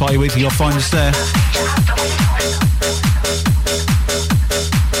Dance Party Weekly. You'll find us there.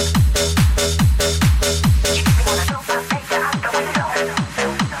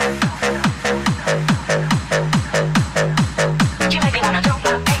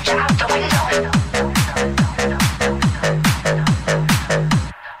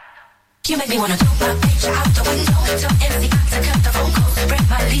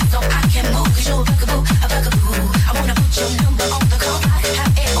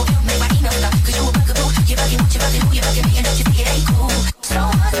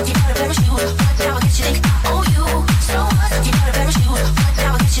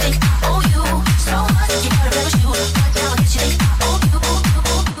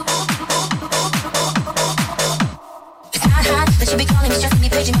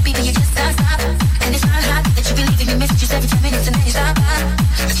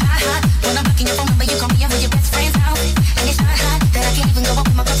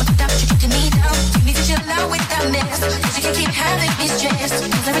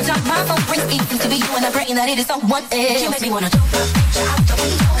 needed someone else. You make me wanna jump out the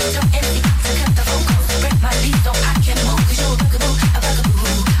window and jump in the to cut the phone calls, break my lead so I can move. 'Cause you're a bugaboo, a bugaboo.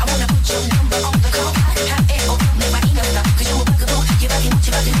 I wanna put your number on the call. Have it or make my email stop. 'Cause you're a bugaboo. You bugging what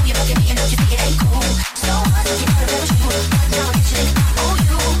you about to do. You bugging me and don't you think it ain't cool? So what? You gotta play with you. But now I get you think, oh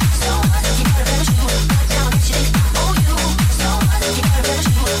you. So what? You gotta play with you. But now I get you think, oh you. So what? You gotta play with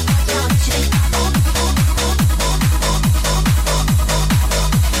you. But now I get you think, oh you.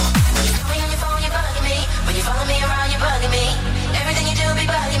 When you follow me around, you're bugging me. Everything you do be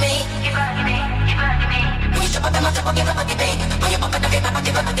bugging me. You're bugging me, you're bugging me. When you jump up in my top, you're bugging me. When you bump it up, you're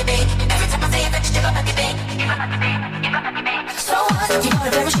bugging me. Every time I say it, you're bugging me. You're bugging me, you're bugging me. So what? You know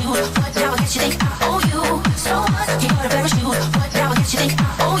the parachute. What now I get you think I owe you. So what? You know the parachute. What now I get you think I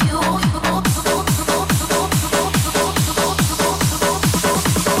owe you.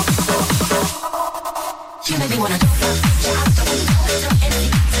 You make me wanna jump out the window, jump in the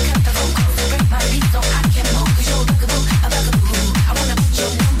to cut the phone calls, break my lead so I can move. 'Cause you're a bugaboo, a bugaboo. I wanna put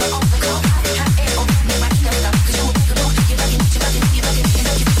your number on the call. Have it or make my email stop. 'Cause you're a bugaboo. You bugging what you about to do. You bugging me and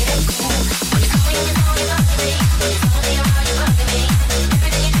don't you think it ain't cool? When you call me on your phone, you're bugging me. When you follow me around, you're bugging me.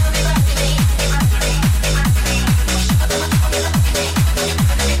 Everything you do be bugging me. You're bugging me, you're bugging me. When you jump up in my top, you're bugging me. When you bump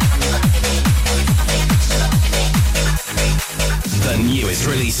it up, you're bugging me. Every time I say it, you're bugging me. The newest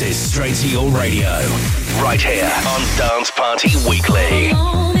releases straight to your radio. Right here on Dance Party Weekly.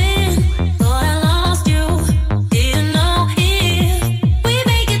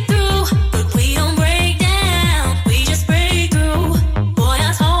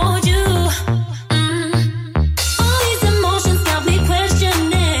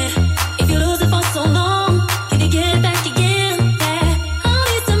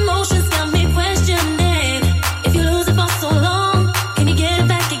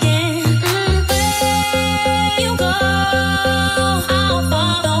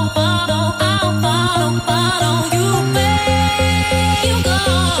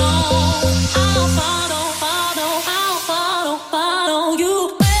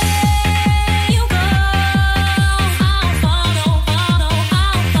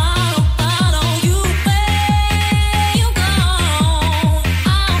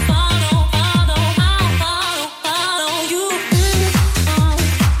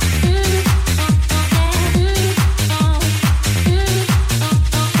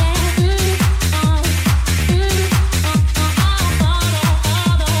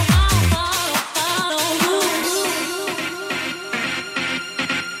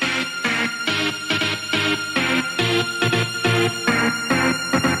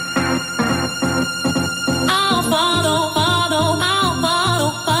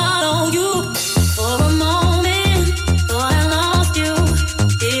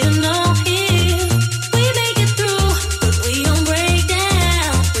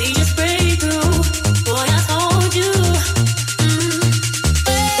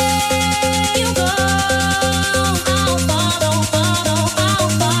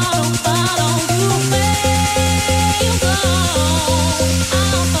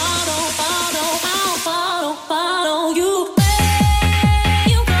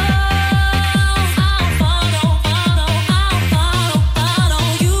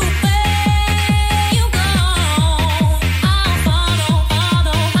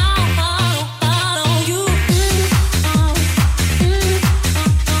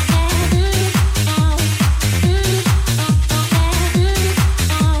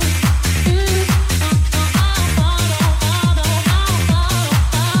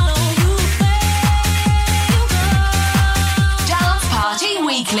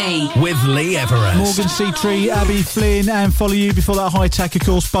 With Lee Everest. Morgan Seatree, Abby Flynn, and Follow You. Before that, High Tack, of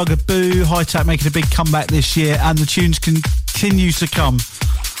course, Bugaboo. High Tack making a big comeback this year, and the tunes continue to come.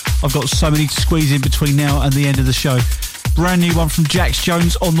 I've got so many to squeeze in between now and the end of the show. Brand new one from Jax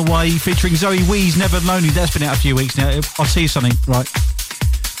Jones on the way, featuring Zoe Wee's Never Lonely. That's been out a few weeks now. I'll tell you something, right?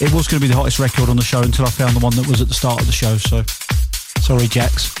 It was going to be the hottest record on the show until I found the one that was at the start of the show, so sorry,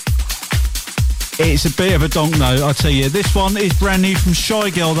 Jax. It's a bit of a donk, though, I'll tell you. This one is brand new from Shy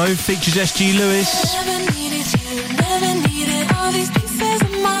Girl, though. Features SG Lewis. Never needed you, never needed all these pieces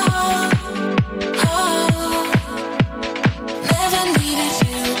of my heart. Oh. Never needed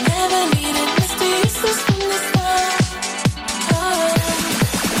you, never needed Mr. Useless from the start. Oh.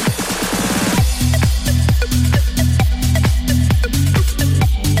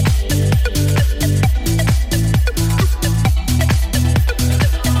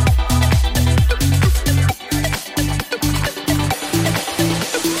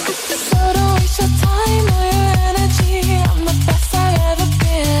 So don't waste your time or your energy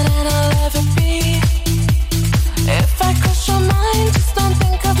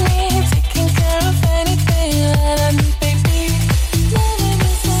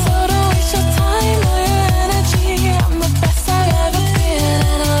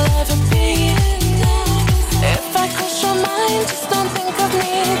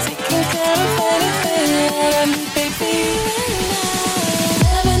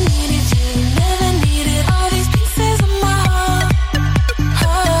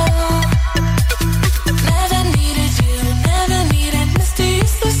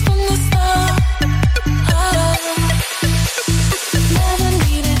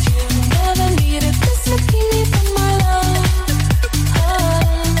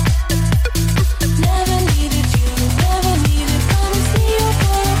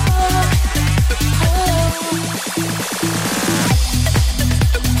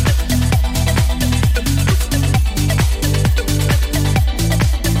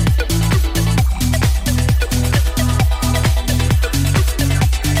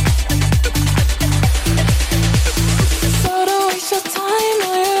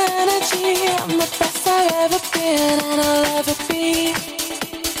I'm the best I've ever been and I'll ever be.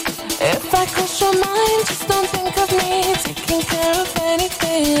 If I cross your mind, just don't think of me. Taking care of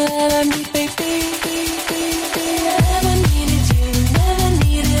anything that I need, baby. Never needed you, never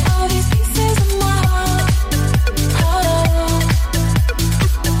needed all these pieces of my heart. Oh,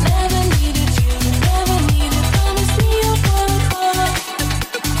 never needed you, never needed. Promise me you'll fall apart.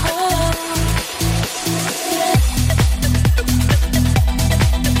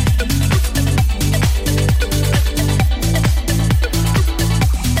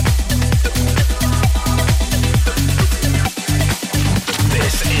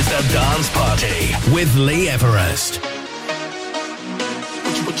 The Dance Party with Lee Everest.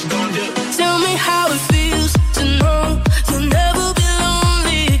 Tell me how it feels to know you'll never be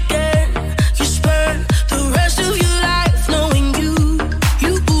lonely again. You spend the rest of your life knowing you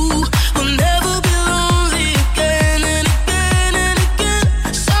will never be lonely again and again and again.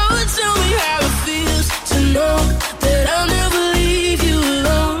 So tell me how it feels to know that I'll never leave you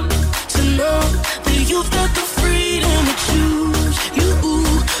alone. To know that you've got the freedom to choose. You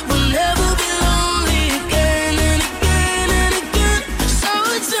will never be lonely again and again and again. So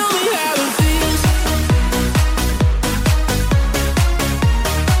tell me how it feels.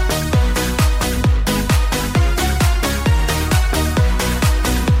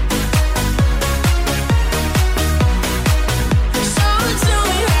 So tell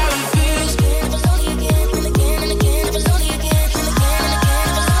me how it feels.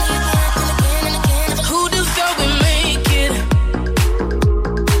 Who'd have thought we'd make it?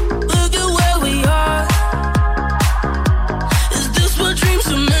 Look at where we are. Is this what dreams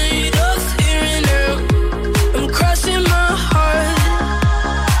are made of? Here and now, I'm crossing my heart.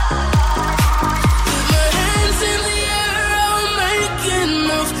 With my hands in the air, I'll make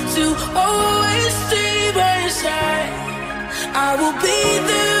enough to always stay by your side. I will be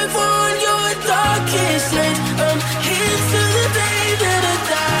there for your darkest night. I'm here till the day that I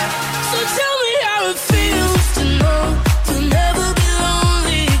die. So tell me how it feels to know you'll never be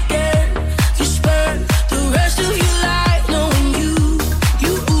lonely again. You spend the rest of your life knowing you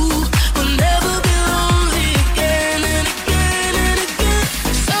will never be lonely again and again and again.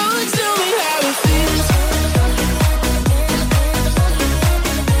 So tell me how it feels.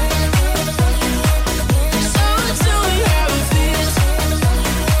 So tell me how it feels. So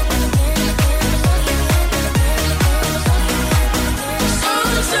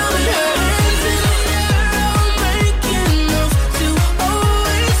tell me how hands in the air, I'll make enough to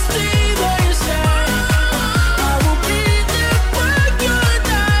always stay by your side. I will be there for your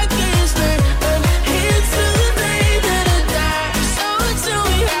darkest night. I'm here till the day that I die. So tell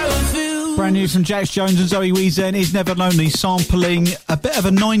me how it feels. Brand new from Jax Jones and Zoe Weezer is Never Lonely, sampling a bit of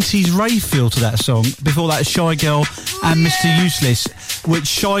a 90s rave feel to that song. Before that, Shy Girl and Mr. Useless, which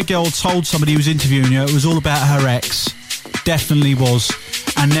Shy Girl told somebody who was interviewing her it was all about her ex. Definitely was.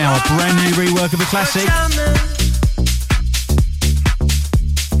 And now a brand new rework of a classic.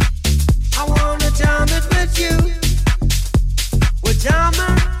 I wanna jam it with you. We're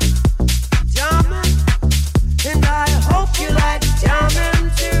jamming, and I hope you like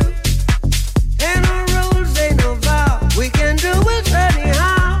jamming too. Ain't no rules, ain't no vow. We can do it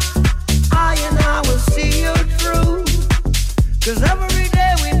anyhow. I and I will see you through. 'Cause every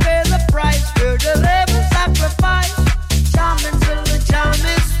day we pay the price. We're the living sacrifice. Jamming till the jam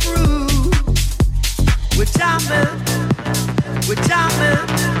is through. We're jamming, we're jamming,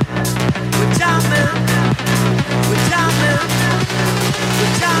 we're jamming, we're jamming,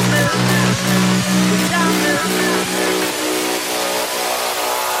 we're jamming, we're jamming.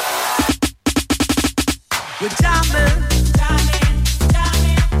 We're jamming,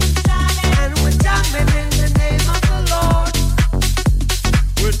 and we're jamming in the name of the Lord.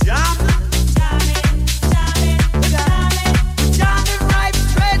 We're jamming, we're jamming right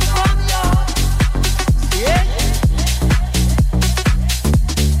straight from Lord. Yeah.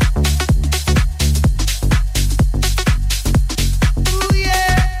 Ooh,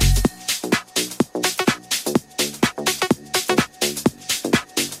 yeah.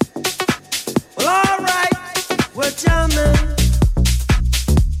 Well, all right, we're jamming,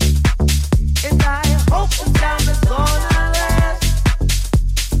 and I hope the jam is gonna last.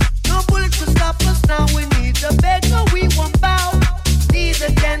 No bullet to stop us now. We need the bed, no, we won't bow.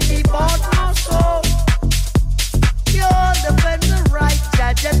 Neither can be bought nor sold. We all defend the right.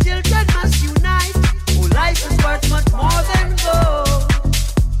 Judge and children must unite. Oh, life is worth much more than gold.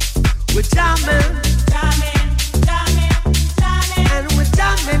 We're jamming, and we're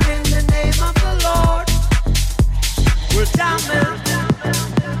jamming in the name of the Lord. We're jamming,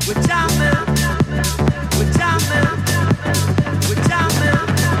 we're jamming, we're jamming, we're jamming,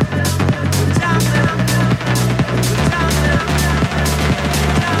 we're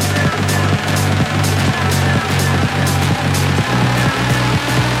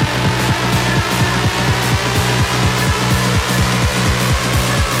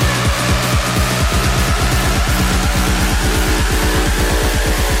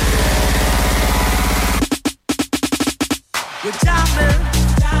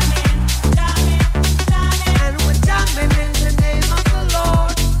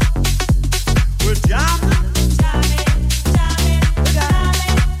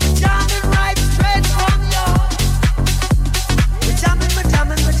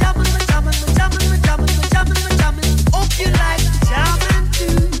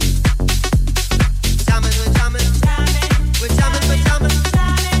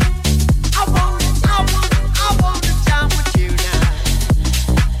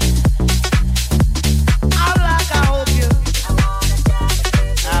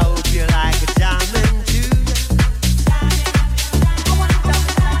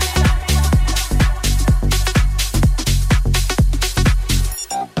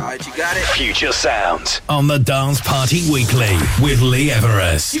Future Sounds on the Dance Party Weekly with Lee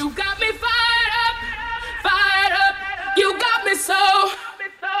Everest. You got me fired up, you got me so.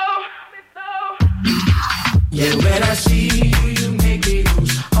 Yeah, when I see you, you make me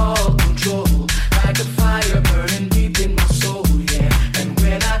lose all control. Like a fire burning deep in my soul, yeah. And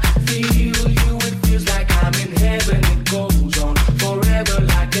when I feel you, it feels like I'm in heaven. It goes on forever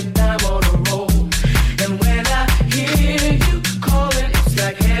like a time on a roll. And when I hear you calling, it's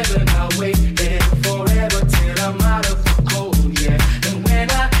like heaven. I'll wait there forever till I'm out of the cold, yeah. And when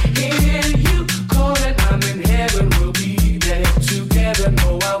I hear you calling, I'm in heaven. We'll be there together.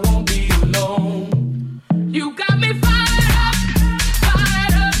 No, I won't be alone. You got me fired up,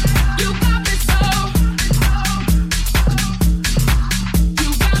 you got me so. You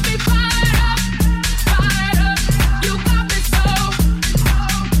got me fired up, you got me so.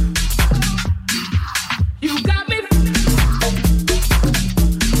 You got me.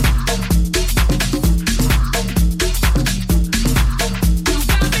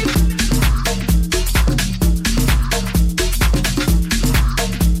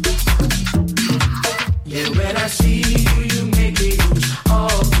 Yeah, when I see you, you make me lose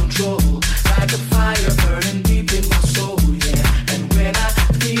all control. Like a fire burning deep in my soul, yeah. And when I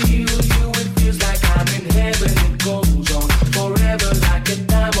feel you, it feels like I'm in heaven. It goes on forever like a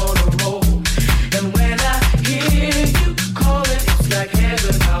time on a roll. And when I hear you calling, it's like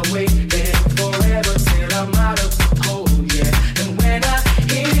heaven. I'll wait there forever till I'm out of the cold, yeah. And when I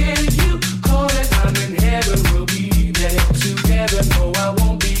hear you calling, I'm in heaven. We'll be there together. No, I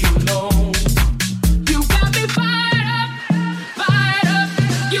won't be alone. You got me fired up,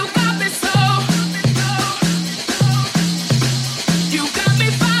 you got me so. You got me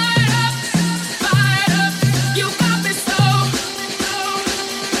fired up, you got me so. You got me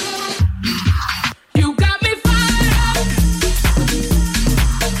fired up. Fired up, you got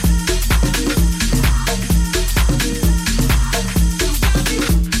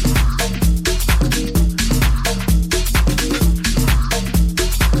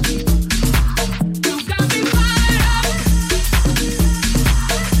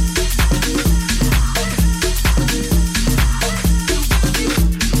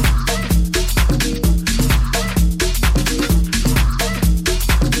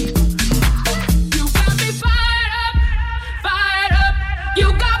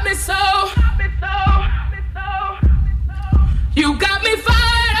so. You got me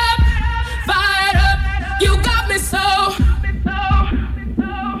fired up, you got me so.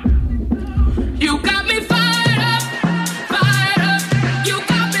 You got me fired up, you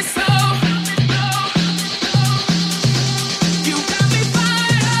got me so. You got me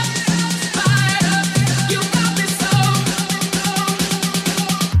fired up, you got me so.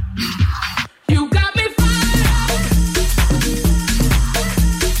 You got me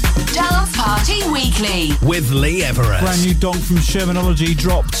Dance Party Weekly with Lee Everest. Brand new donk from Shermanology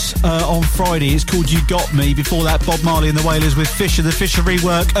dropped on Friday. It's called You Got Me. Before that, Bob Marley and the Wailers with Fisher. The Fisher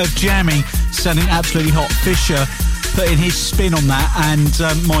rework of Jammy, sounding absolutely hot. Fisher putting his spin on that, and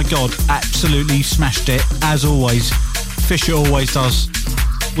my God, absolutely smashed it, as always. Fisher always does.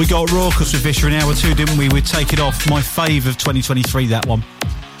 We got Raucous with Fisher in hour 2, didn't we? With Take It Off, my fave of 2023, that one.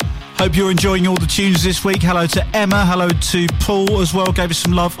 Hope you're enjoying all the tunes this week. Hello to Emma, hello to Paul as well, gave us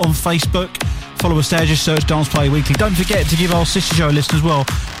some love on Facebook. Follow us there, just search Dance Party Weekly. Don't forget to give our sister show a listen as well.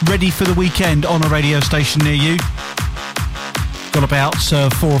 Ready for the weekend on a radio station near you. Got about 4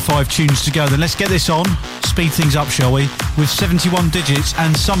 or 5 tunes to go. Then let's get this on. Speed things up, shall we? With 71 digits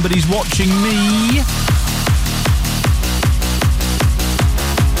and Somebody's Watching Me.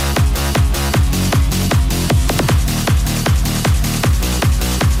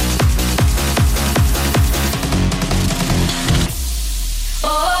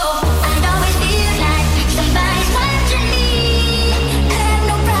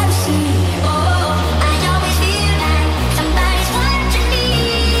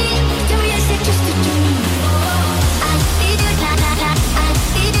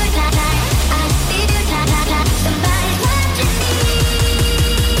 I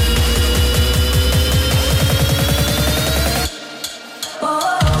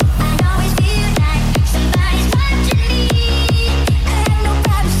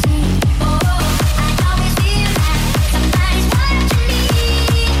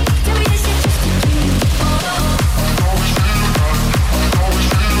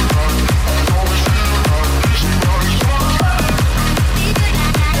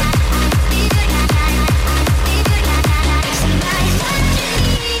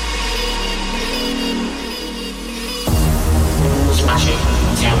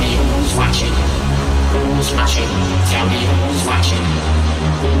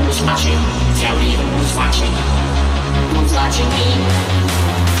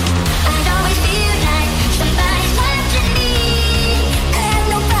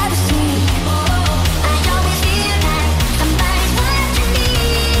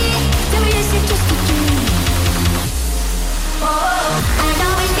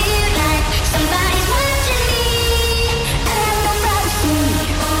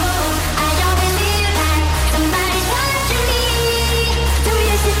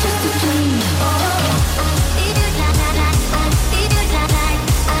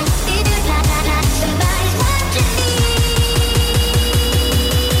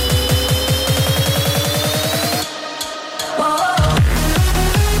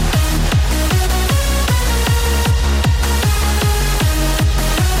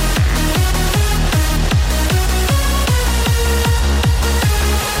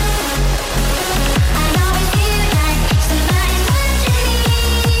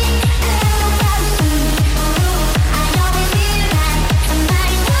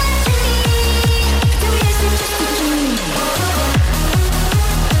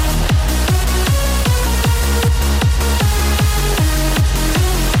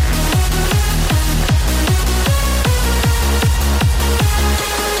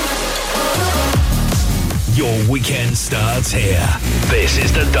Your weekend starts here. This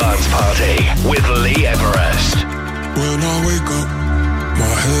is the Dance Party with Lee Everest. When I wake up, my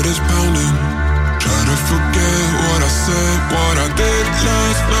head is pounding. Try to forget what I said, what I did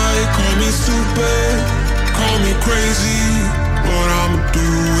last night. Call me stupid, call me crazy, but I'ma do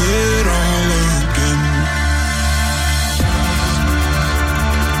it all again.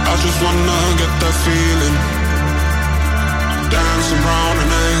 I just wanna get that feeling, dancing round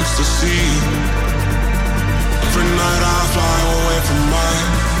in ecstasy. Every night I fly away from my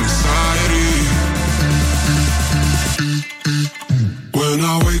anxiety. When I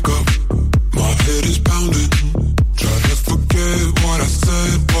wake up, my head is pounding. Try to forget what I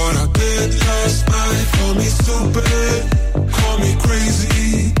said, what I did last night. Call me stupid, call me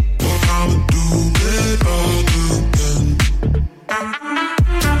crazy, but I'ma do it all again.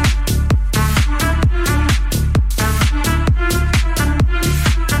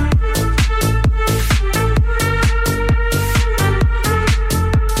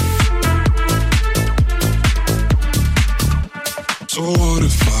 So what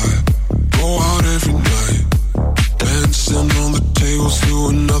if I go out every night, dancing on the tables,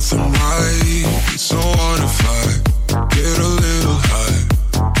 doing nothing right? So what if I get a little high?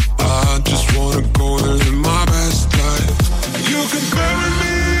 I just wanna go and live my best life. You can bury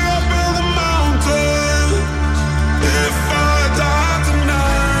me up in the mountains if I die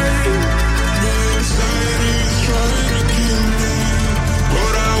tonight. My anxiety is trying to kill me,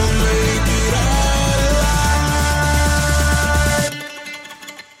 but I will make it out alive.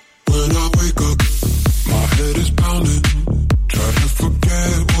 When I wake up, my head is pounding. Try to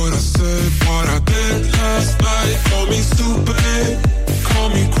forget what I said, what I did last night. Call me stupid, call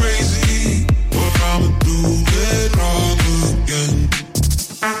me crazy, but I'ma do it all again.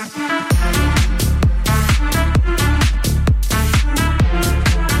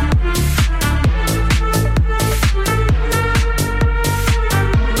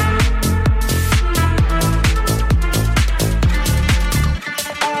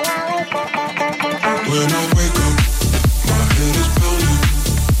 When I wake up, my head is pounding.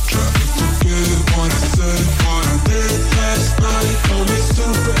 Try to forget what I said, what I did last night. Call me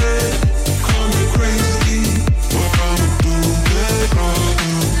stupid, call me crazy, but I'ma do it all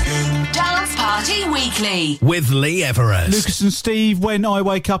again. Dance Party Weekly. With Lee Everest. Lucas and Steve, When I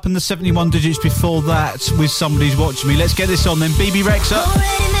Wake Up, and the 71 digits before that with Somebody's Watching Me. Let's get this on then. BB Rexha.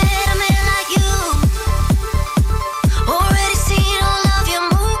 Already seen all of your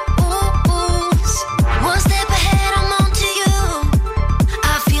moves. One step ahead, I'm on to you.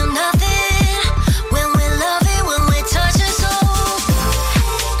 I feel nothing when we're loving, when we're touching so.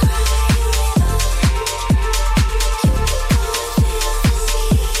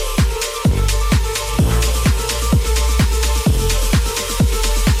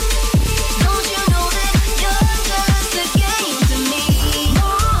 Don't you know that you're just a game to me?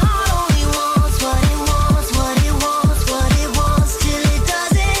 More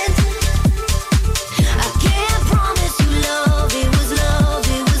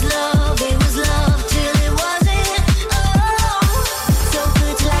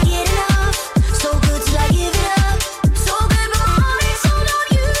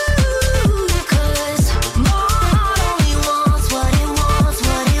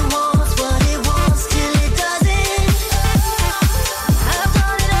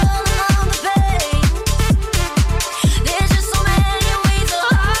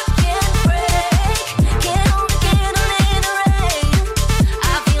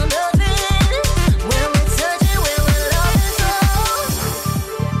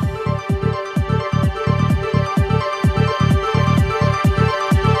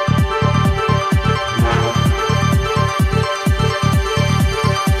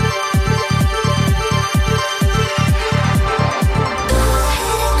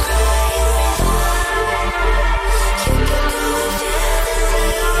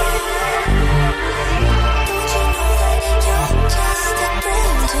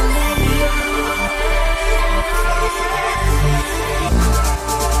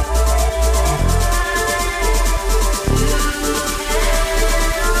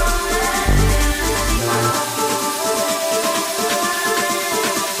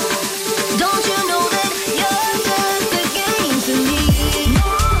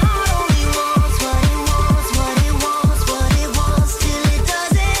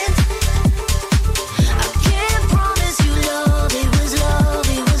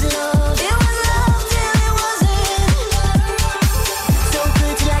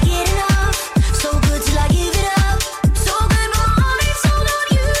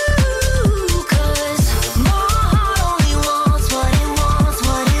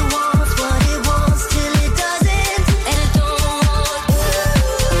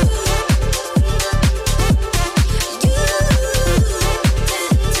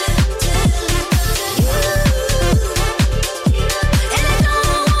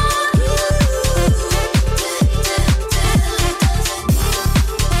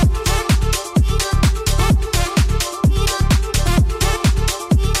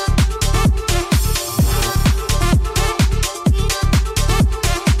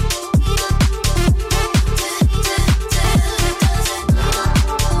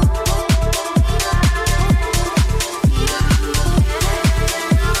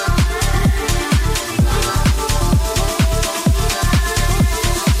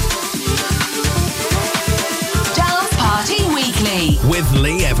with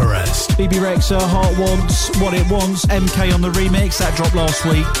Lee Everest. BB Rexa, Heart Wants, What It Wants, MK on the remix, that dropped last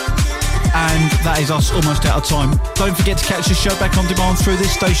week. And that is us almost out of time. Don't forget to catch the show back on demand through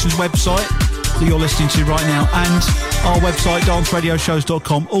this station's website that you're listening to right now, and our website,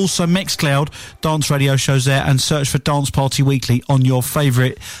 danceradioshows.com. Also Mixcloud, Dance Radio Shows there, and search for Dance Party Weekly on your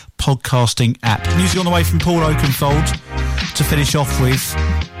favourite podcasting app. Music on the way from Paul Oakenfold to finish off with.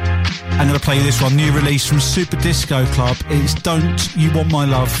 I'm going to play you this one, new release from Super Disco Club. It's Don't You Want My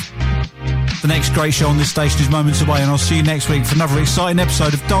Love. The next great show on this station is moments away, and I'll see you next week for another exciting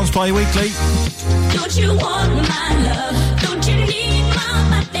episode of Dance Party Weekly. Don't you want my love? Don't you need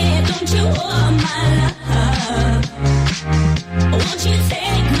my body? Don't you want my love? Won't you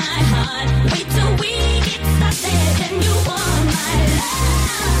take my heart? Wait till we get started, then you want my love.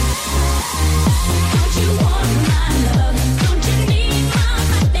 Don't you want my love? Don't you need my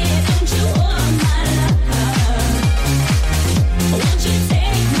body? Don't you want my love? Won't you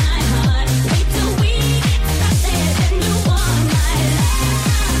take my heart? Wait till we get started, then you want my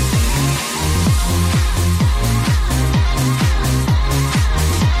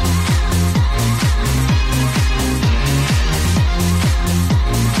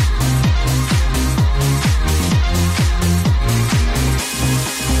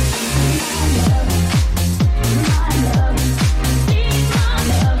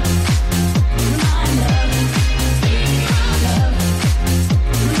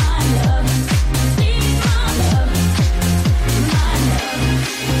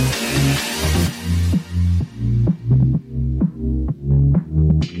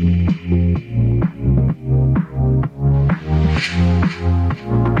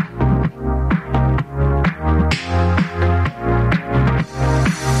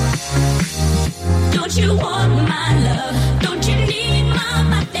Don't you want my love? Don't you need my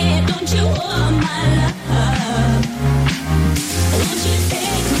body? Don't you want my love? Won't you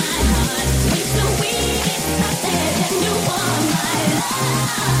take my heart? Wait till we get started, then you want my love.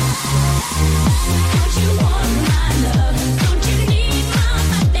 Don't you want my love? Don't you need my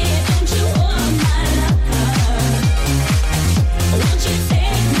body? Don't you want my love? Won't you take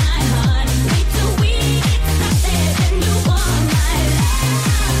my heart? Wait till we get started, then you want my love.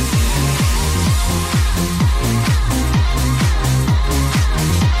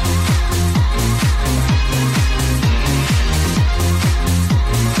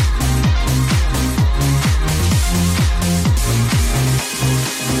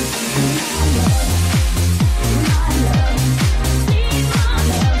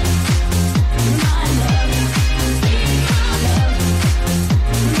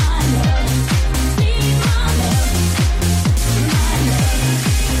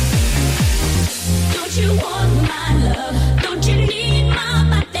 Don't you want my love? Don't you need my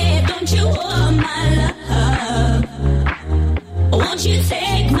body? Don't you want my love? Won't you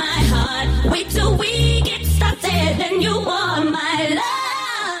take my heart? Wait till we get started, then you want my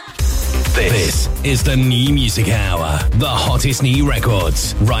love. This is the New Music Hour, the hottest new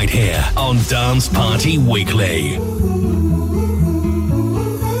records, right here on Dance Party Weekly.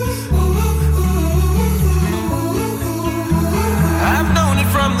 I've known it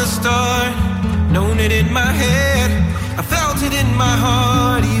from the start, known it in my head. I felt it in my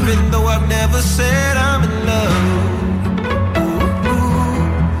heart, even though I've never said I'm in love.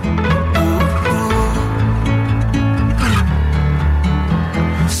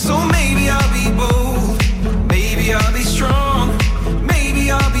 So maybe I'll be bold, maybe I'll be strong,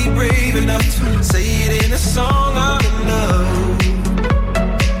 maybe I'll be brave enough to say it in a song. I'm in love.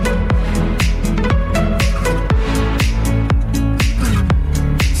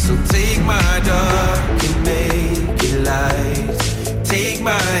 So take my dark and make it light. Take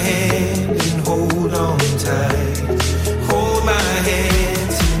my hand and hold on tight. Hold my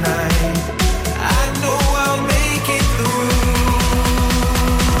hand tonight. I know I'll make it through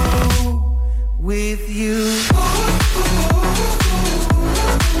with you.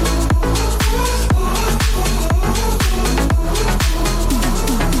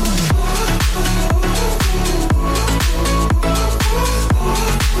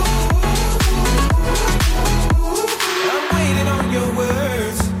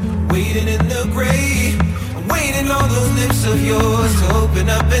 On those lips of yours to open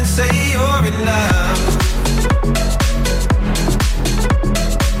up and say you're in love.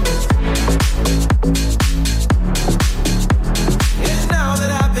 And now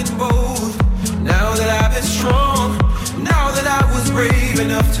that I've been bold, now that I've been strong, now that I was brave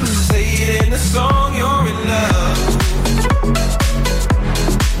enough to say it in a song, you're in love.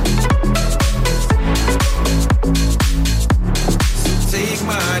 So take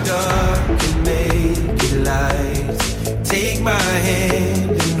my dark and make it light. Take my hand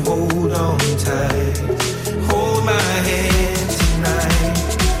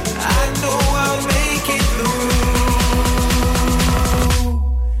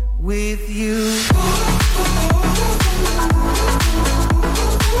with you.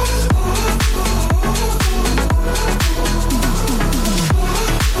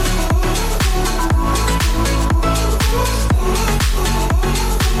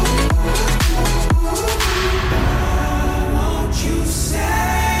 Won't you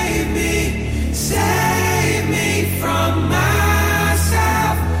save me from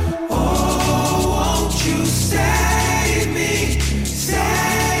myself? Oh, won't you save me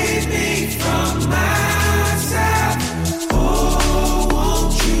from myself? Oh,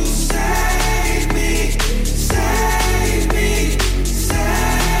 won't you save me from myself?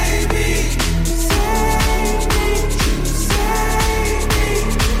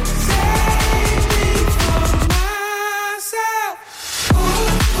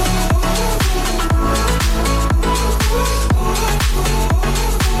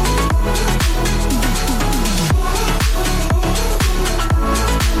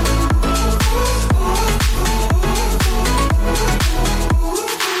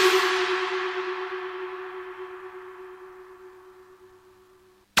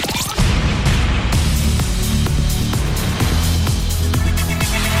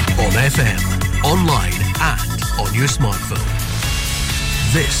 On FM, online and on your smartphone.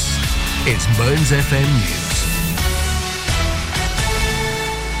 This is Burns FM News.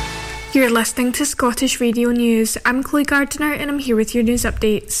 You're listening to Scottish Radio News. I'm Chloe Gardiner and I'm here with your news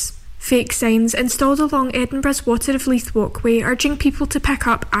updates. Fake signs installed along Edinburgh's Water of Leith walkway urging people to pick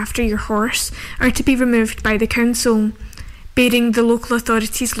up after your horse are to be removed by the council. Bearing the local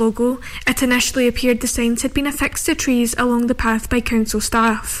authority's logo, it initially appeared the signs had been affixed to trees along the path by council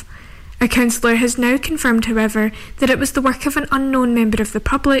staff. A councillor has now confirmed, however, that it was the work of an unknown member of the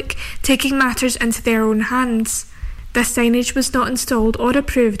public taking matters into their own hands. This signage was not installed or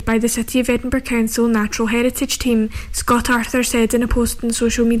approved by the City of Edinburgh Council Natural Heritage team, Scott Arthur said in a post on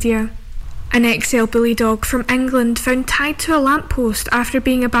social media. An XL bully dog from England found tied to a lamppost after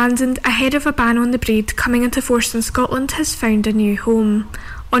being abandoned ahead of a ban on the breed coming into force in Scotland has found a new home.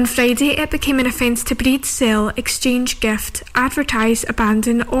 On Friday, it became an offence to breed, sell, exchange, gift, advertise,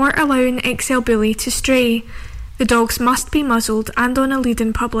 abandon or allow an XL bully to stray. The dogs must be muzzled and on a lead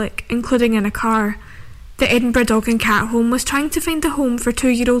in public, including in a car. The Edinburgh Dog and Cat Home was trying to find a home for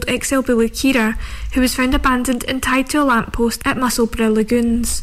 2-year-old XL bully Kira, who was found abandoned and tied to a lamppost at Musselburgh Lagoons.